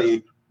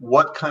exactly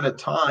what kind of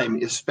time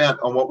is spent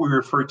on what we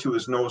refer to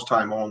as nose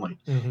time only.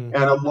 Mm-hmm.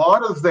 And a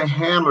lot of the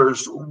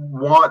handlers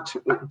want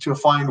to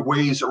find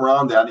ways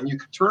around that. And you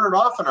can turn it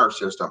off in our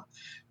system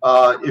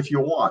if you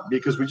want,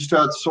 because we just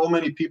had so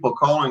many people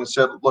calling and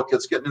said, look,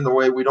 it's getting in the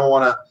way. We don't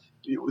want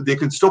to, they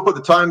can still put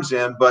the times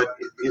in, but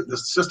the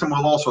system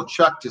will also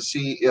check to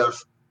see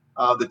if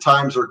the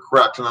times are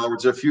correct. In other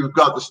words, if you've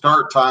got the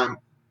start time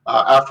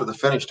after the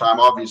finish time,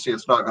 obviously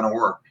it's not going to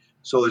work.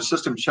 So the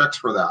system checks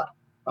for that.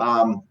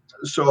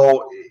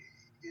 So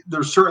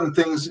there's certain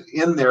things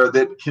in there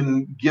that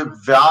can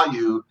give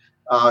value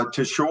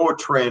to show a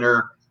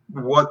trainer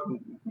what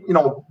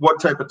what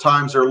type of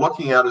times they're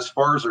looking at as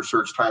far as their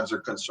search times are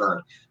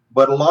concerned.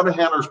 But a lot of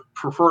handlers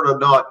prefer to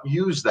not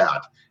use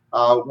that,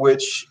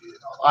 which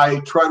I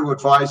try to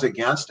advise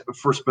against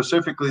for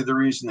specifically the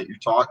reason that you're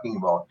talking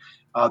about.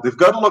 They've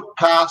got to look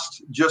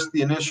past just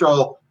the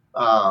initial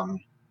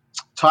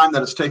time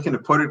that it's taken to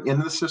put it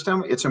into the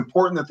system. It's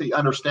important that they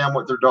understand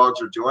what their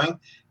dogs are doing.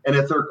 And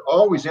if they're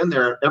always in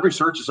there, every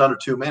search is under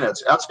 2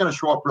 minutes, that's going to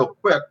show up real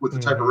quick with the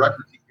type of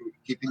record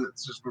keeping that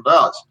the system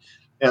does.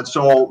 And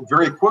so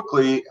very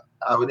quickly,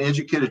 an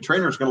educated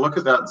trainer is going to look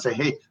at that and say,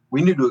 hey,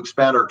 we need to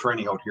expand our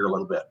training out here a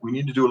little bit. We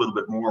need to do a little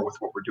bit more with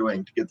what we're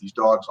doing to get these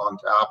dogs on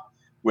tap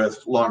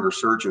with longer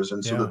searches,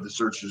 and so that the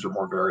searches are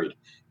more varied.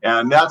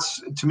 And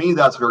that's, to me,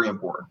 that's very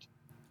important.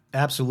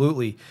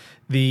 Absolutely.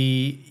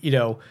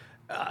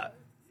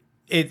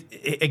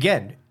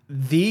 Again,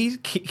 these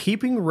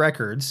keeping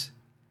records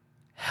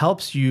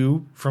helps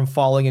you from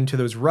falling into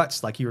those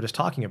ruts like you were just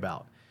talking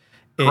about.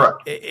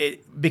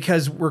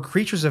 Because we're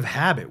creatures of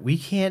habit. We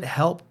can't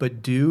help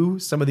but do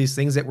some of these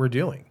things that we're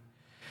doing.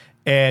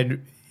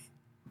 And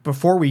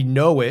before we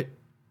know it,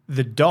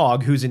 the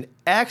dog, who's an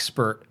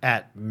expert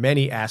at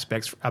many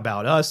aspects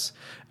about us,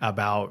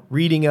 about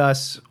reading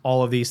us,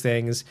 all of these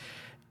things,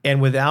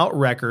 and without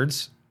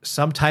records,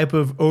 some type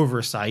of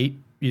oversight,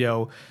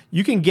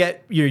 you can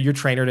get your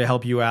trainer to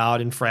help you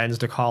out and friends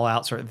to call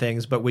out certain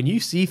things. But when you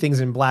see things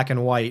in black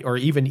and white, or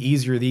even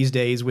easier these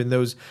days when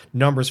those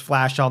numbers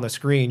flash on the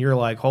screen, you're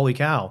like, holy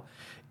cow,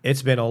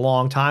 it's been a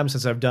long time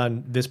since I've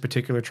done this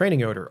particular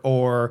training odor,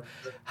 or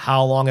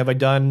how long have I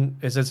done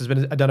since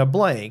I've done a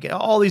blank,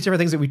 all these different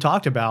things that we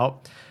talked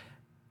about.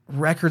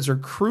 Records are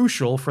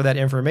crucial for that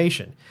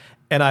information.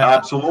 And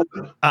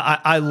Absolutely.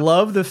 I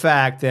love the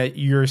fact that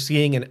you're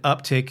seeing an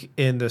uptick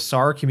in the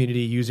SAR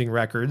community using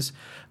records.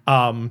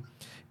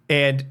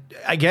 And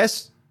I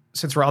guess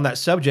since we're on that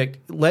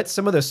subject, let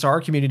some of the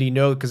SAR community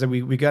know, because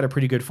we got a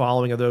pretty good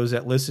following of those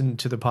that listen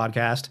to the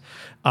podcast.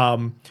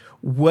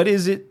 What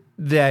is it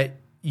that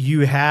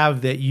you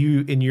have that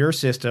you in your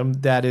system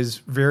that is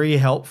very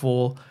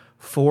helpful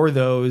for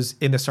those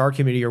in the SAR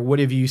community, or what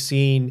have you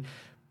seen,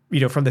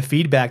 from the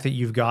feedback that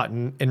you've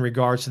gotten in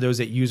regards to those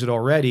that use it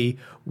already?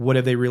 What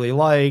have they really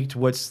liked?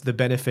 What's the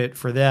benefit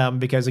for them?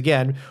 Because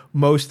again,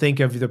 most think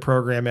of the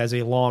program as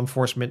a law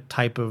enforcement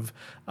type of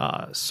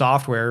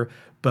software.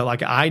 But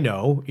like I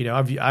know,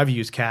 I've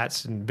used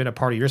CATS and been a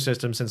part of your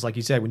system since, like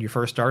you said, when you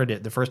first started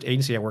it, the first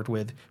agency I worked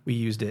with, we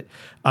used it.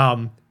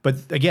 But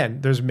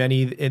again, there's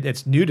many,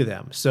 it's new to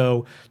them.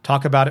 So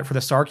talk about it for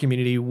the SAR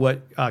community,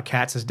 what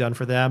CATS has done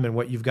for them and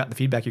what you've gotten, the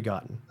feedback you've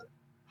gotten.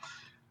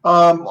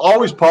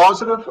 Always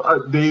positive.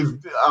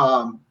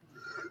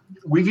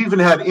 We've even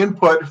had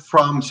input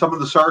from some of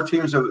the SAR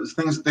teams of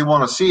things that they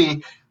want to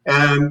see.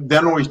 And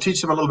then when we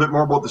teach them a little bit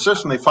more about the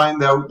system, they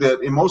find out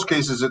that in most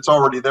cases it's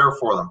already there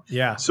for them.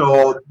 Yeah.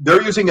 So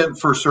they're using it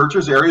for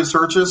searches, area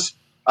searches.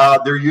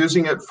 They're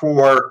using it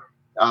for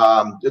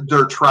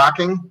their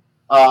tracking.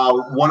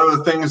 One of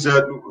the things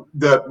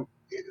that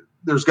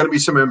there's going to be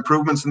some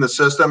improvements in the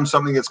system,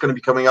 something that's going to be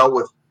coming out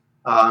with.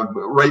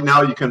 Right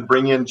now, you can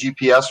bring in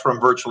GPS from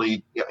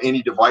virtually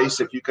any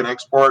device. If you can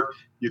export,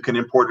 you can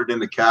import it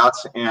into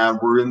CATS, and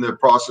we're in the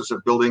process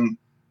of building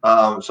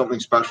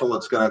something special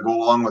that's going to go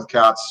along with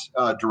CATS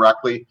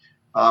directly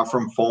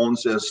from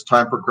phones as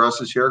time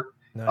progresses here.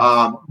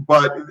 Nice.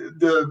 But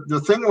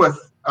the thing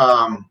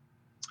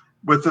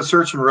with the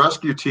search and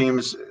rescue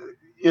teams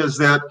is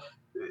that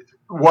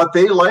what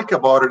they like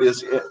about it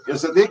is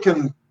that they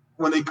can,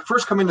 when they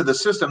first come into the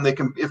system, they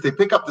can, if they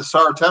pick up the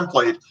SAR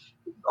template,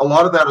 a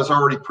lot of that is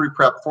already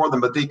pre-prepped for them,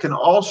 but they can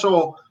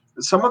also,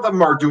 some of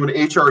them are doing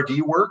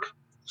HRD work.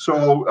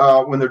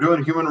 So when they're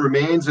doing human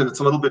remains, and it's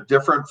a little bit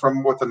different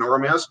from what the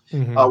norm is,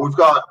 we've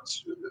got,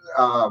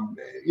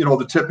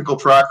 the typical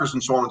trackers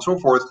and so on and so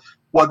forth.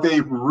 What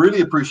they really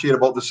appreciate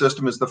about the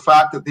system is the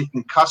fact that they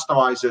can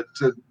customize it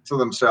to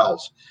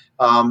themselves.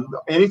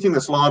 Anything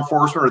that's law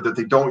enforcement or that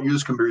they don't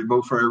use can be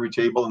removed from every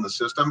table in the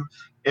system.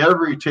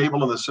 Every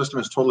table in the system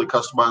is totally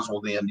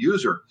customizable to the end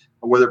user,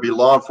 whether it be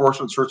law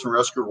enforcement, search and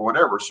rescue, or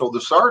whatever. So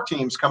the SAR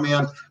teams come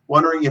in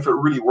wondering if it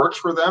really works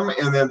for them,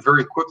 and then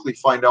very quickly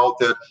find out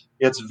that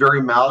it's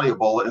very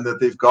malleable and that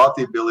they've got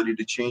the ability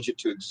to change it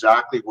to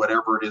exactly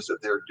whatever it is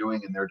that they're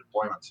doing in their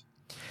deployments.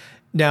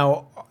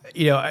 Now,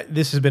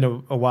 this has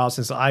been a while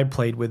since I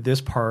played with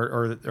this part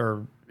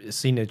or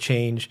seen a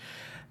change.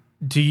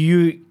 Do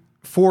you,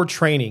 for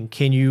training,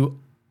 can you,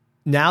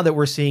 now that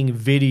we're seeing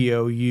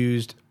video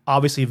used,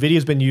 obviously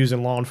video's been used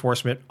in law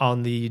enforcement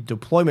on the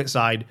deployment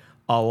side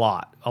a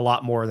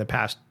lot more in the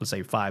past, let's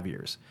say 5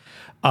 years.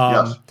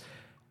 Yes.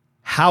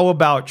 How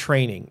about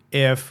training?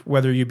 If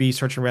whether you be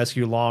search and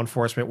rescue, law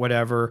enforcement,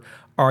 whatever,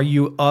 are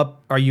you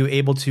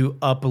able to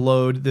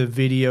upload the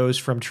videos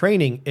from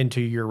training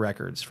into your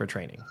records for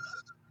training?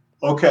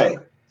 Okay.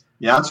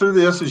 The answer to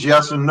this is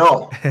yes and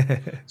no.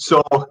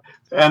 So,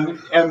 and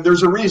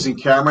there's a reason,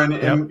 Cameron.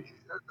 Yep. And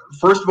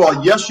first of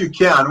all, yes, you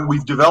can.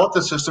 We've developed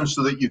the system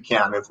so that you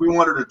can. If we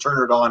wanted to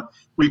turn it on,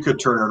 we could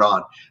turn it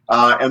on.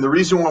 And the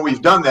reason why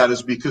we've done that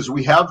is because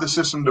we have the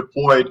system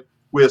deployed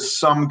with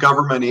some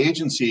government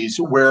agencies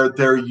where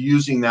they're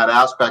using that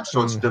aspect.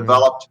 So it's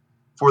developed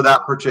for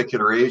that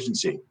particular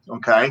agency.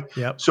 Okay.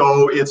 Yep.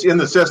 So it's in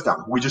the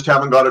system. We just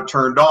haven't got it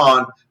turned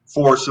on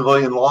for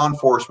civilian law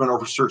enforcement or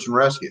for search and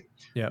rescue.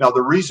 Yep. Now,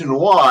 the reason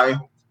why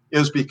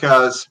is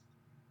because,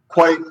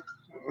 quite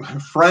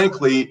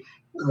frankly,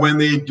 when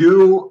they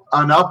do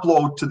an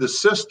upload to the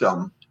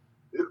system,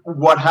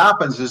 what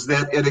happens is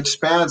that it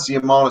expands the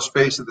amount of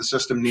space that the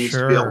system needs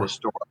to be able to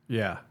store.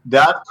 Yeah.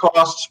 That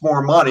costs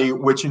more money,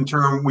 which in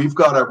turn we've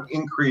got to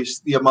increase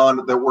the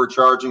amount that we're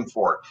charging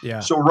for it. Yeah.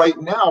 So right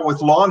now,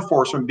 with law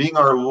enforcement being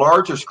our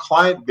largest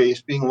client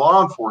base, being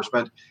law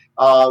enforcement,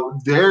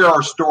 they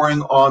are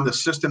storing on the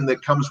system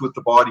that comes with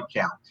the body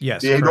cam.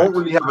 Yes, they correct. don't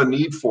really have a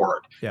need for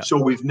it. Yeah.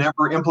 So we've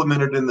never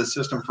implemented in the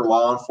system for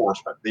law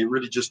enforcement. They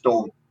really just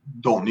don't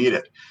need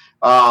it.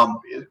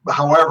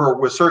 However,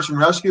 with search and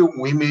rescue,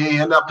 we may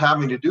end up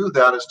having to do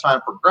that as time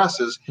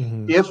progresses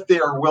if they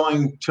are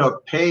willing to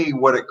pay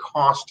what it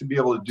costs to be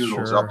able to do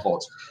those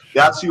uploads.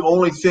 That's the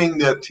only thing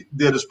that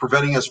is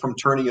preventing us from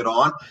turning it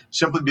on,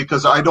 simply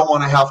because I don't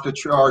want to have to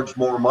charge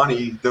more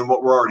money than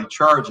what we're already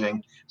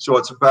charging. So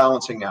it's a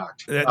balancing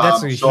act.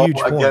 That's a huge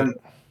point.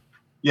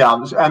 Yeah,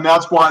 and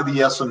that's why the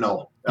yes and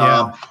no.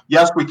 Yeah.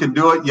 Yes, we can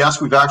do it. Yes,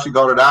 we've actually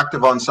got it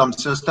active on some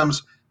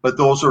systems, but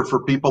those are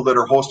for people that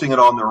are hosting it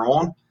on their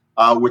own.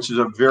 Which is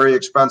a very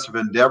expensive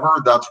endeavor.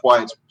 That's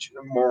why it's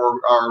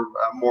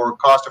more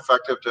cost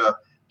effective to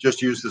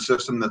just use the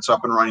system that's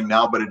up and running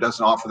now, but it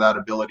doesn't offer that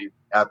ability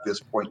at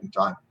this point in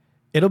time.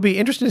 It'll be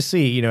interesting to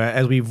see,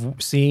 as we've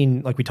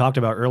seen, like we talked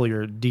about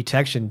earlier,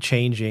 detection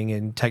changing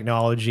in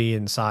technology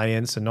and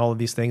science and all of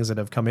these things that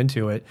have come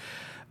into it.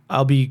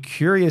 I'll be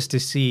curious to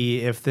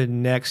see if the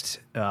next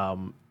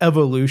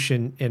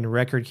evolution in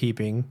record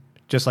keeping,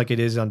 just like it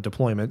is on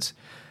deployments,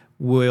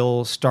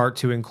 will start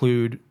to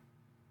include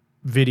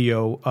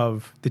video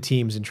of the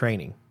teams in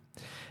training.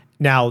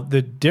 Now,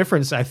 the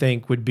difference, I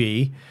think, would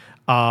be,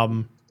 law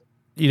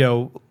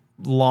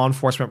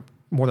enforcement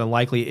more than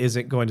likely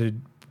isn't going to,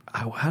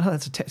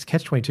 that's a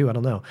catch-22, I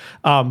don't know.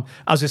 I was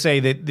going to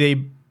say that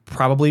they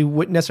probably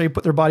wouldn't necessarily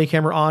put their body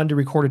camera on to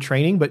record a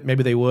training, but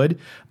maybe they would.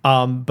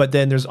 But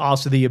then there's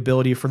also the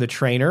ability for the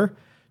trainer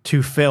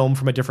to film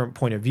from a different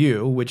point of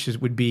view, which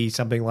would be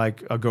something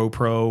like a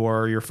GoPro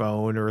or your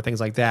phone or things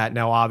like that.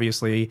 Now,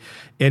 obviously,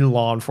 in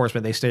law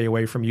enforcement, they stay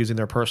away from using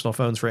their personal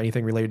phones for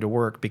anything related to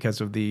work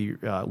because of the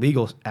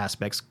legal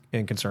aspects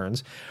and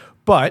concerns.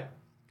 But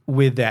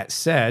with that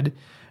said,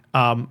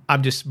 I'm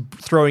just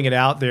throwing it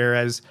out there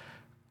as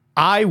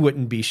I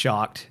wouldn't be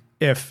shocked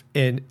if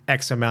in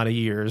X amount of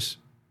years,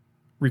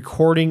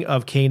 recording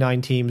of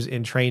K9 teams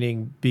in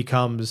training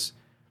becomes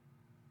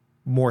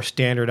more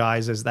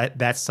standardized, as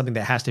that's something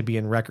that has to be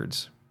in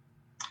records.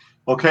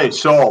 Okay,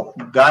 so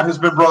that has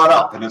been brought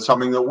up, and it's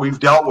something that we've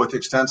dealt with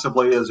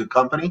extensively as a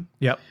company.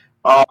 Yep.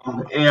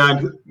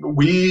 And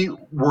we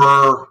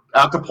were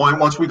at the point,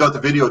 once we got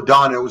the video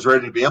done, it was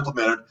ready to be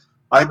implemented.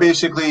 I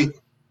basically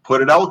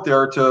put it out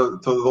there to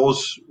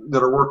those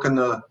that are working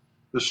the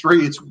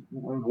streets.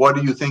 What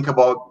do you think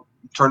about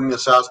turning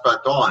this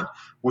aspect on?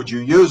 Would you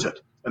use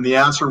it? And the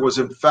answer was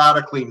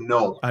emphatically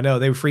no. I know,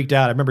 they were freaked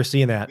out. I remember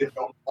seeing that.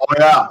 Oh,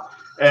 yeah.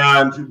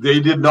 And they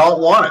did not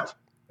want it.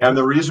 And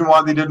the reason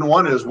why they didn't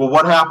want it is, well,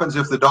 what happens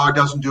if the dog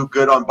doesn't do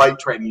good on bite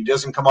training? He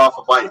doesn't come off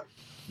a bite.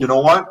 You know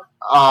what?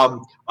 I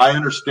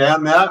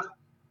understand that.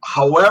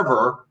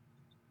 However,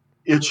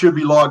 it should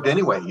be logged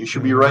anyway. You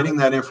should be writing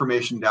that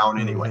information down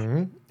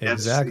anyway.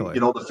 Exactly.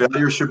 The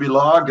failure should be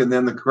logged, and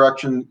then the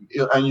correction,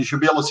 and you should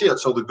be able to see it.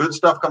 So the good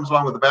stuff comes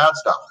along with the bad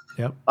stuff.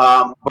 Yep.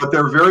 But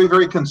they're very,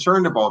 very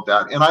concerned about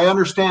that. And I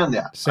understand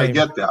that. Same. I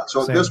get that.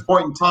 So at this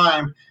point in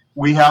time,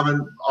 we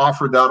haven't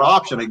offered that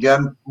option.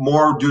 Again,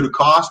 more due to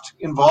cost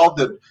involved.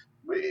 That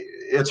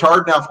it's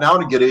hard enough now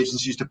to get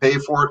agencies to pay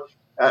for it.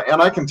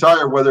 And I can tell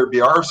you, whether it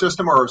be our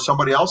system or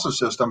somebody else's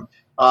system,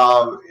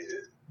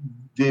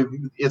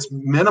 it's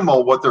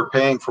minimal what they're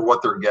paying for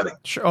what they're getting.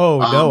 Oh,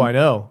 no, I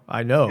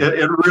know.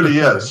 It really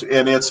is.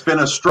 And it's been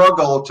a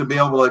struggle to be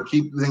able to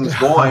keep things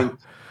going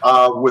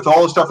with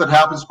all the stuff that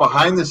happens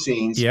behind the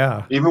scenes.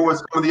 Yeah. Even with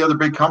some of the other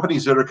big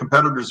companies that are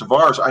competitors of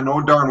ours, I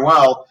know darn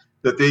well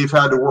that they've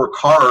had to work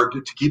hard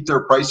to keep their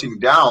pricing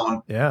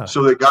down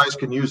so that guys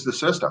can use the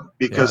system,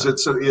 because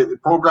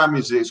programming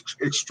is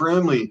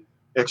extremely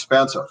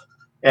expensive.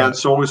 And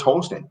so is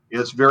hosting.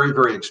 It's very,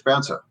 very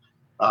expensive.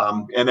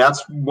 And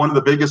that's one of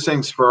the biggest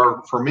things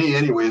for me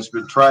anyway, has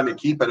been trying to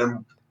keep it.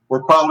 And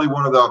we're probably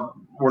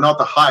we're not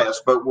the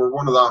highest, but we're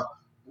one of the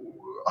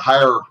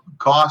higher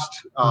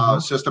cost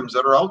systems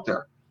that are out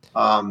there.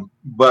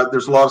 But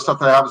there's a lot of stuff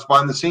that happens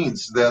behind the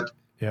scenes that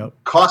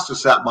costs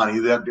us that money,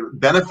 that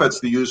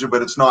benefits the user,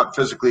 but it's not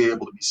physically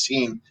able to be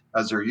seen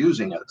as they're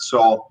using it.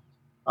 So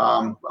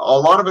a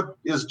lot of it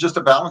is just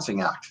a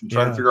balancing act and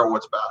trying to figure out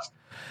what's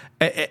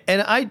best.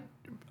 And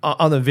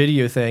on the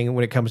video thing,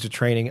 when it comes to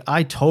training,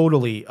 I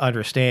totally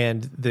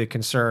understand the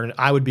concern.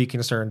 I would be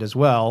concerned as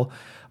well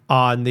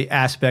on the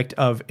aspect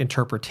of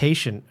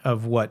interpretation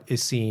of what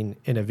is seen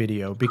in a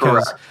video,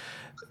 because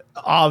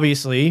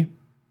obviously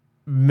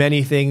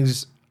many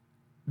things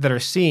that are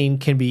seen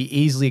can be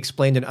easily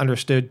explained and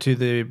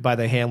understood by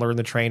the handler and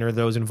the trainer,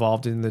 those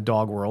involved in the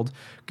dog world.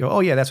 Go, oh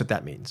yeah, that's what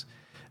that means.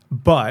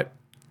 But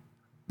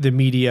the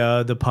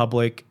media, the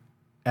public,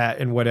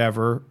 and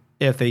whatever,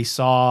 if they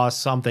saw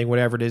something,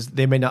 whatever it is,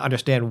 they may not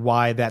understand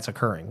why that's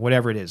occurring,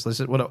 whatever it is.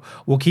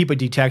 We'll keep a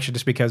detection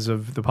just because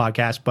of the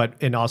podcast,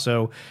 and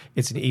also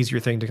it's an easier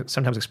thing to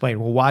sometimes explain.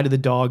 Well, why did the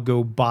dog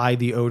go by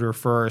the odor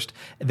first,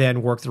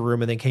 then work the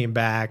room, and then came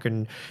back?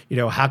 And,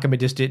 how come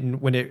it just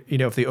didn't, when it,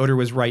 if the odor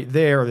was right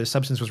there or the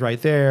substance was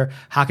right there,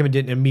 how come it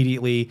didn't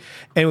immediately?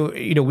 And,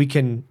 we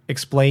can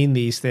explain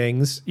these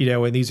things,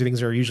 and these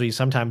things are usually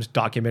sometimes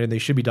documented. They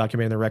should be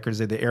documented in the records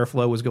that the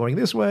airflow was going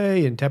this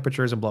way and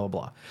temperatures and blah,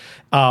 blah,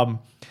 blah.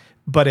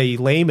 But a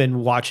layman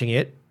watching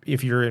it,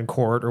 if you're in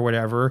court or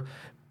whatever,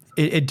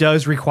 it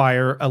does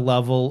require a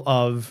level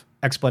of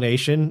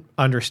explanation,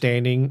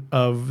 understanding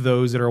of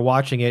those that are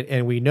watching it.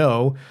 And we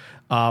know,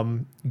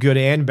 good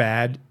and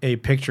bad, a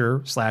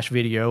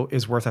picture/video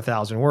is worth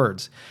 1,000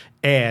 words.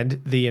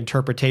 And the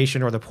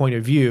interpretation or the point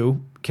of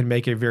view can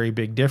make a very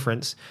big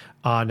difference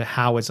on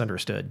how it's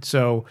understood.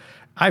 So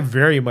I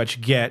very much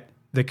get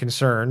the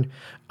concern,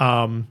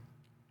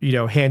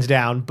 hands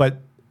down. But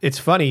it's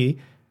funny.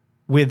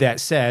 With that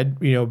said,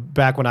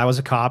 back when I was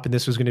a cop, and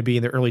this was going to be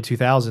in the early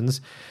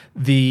 2000s,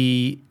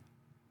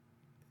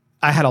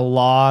 I had a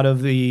lot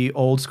of the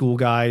old school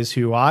guys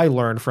who I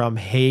learned from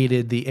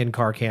hated the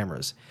in-car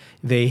cameras.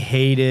 They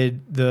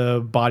hated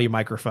the body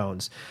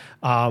microphones.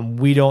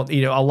 We don't,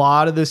 a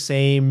lot of the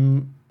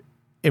same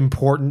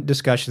important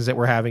discussions that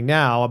we're having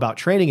now about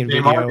training and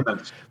video,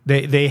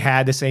 they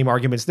had the same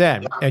arguments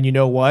then. Yeah. And you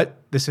know what?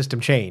 The system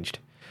changed.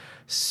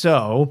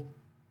 So,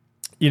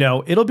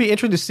 it'll be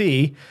interesting to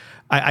see.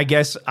 I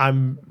guess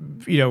I'm,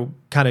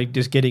 kind of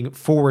just getting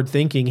forward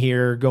thinking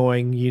here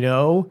going,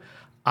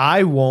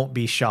 I won't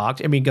be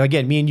shocked. I mean,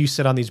 again, me and you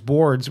sit on these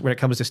boards when it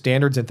comes to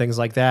standards and things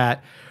like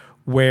that,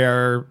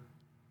 where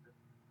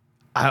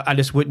I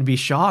just wouldn't be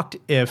shocked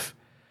if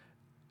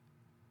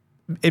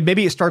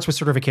maybe it starts with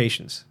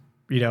certifications.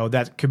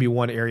 That could be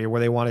one area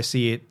where they want to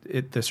see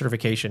the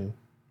certification.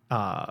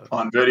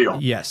 On video.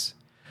 Yes.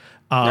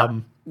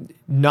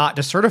 Not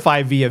to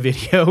certify via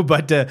video,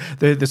 but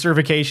the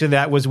certification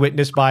that was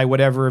witnessed by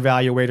whatever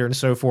evaluator and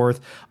so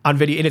forth on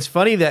video. And it's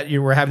funny that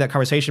you were having that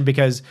conversation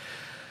because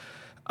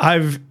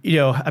I've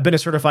been a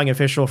certifying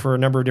official for a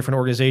number of different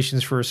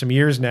organizations for some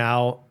years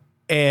now.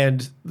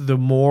 And the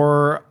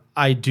more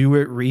I do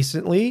it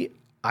recently,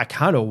 I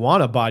kind of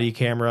want a body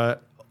camera,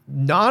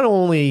 not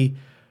only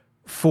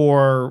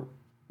for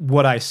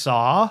what I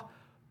saw,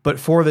 but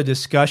for the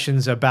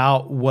discussions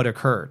about what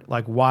occurred,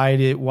 like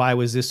why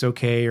was this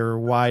okay, or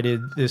why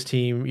did this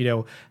team,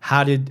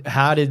 how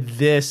did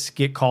this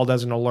get called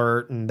as an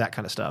alert and that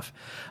kind of stuff.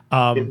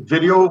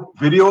 Video.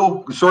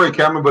 Sorry,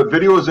 Cameron, but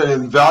video is an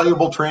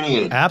invaluable training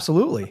aid.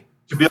 Absolutely.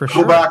 To be able to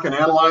go back and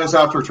analyze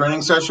after a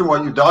training session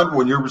what you've done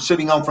when you're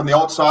sitting on from the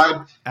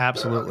outside.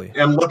 Absolutely.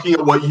 And looking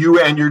at what you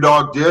and your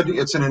dog did,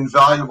 it's an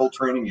invaluable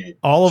training aid.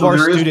 All of our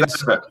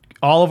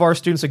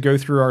students that go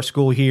through our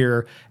school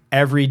here,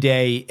 every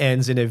day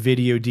ends in a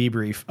video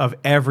debrief of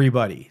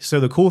everybody. So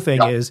the cool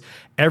thing is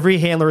every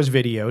handler is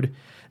videoed.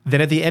 Then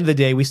at the end of the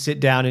day, we sit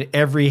down and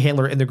every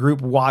handler in the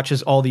group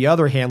watches all the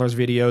other handlers'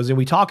 videos and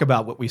we talk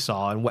about what we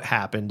saw and what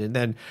happened. And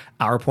then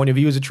our point of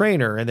view as a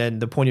trainer, and then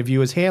the point of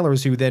view as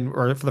handlers who then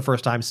are for the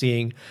first time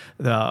seeing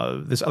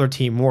this other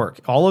team work.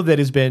 All of that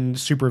has been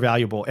super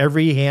valuable.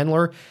 Every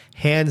handler,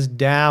 hands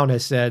down,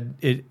 has said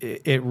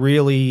it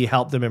really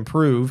helped them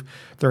improve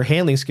their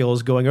handling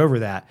skills going over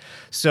that.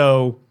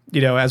 So,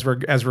 as we're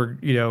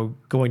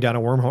going down a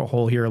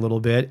wormhole here a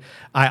little bit,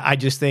 I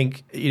just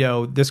think,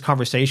 this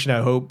conversation, I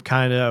hope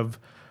kind of,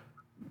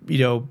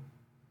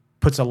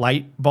 puts a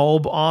light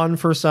bulb on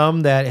for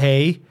some that,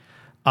 hey,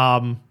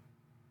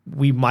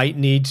 we might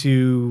need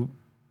to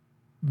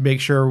make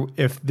sure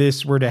if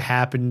this were to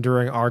happen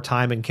during our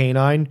time in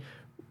K9,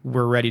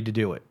 we're ready to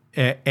do it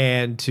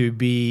and to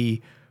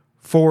be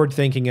forward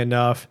thinking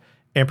enough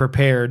and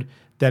prepared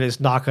that it's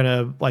not going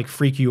to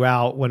freak you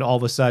out when all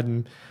of a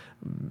sudden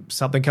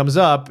something comes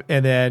up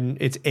and then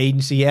it's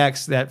agency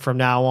X that from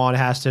now on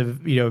has to,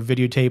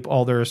 videotape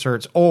all their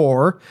asserts,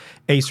 or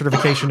a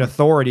certification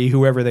authority,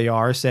 whoever they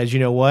are, says,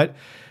 what,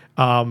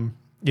 the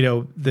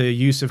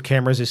use of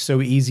cameras is so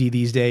easy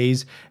these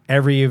days.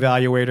 Every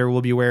evaluator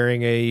will be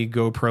wearing a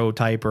GoPro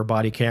type or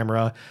body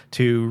camera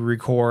to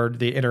record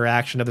the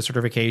interaction of the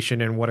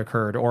certification and what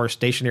occurred, or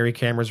stationary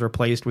cameras are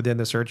placed within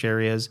the search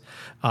areas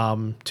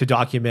to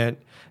document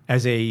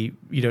as a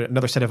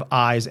another set of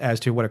eyes as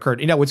to what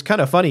occurred. What's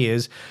kind of funny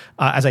is,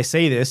 as I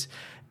say this,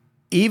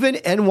 even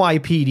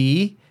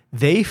NYPD,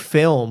 they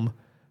film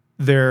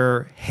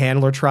their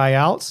handler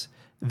tryouts.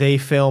 They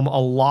film a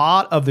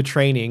lot of the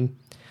training,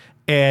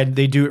 and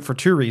they do it for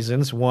two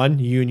reasons. One,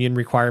 union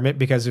requirement,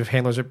 because if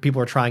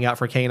people are trying out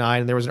for K9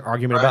 and there was an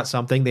argument about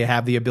something, they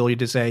have the ability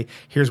to say,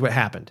 here's what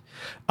happened.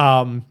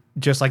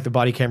 Just like the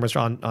body cameras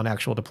on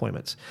actual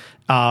deployments.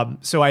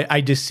 So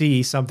I just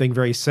see something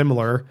very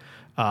similar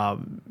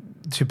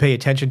to pay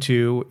attention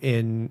to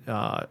in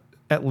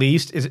at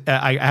least, is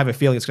I have a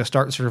feeling it's going to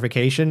start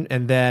certification,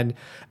 and then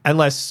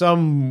unless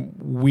some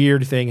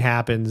weird thing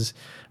happens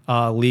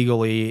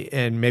legally,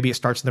 and maybe it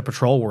starts in the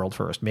patrol world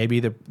first.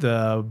 Maybe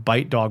the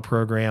bite dog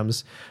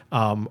programs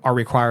are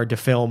required to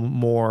film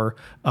more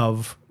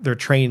of their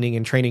training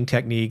and training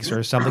techniques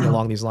or something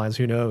along these lines.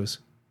 Who knows?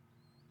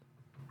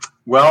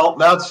 Well,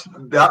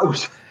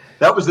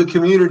 that was the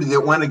community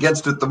that went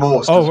against it the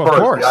most, as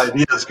far as the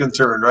idea is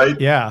concerned, right?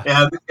 Yeah.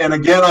 And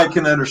again, I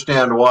can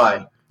understand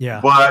why. Yeah.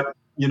 But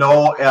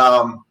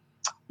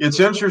it's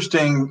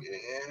interesting,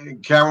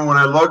 Cameron, when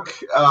I look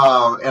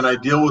and I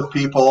deal with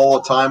people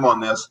all the time on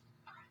this.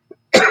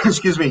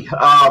 Excuse me.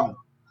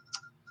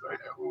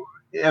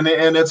 And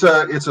it's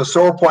a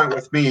sore point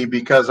with me,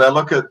 because I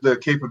look at the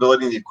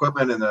capability of the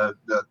equipment and the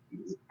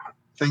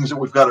things that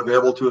we've got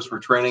available to us for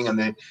training.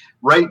 And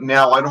right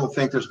now, I don't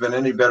think there's been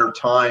any better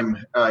time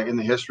in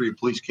the history of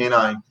Police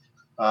Canine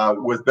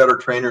with better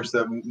trainers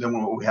than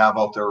what we have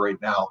out there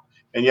right now.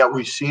 And yet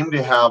we seem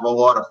to have a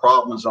lot of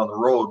problems on the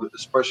road,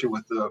 especially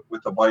with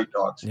the bite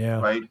dogs. Yeah.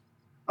 Right.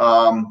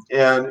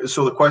 And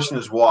so the question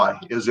is, why?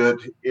 Is it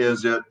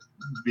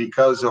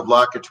because of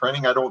lack of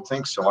training? I don't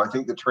think so. I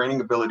think the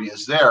training ability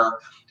is there,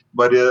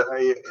 but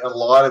a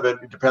lot of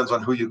it depends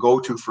on who you go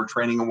to for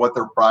training and what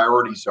their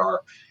priorities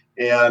are.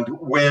 And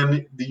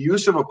when the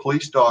use of a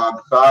police dog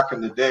back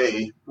in the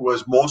day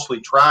was mostly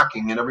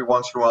tracking, and every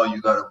once in a while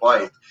you got a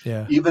bite.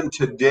 Yeah. Even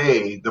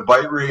today, the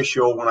bite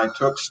ratio, when I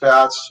took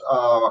stats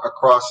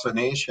across the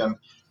nation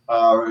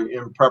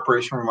in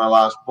preparation for my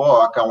last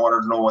book, I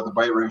wanted to know what the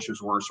bite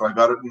ratios were. So I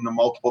got it in the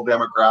multiple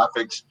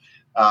demographics.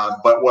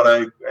 But what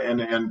I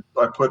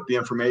put the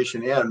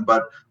information in,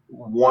 but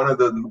one of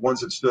the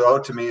ones that stood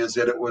out to me is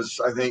that it was,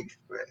 I think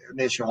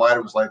nationwide,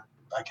 it was like,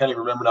 I can't even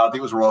remember now, I think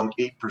it was around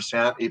 8%,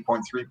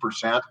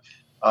 8.3%,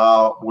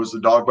 was the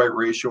dog bite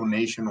ratio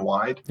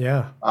nationwide.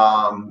 Yeah.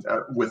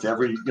 With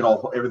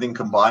everything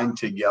combined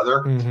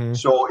together. Mm-hmm.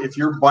 So if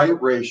your bite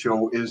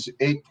ratio is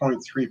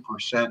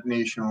 8.3%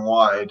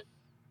 nationwide,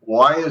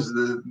 why is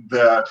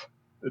that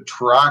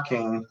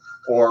tracking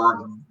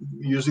or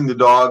using the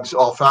dog's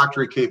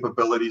olfactory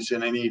capabilities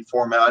in any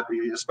format,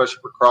 especially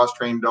for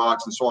cross-trained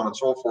dogs and so on and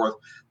so forth,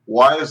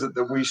 why is it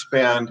that we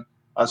spend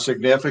a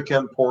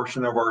significant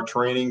portion of our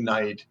training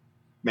night,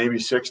 maybe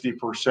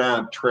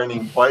 60%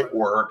 training bite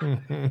work,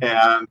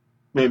 and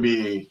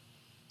maybe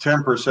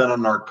 10%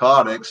 on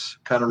narcotics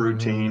kind of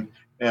routine,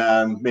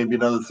 and maybe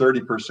another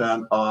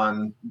 30%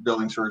 on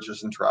building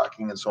searches and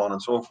tracking and so on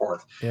and so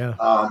forth? Yeah.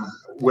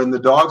 When the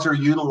dogs are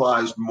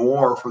utilized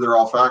more for their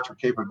olfactory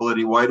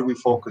capability, why do we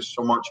focus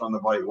so much on the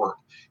bite work?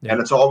 Yeah.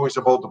 And it's always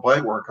about the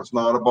bite work. It's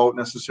not about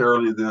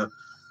necessarily the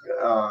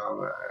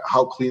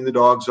how clean the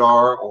dogs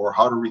are or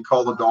how to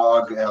recall the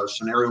dog,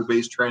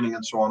 scenario-based training,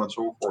 and so on and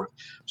so forth.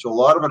 So a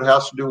lot of it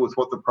has to do with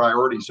what the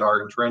priorities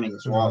are in training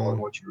as well, and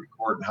what you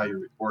record and how you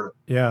record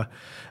it. Yeah.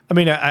 I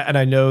mean,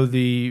 I know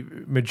the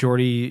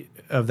majority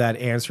of that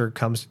answer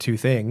comes to two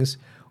things.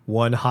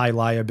 One, high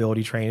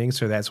liability training,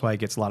 so that's why it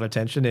gets a lot of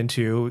attention. And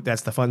two,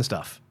 that's the fun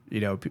stuff.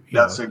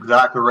 That's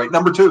exactly right.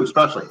 Number two,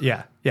 especially.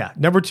 Yeah.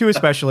 Number two,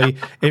 especially.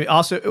 And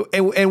also,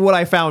 and what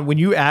I found when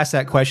you asked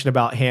that question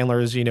about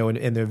handlers, in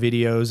the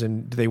videos,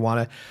 and do they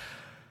want to,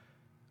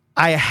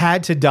 I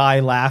had to die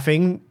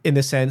laughing in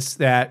the sense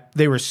that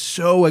they were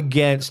so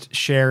against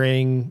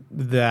sharing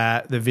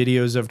the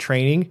videos of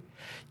training.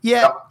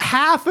 Yet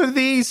half of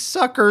these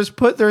suckers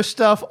put their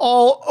stuff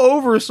all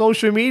over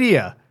social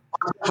media.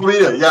 Social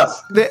media,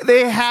 yes.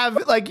 They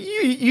have, like,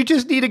 you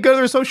just need to go to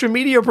their social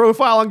media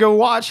profile and go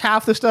watch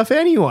half the stuff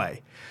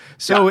anyway.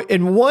 So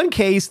in one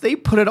case, they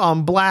put it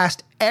on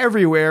blast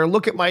everywhere.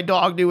 Look at my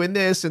dog doing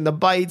this, and the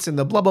bites, and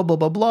the blah, blah, blah,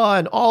 blah, blah,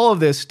 and all of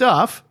this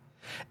stuff.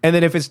 And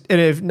then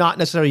if not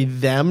necessarily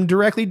them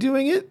directly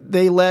doing it,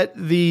 they let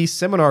the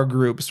seminar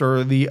groups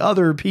or the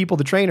other people,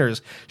 the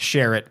trainers,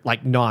 share it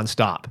like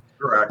nonstop.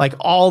 Correct. Like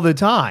all the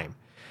time.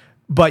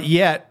 But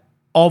yet,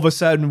 all of a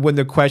sudden, when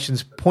the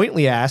question's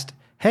pointedly asked,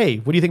 hey,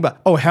 what do you think about?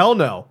 Oh, hell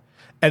no.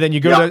 And then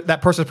you go to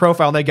that person's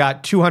profile and they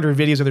got 200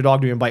 videos of their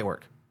dog doing bite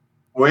work.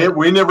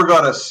 We never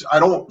got I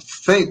don't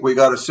think we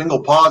got a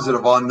single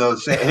positive on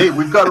those saying, hey,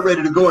 we've got it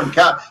ready to go in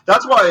cat.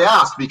 That's why I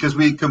asked, because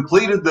we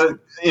completed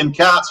in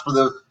cats for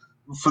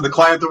the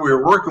client that we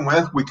were working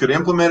with. We could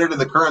implement it in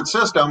the current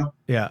system.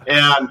 Yeah.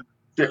 And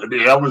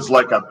that was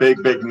like a big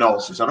no.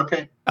 So I said,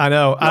 okay. I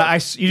know. No.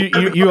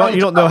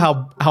 You don't know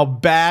how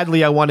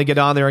badly I want to get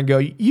on there and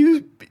go,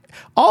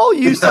 all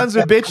you sons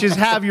of bitches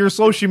have your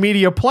social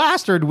media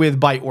plastered with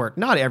bite work.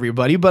 Not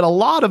everybody, but a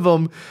lot of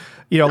them,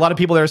 a lot of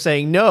people that are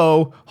saying,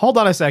 no, hold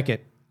on a second.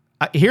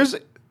 Here's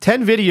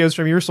 10 videos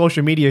from your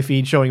social media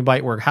feed showing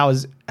bite work.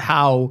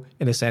 How,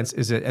 in a sense,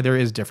 is it? There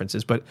is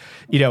differences, but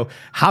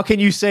how can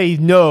you say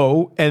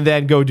no and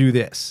then go do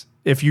this?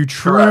 If you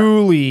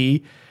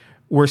truly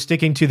were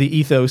sticking to the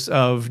ethos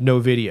of no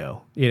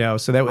video,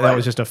 so that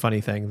was just a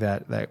funny thing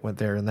that went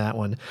there in that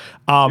one.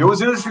 It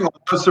was interesting. I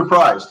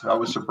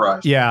was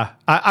surprised. Yeah.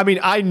 I mean,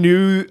 I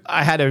knew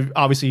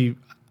it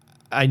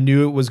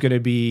was going to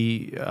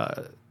be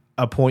a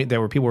a point there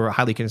where people were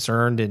highly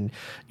concerned, and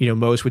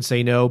most would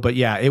say no. But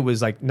yeah, it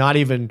was like not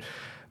even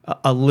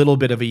a little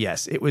bit of a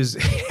yes. It was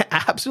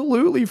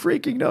absolutely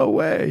freaking no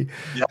way.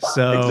 Yeah,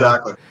 so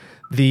exactly.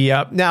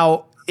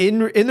 Now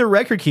in the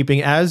record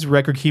keeping, as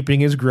record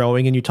keeping is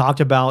growing, and you talked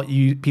about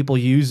people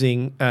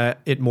using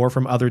it more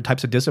from other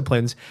types of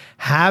disciplines,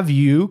 have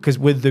you, because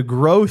with the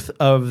growth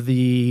of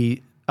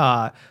the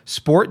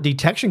sport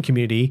detection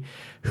community,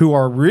 who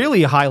are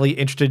really highly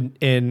interested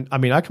in,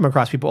 I come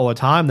across people all the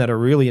time that are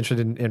really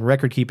interested in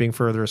record keeping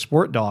for their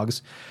sport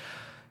dogs.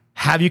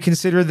 Have you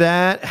considered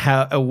that?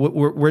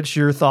 What's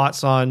your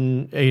thoughts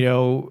on,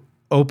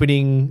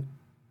 opening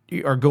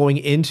or going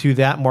into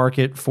that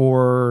market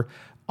for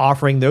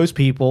offering those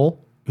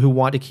people who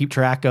want to keep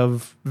track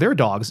of their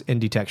dogs in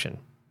detection?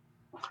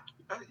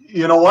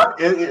 You know what?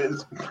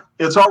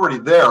 It's already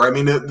there.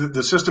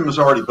 The system is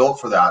already built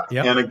for that.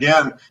 Yep. And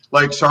again,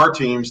 like SAR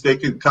teams, they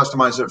can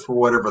customize it for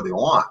whatever they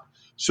want.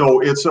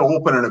 So it's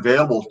open and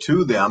available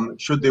to them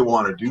should they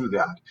want to do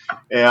that.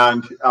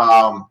 And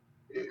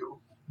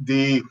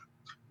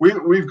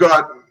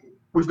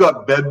we've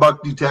got bed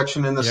bug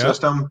detection in the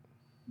system,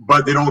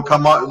 but they don't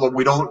come out.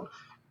 We don't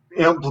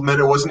implement.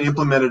 It wasn't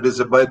implemented as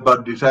a bed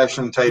bug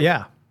detection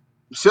type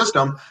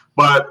system,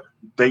 but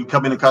they can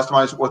come in and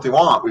customize what they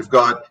want. We've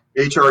got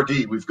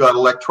HRD, we've got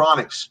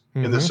electronics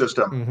in the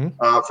system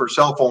for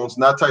cell phones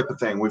and that type of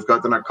thing. We've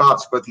got the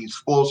narcotics, but the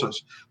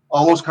explosives,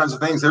 all those kinds of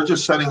things. They're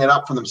just setting it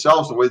up for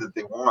themselves the way that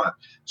they want it.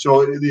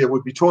 So it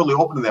would be totally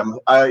open to them.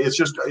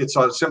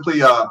 It's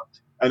simply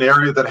an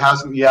area that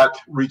hasn't yet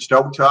reached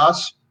out to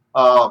us.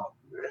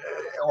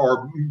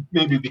 Or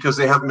maybe because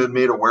they haven't been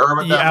made aware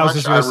of it. I was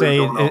just going to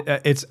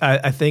say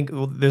I think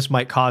this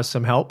might cause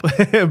some help,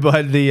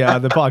 but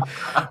the pug.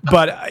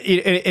 But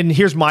and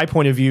here's my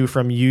point of view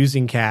from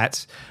using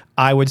cats.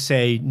 I would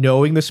say,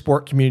 knowing the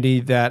sport community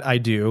that I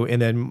do,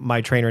 and then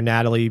my trainer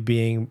Natalie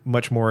being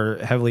much more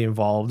heavily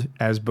involved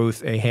as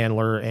both a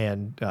handler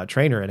and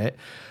trainer in it,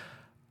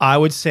 I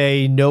would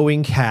say,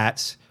 knowing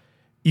cats,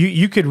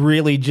 you could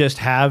really just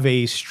have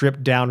a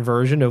stripped down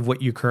version of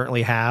what you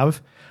currently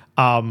have.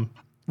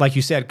 Like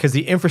you said, because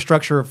the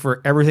infrastructure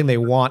for everything they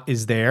want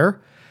is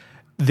there.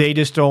 They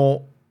just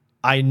don't,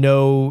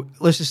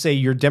 let's just say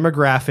your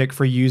demographic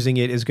for using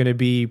it is going to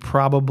be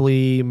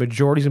probably,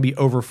 majority is going to be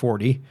over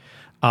 40.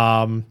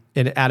 And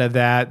out of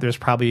that, there's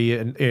probably,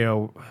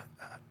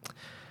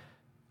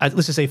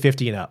 let's just say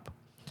 50 and up.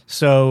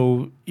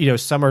 So,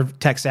 some are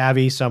tech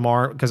savvy, some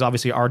aren't, because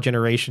obviously our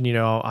generation,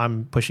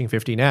 I'm pushing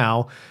 50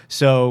 now.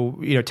 So,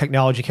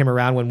 technology came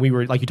around when we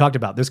were, like you talked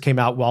about, this came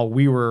out while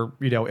we were,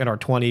 in our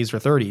 20s or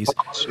 30s.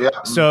 Yeah.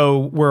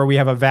 So where we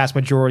have a vast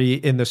majority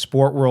in the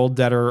sport world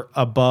that are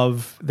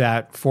above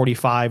that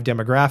 45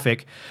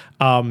 demographic,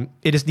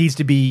 it just needs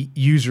to be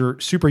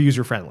super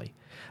user friendly.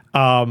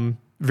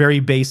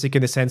 Very basic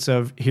in the sense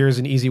of, here's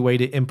an easy way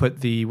to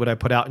input what I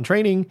put out in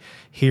training.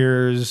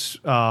 Here's,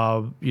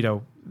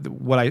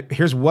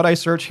 here's what I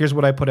search, here's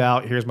what I put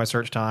out, here's my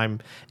search time.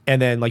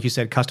 And then, like you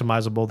said,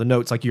 customizable, the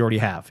notes like you already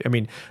have.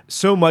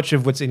 So much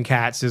of what's in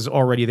cats is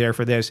already there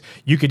for this.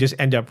 You could just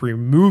end up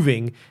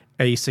removing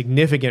a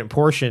significant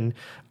portion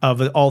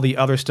of all the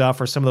other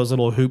stuff, or some of those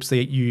little hoops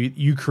that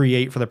you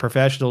create for the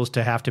professionals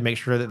to have to make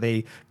sure that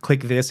they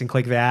click this and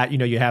click that.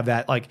 You have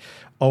that, like,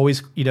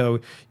 always,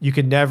 you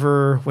can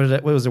never,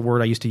 what was the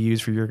word I used to use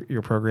for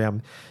your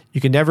program? You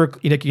can never,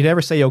 you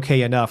never say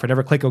okay enough, or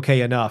never click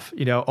okay enough.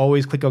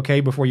 Always click okay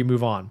before you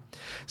move on.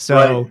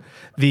 So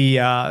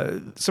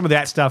right. Some of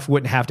that stuff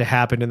wouldn't have to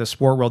happen in the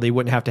sport world. They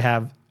wouldn't have to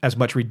have as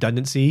much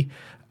redundancy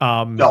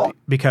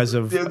because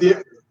of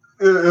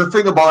the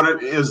thing about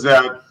it is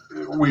that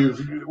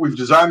we've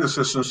designed the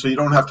system so you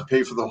don't have to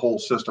pay for the whole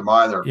system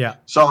either. Yeah.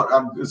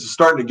 So it's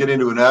starting to get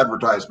into an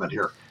advertisement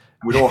here.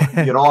 We don't,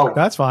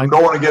 that's fine. We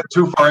don't want to get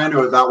too far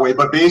into it that way,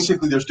 but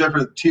basically there's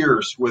different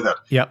tiers with it.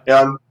 Yeah.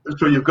 And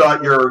so you've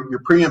got your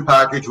premium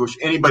package, which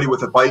anybody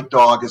with a bite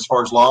dog, as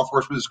far as law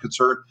enforcement is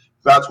concerned,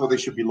 that's what they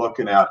should be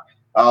looking at.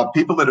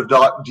 People that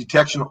have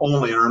detection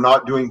only and are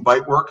not doing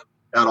bite work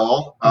at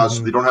all,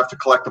 so they don't have to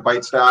collect the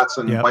bite stats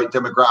and bite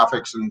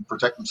demographics and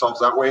protect themselves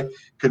that way,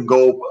 can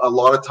go a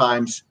lot of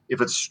times, if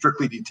it's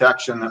strictly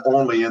detection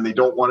only and they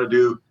don't want to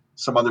do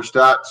some other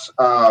stats,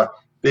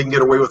 they can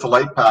get away with a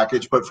light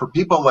package. But for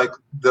people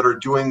that are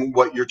doing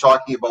what you're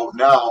talking about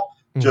now,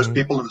 just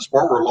people in the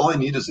sport world, all they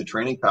need is a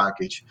training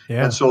package.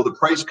 Yeah. And so the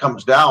price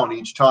comes down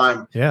each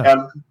time,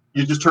 and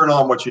you just turn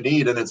on what you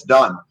need and it's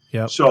done.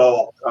 Yep.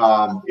 So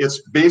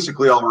it's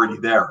basically already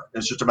there.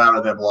 It's just a matter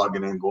of them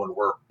logging in and going to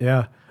work.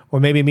 Yeah. Or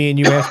maybe me and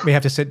you may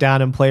have to sit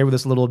down and play with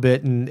this a little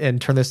bit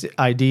and turn this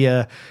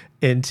idea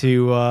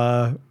into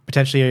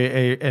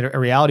potentially a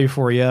reality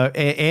for you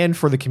and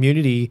for the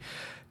community.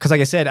 Because like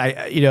I said,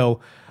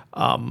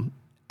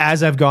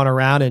 as I've gone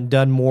around and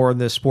done more in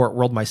the sport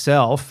world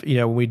myself,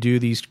 when we do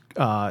these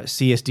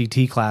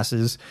CSDT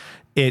classes,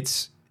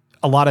 it's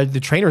a lot of the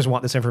trainers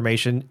want this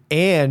information.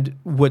 And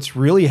what's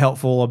really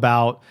helpful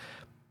about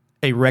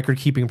a record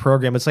keeping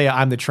program. Let's say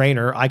I'm the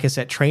trainer, I can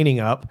set training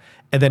up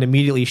and then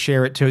immediately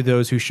share it to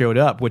those who showed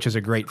up, which is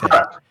a great thing.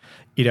 Correct.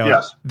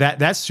 Yes.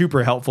 That's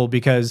super helpful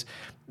because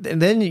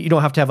then you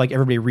don't have to have like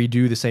everybody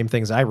redo the same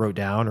things I wrote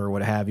down or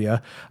what have you.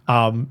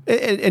 And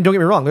don't get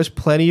me wrong, there's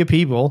plenty of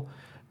people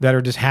that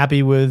are just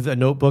happy with a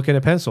notebook and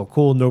a pencil.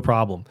 Cool, no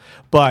problem.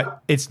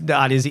 But it's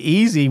not as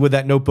easy with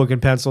that notebook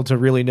and pencil to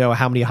really know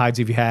how many hides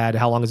have you had,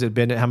 how long has it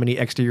been, how many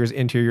exteriors,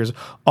 interiors,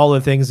 all the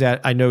things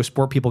that I know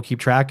sport people keep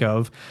track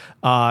of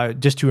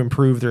just to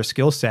improve their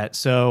skill set.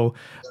 So,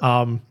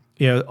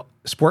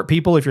 sport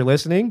people, if you're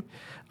listening,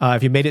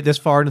 if you made it this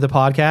far into the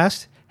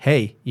podcast,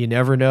 hey, you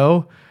never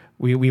know.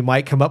 We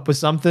might come up with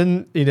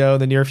something, in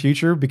the near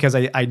future because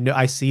I know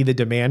I see the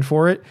demand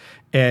for it,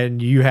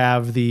 and you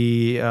have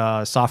the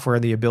software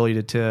and the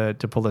ability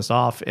to pull this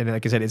off. And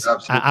like I said,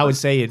 I would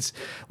say it's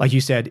like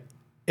you said,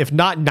 if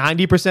not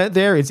 90%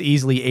 there, it's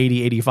easily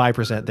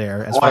 80-85%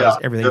 there as far as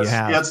everything you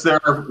have. It's there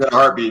in a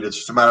heartbeat. It's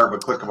just a matter of a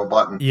click of a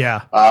button.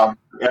 Yeah.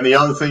 And the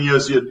other thing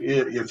is,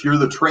 if you're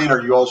the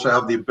trainer, you also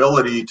have the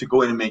ability to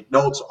go in and make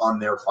notes on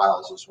their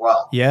files as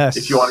well. Yes.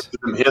 If you want to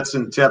give them hits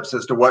and tips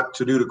as to what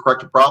to do to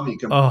correct a problem, you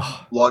can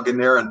log in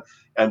there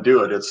and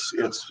do it.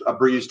 It's a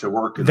breeze to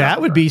work. That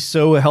would be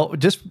so helpful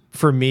just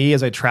for me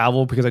as I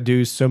travel, because I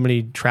do so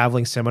many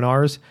traveling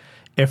seminars.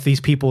 If these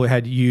people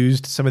had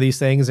used some of these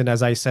things, and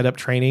as I set up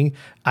training,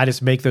 I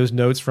just make those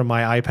notes from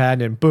my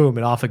iPad and boom,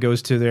 and off it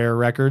goes to their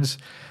records.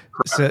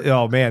 So,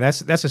 oh man,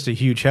 that's just a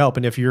huge help.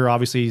 And if you're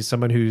obviously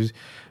someone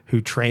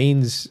who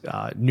trains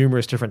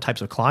numerous different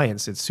types of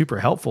clients, it's super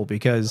helpful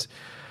because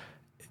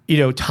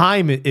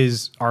time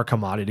is our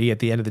commodity at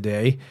the end of the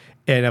day.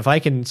 And if I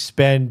can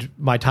spend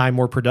my time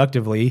more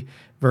productively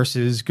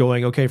versus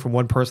going from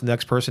one person to the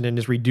next person and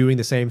just redoing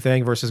the same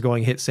thing versus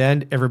going hit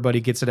send,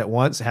 everybody gets it at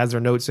once, has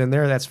their notes in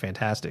there. That's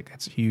fantastic.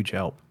 That's a huge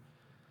help.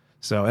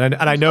 So, and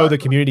I know the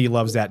community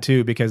loves that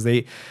too, because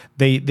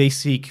they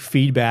seek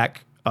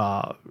feedback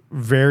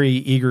very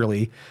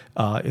eagerly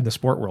in the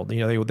sport world.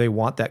 They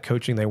want that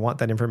coaching, they want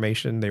that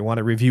information, they want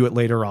to review it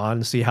later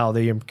on, see how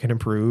they can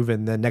improve,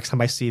 and then next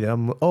time I see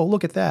them, oh,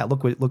 look at that,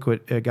 look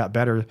what it got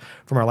better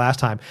from our last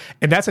time.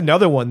 And that's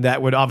another one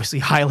that would obviously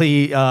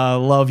highly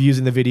love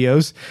using the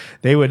videos.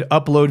 They would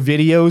upload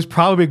videos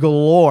probably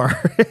galore.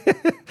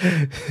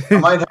 I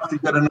might have to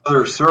get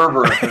another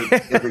server if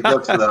it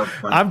gets to that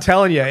point. I'm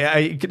telling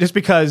you, just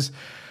because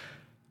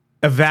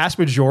a vast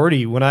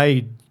majority, when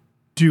I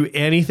do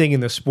anything in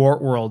the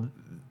sport world,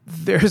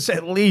 there's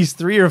at least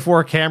 3 or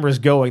 4 cameras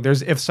going.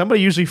 If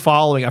somebody usually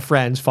following a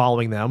friend's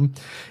following them,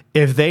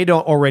 if they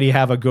don't already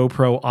have a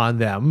GoPro on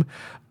them,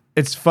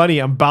 it's funny.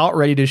 I'm about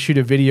ready to shoot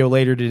a video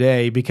later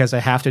today because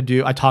I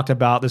talked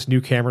about this new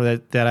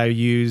camera that I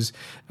use.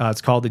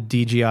 It's called the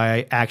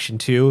DJI Action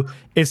 2.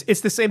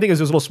 It's the same thing as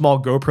those little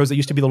small GoPros that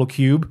used to be a little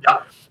cube,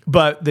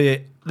 but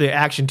the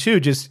Action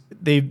 2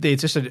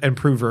 it's just an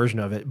improved version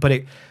of it. But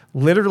it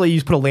literally, you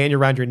just put a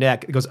lanyard around your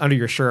neck, it goes under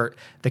your shirt.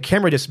 The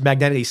camera just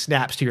magnetically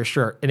snaps to your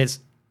shirt, and it's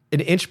an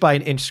inch by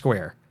an inch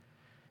square.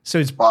 So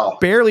it's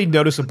barely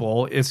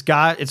noticeable. It's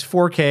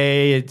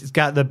 4K. It's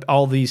got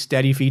all these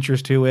steady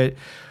features to it,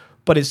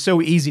 but it's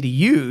so easy to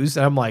use.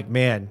 And I'm like,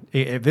 man,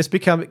 if this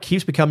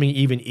keeps becoming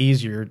even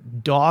easier,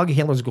 dog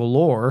handlers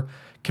galore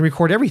can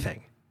record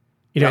everything.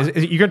 You're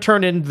going to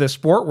turn into the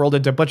sport world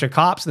into a bunch of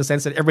cops in the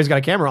sense that everybody's got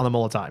a camera on them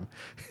all the time.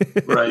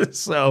 Right.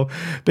 So,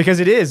 because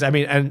it is, it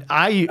has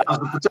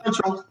the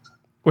potential.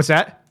 What's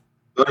that?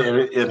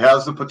 It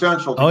has the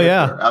potential to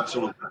get there.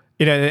 Absolutely.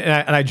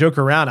 And I joke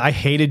around. I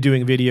hated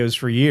doing videos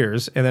for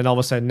years. And then all of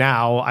a sudden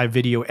now I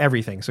video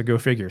everything. So go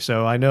figure.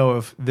 So I know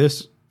if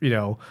this,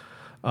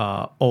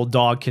 old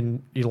dog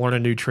can learn a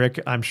new trick,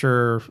 I'm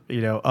sure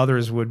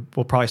others will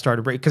probably start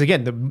to break, because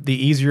again, the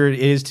easier it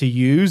is to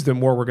use, the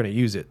more we're going to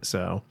use it.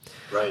 So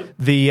right.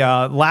 The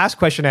last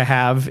question I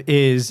have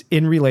is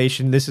in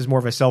relation, this is more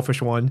of a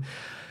selfish one.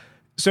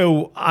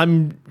 So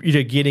I'm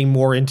getting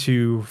more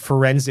into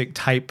forensic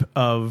type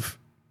of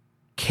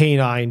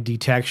canine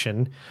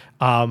detection,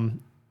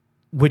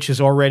 which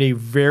is already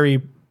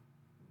very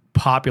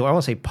popular. I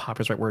won't say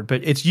popular is the right word,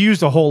 but it's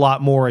used a whole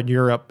lot more in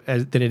Europe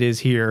than it is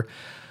here.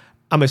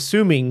 I'm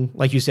assuming,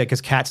 like you said,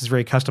 because cats is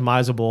very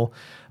customizable,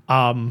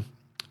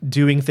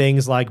 doing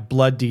things like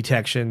blood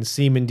detection,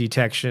 semen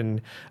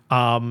detection.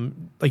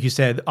 Like you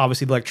said,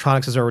 obviously the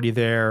electronics is already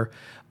there.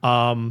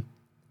 I'm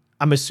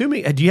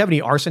assuming, do you have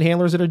any arson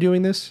handlers that are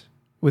doing this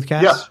with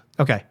cats? Yes.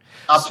 Okay.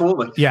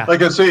 Absolutely. Yeah.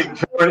 Like I say,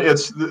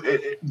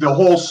 the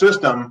whole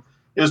system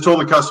is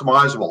totally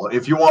customizable.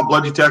 If you want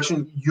blood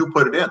detection, you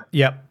put it in.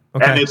 Yep.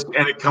 Okay.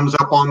 And it comes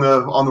up on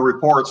the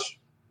reports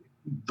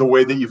the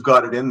way that you've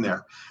got it in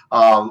there.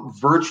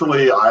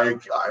 Virtually,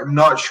 I'm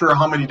not sure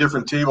how many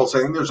different tables. I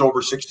think there's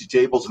over 60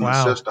 tables in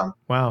the system.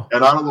 Wow.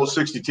 And out of those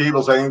 60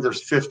 tables, I think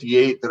there's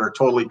 58 that are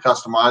totally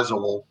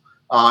customizable.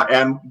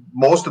 And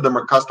most of them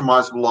are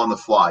customizable on the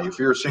fly. If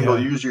you're a single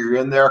user, you're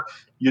in there.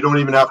 You don't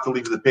even have to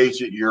leave the page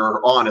that you're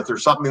on. If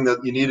there's something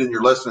that you need in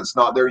your list and it's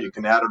not there, you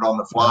can add it on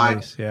the fly.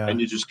 Nice, yeah. And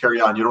you just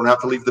carry on. You don't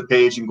have to leave the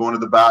page and go into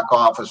the back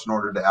office in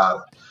order to add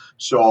it.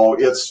 So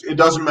it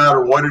doesn't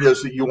matter what it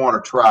is that you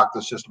want to track,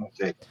 the system will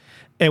take it.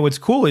 And what's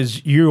cool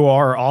is you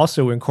are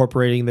also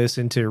incorporating this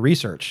into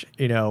research.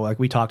 Like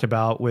we talked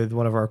about with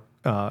one of our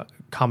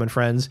common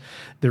friends,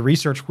 the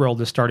research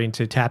world is starting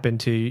to tap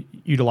into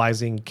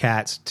utilizing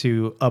cats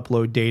to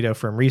upload data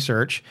from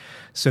research.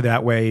 So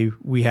that way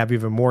we have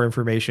even more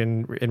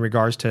information in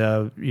regards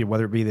to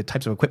whether it be the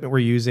types of equipment we're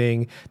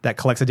using that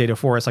collects the data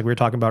for us. Like we were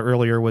talking about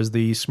earlier was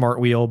the Smart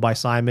Wheel by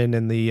Simon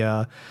and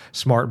the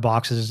Smart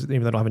Boxes, even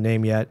though they don't have a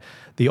name yet,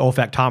 the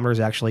olfactometers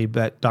actually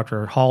that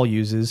Dr. Hall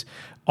uses.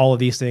 All of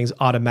these things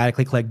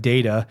automatically collect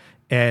data,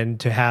 and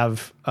to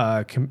have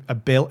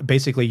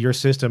basically your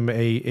system,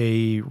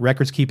 a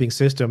records keeping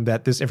system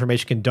that this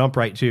information can dump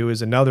right to,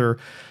 is another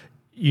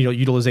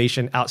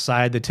utilization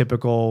outside the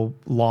typical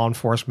law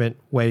enforcement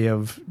way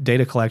of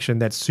data collection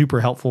that's super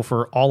helpful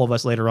for all of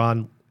us later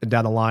on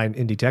down the line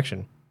in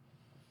detection.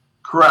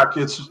 Correct.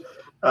 It's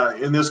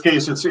in this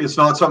case, it's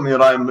not something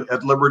that I'm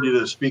at liberty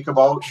to speak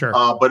about. Sure.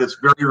 But it's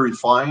very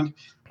refined.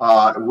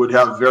 It would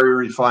have very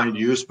refined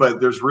use,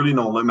 but there's really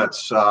no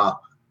limits to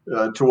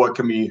what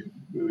can be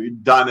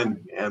done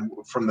and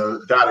from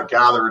the data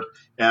gathered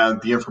and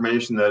the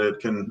information that it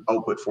can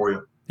output for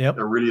you. Yep.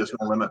 There really is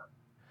no limit.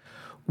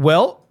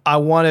 Well, I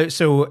want to,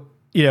 so,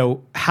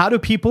 how do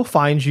people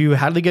find you?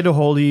 How do they get a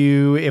hold of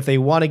you? If they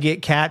want to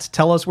get cats,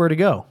 tell us where to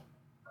go.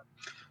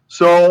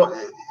 So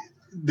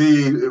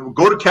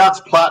go to Cats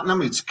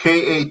Platinum. It's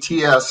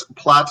KATS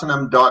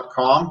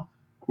platinum.com.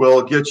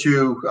 We'll get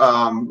you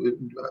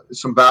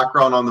some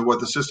background on what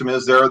the system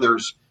is there.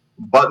 There's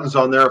buttons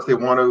on there if they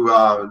want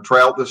to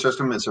try out the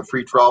system. It's a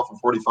free trial for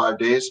 45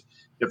 days.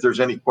 If there's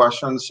any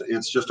questions,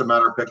 it's just a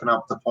matter of picking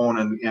up the phone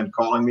and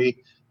calling me.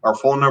 Our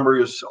phone number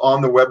is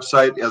on the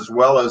website, as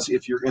well as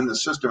if you're in the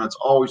system, it's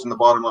always in the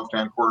bottom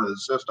left-hand corner of the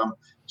system,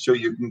 so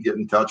you can get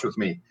in touch with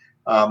me.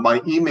 My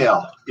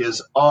email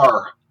is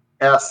RSEDEN,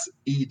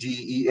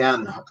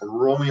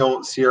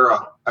 Romeo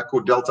Sierra Echo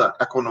Delta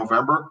Echo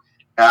November,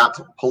 at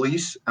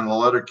police and the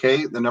letter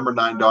K, the number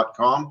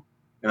 9.com.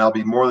 And I'll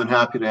be more than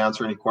happy to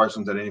answer any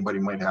questions that anybody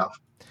might have.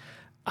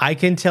 I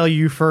can tell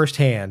you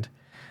firsthand,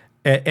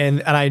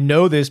 and I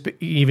know this,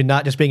 even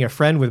not just being a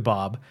friend with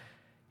Bob,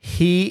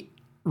 he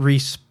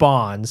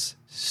responds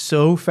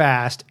so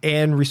fast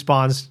and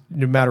responds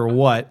no matter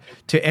what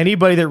to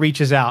anybody that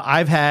reaches out.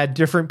 I've had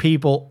different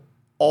people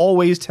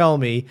always tell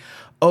me,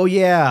 oh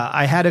yeah,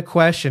 I had a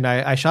question.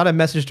 I shot a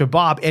message to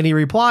Bob and he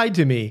replied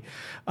to me.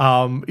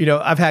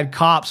 I've had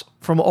cops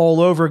from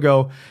all over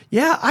go,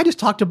 yeah, I just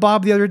talked to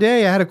Bob the other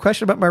day. I had a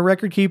question about my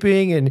record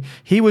keeping and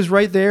he was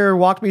right there,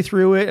 walked me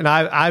through it. And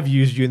I've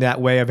used you in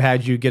that way. I've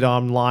had you get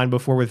online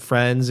before with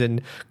friends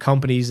and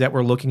companies that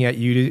were looking at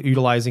you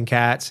utilizing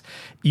cats.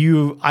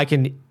 I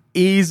can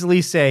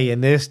easily say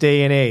in this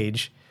day and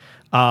age,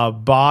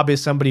 Bob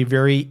is somebody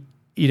very,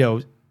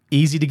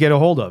 easy to get a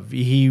hold of.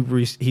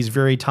 He's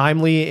very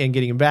timely in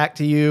getting back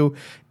to you,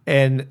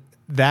 and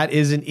that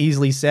isn't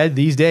easily said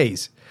these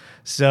days.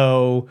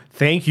 So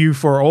thank you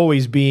for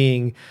always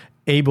being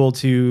able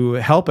to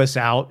help us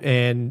out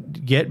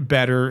and get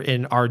better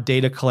in our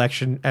data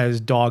collection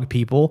as dog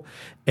people,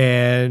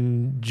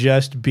 and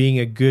just being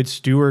a good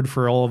steward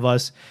for all of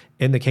us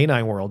in the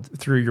canine world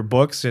through your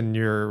books and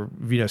your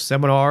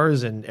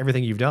seminars and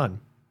everything you've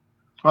done.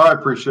 Oh, I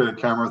appreciate it,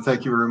 Cameron.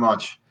 Thank you very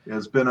much.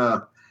 It's been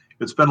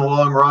a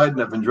long ride,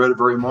 and I've enjoyed it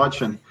very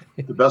much. And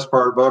the best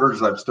part about it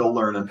is I'm still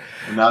learning,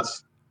 and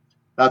that's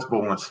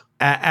bonus.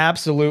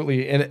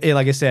 Absolutely. And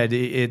like I said,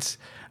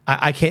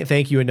 I can't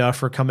thank you enough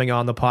for coming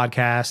on the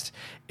podcast.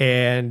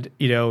 And,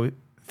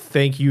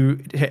 thank you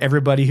to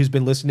everybody who's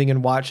been listening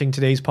and watching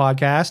today's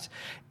podcast.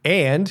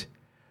 And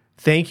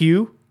thank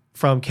you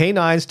from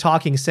K9's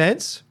Talking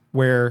Sense,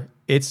 where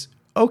it's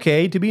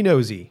okay to be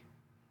nosy.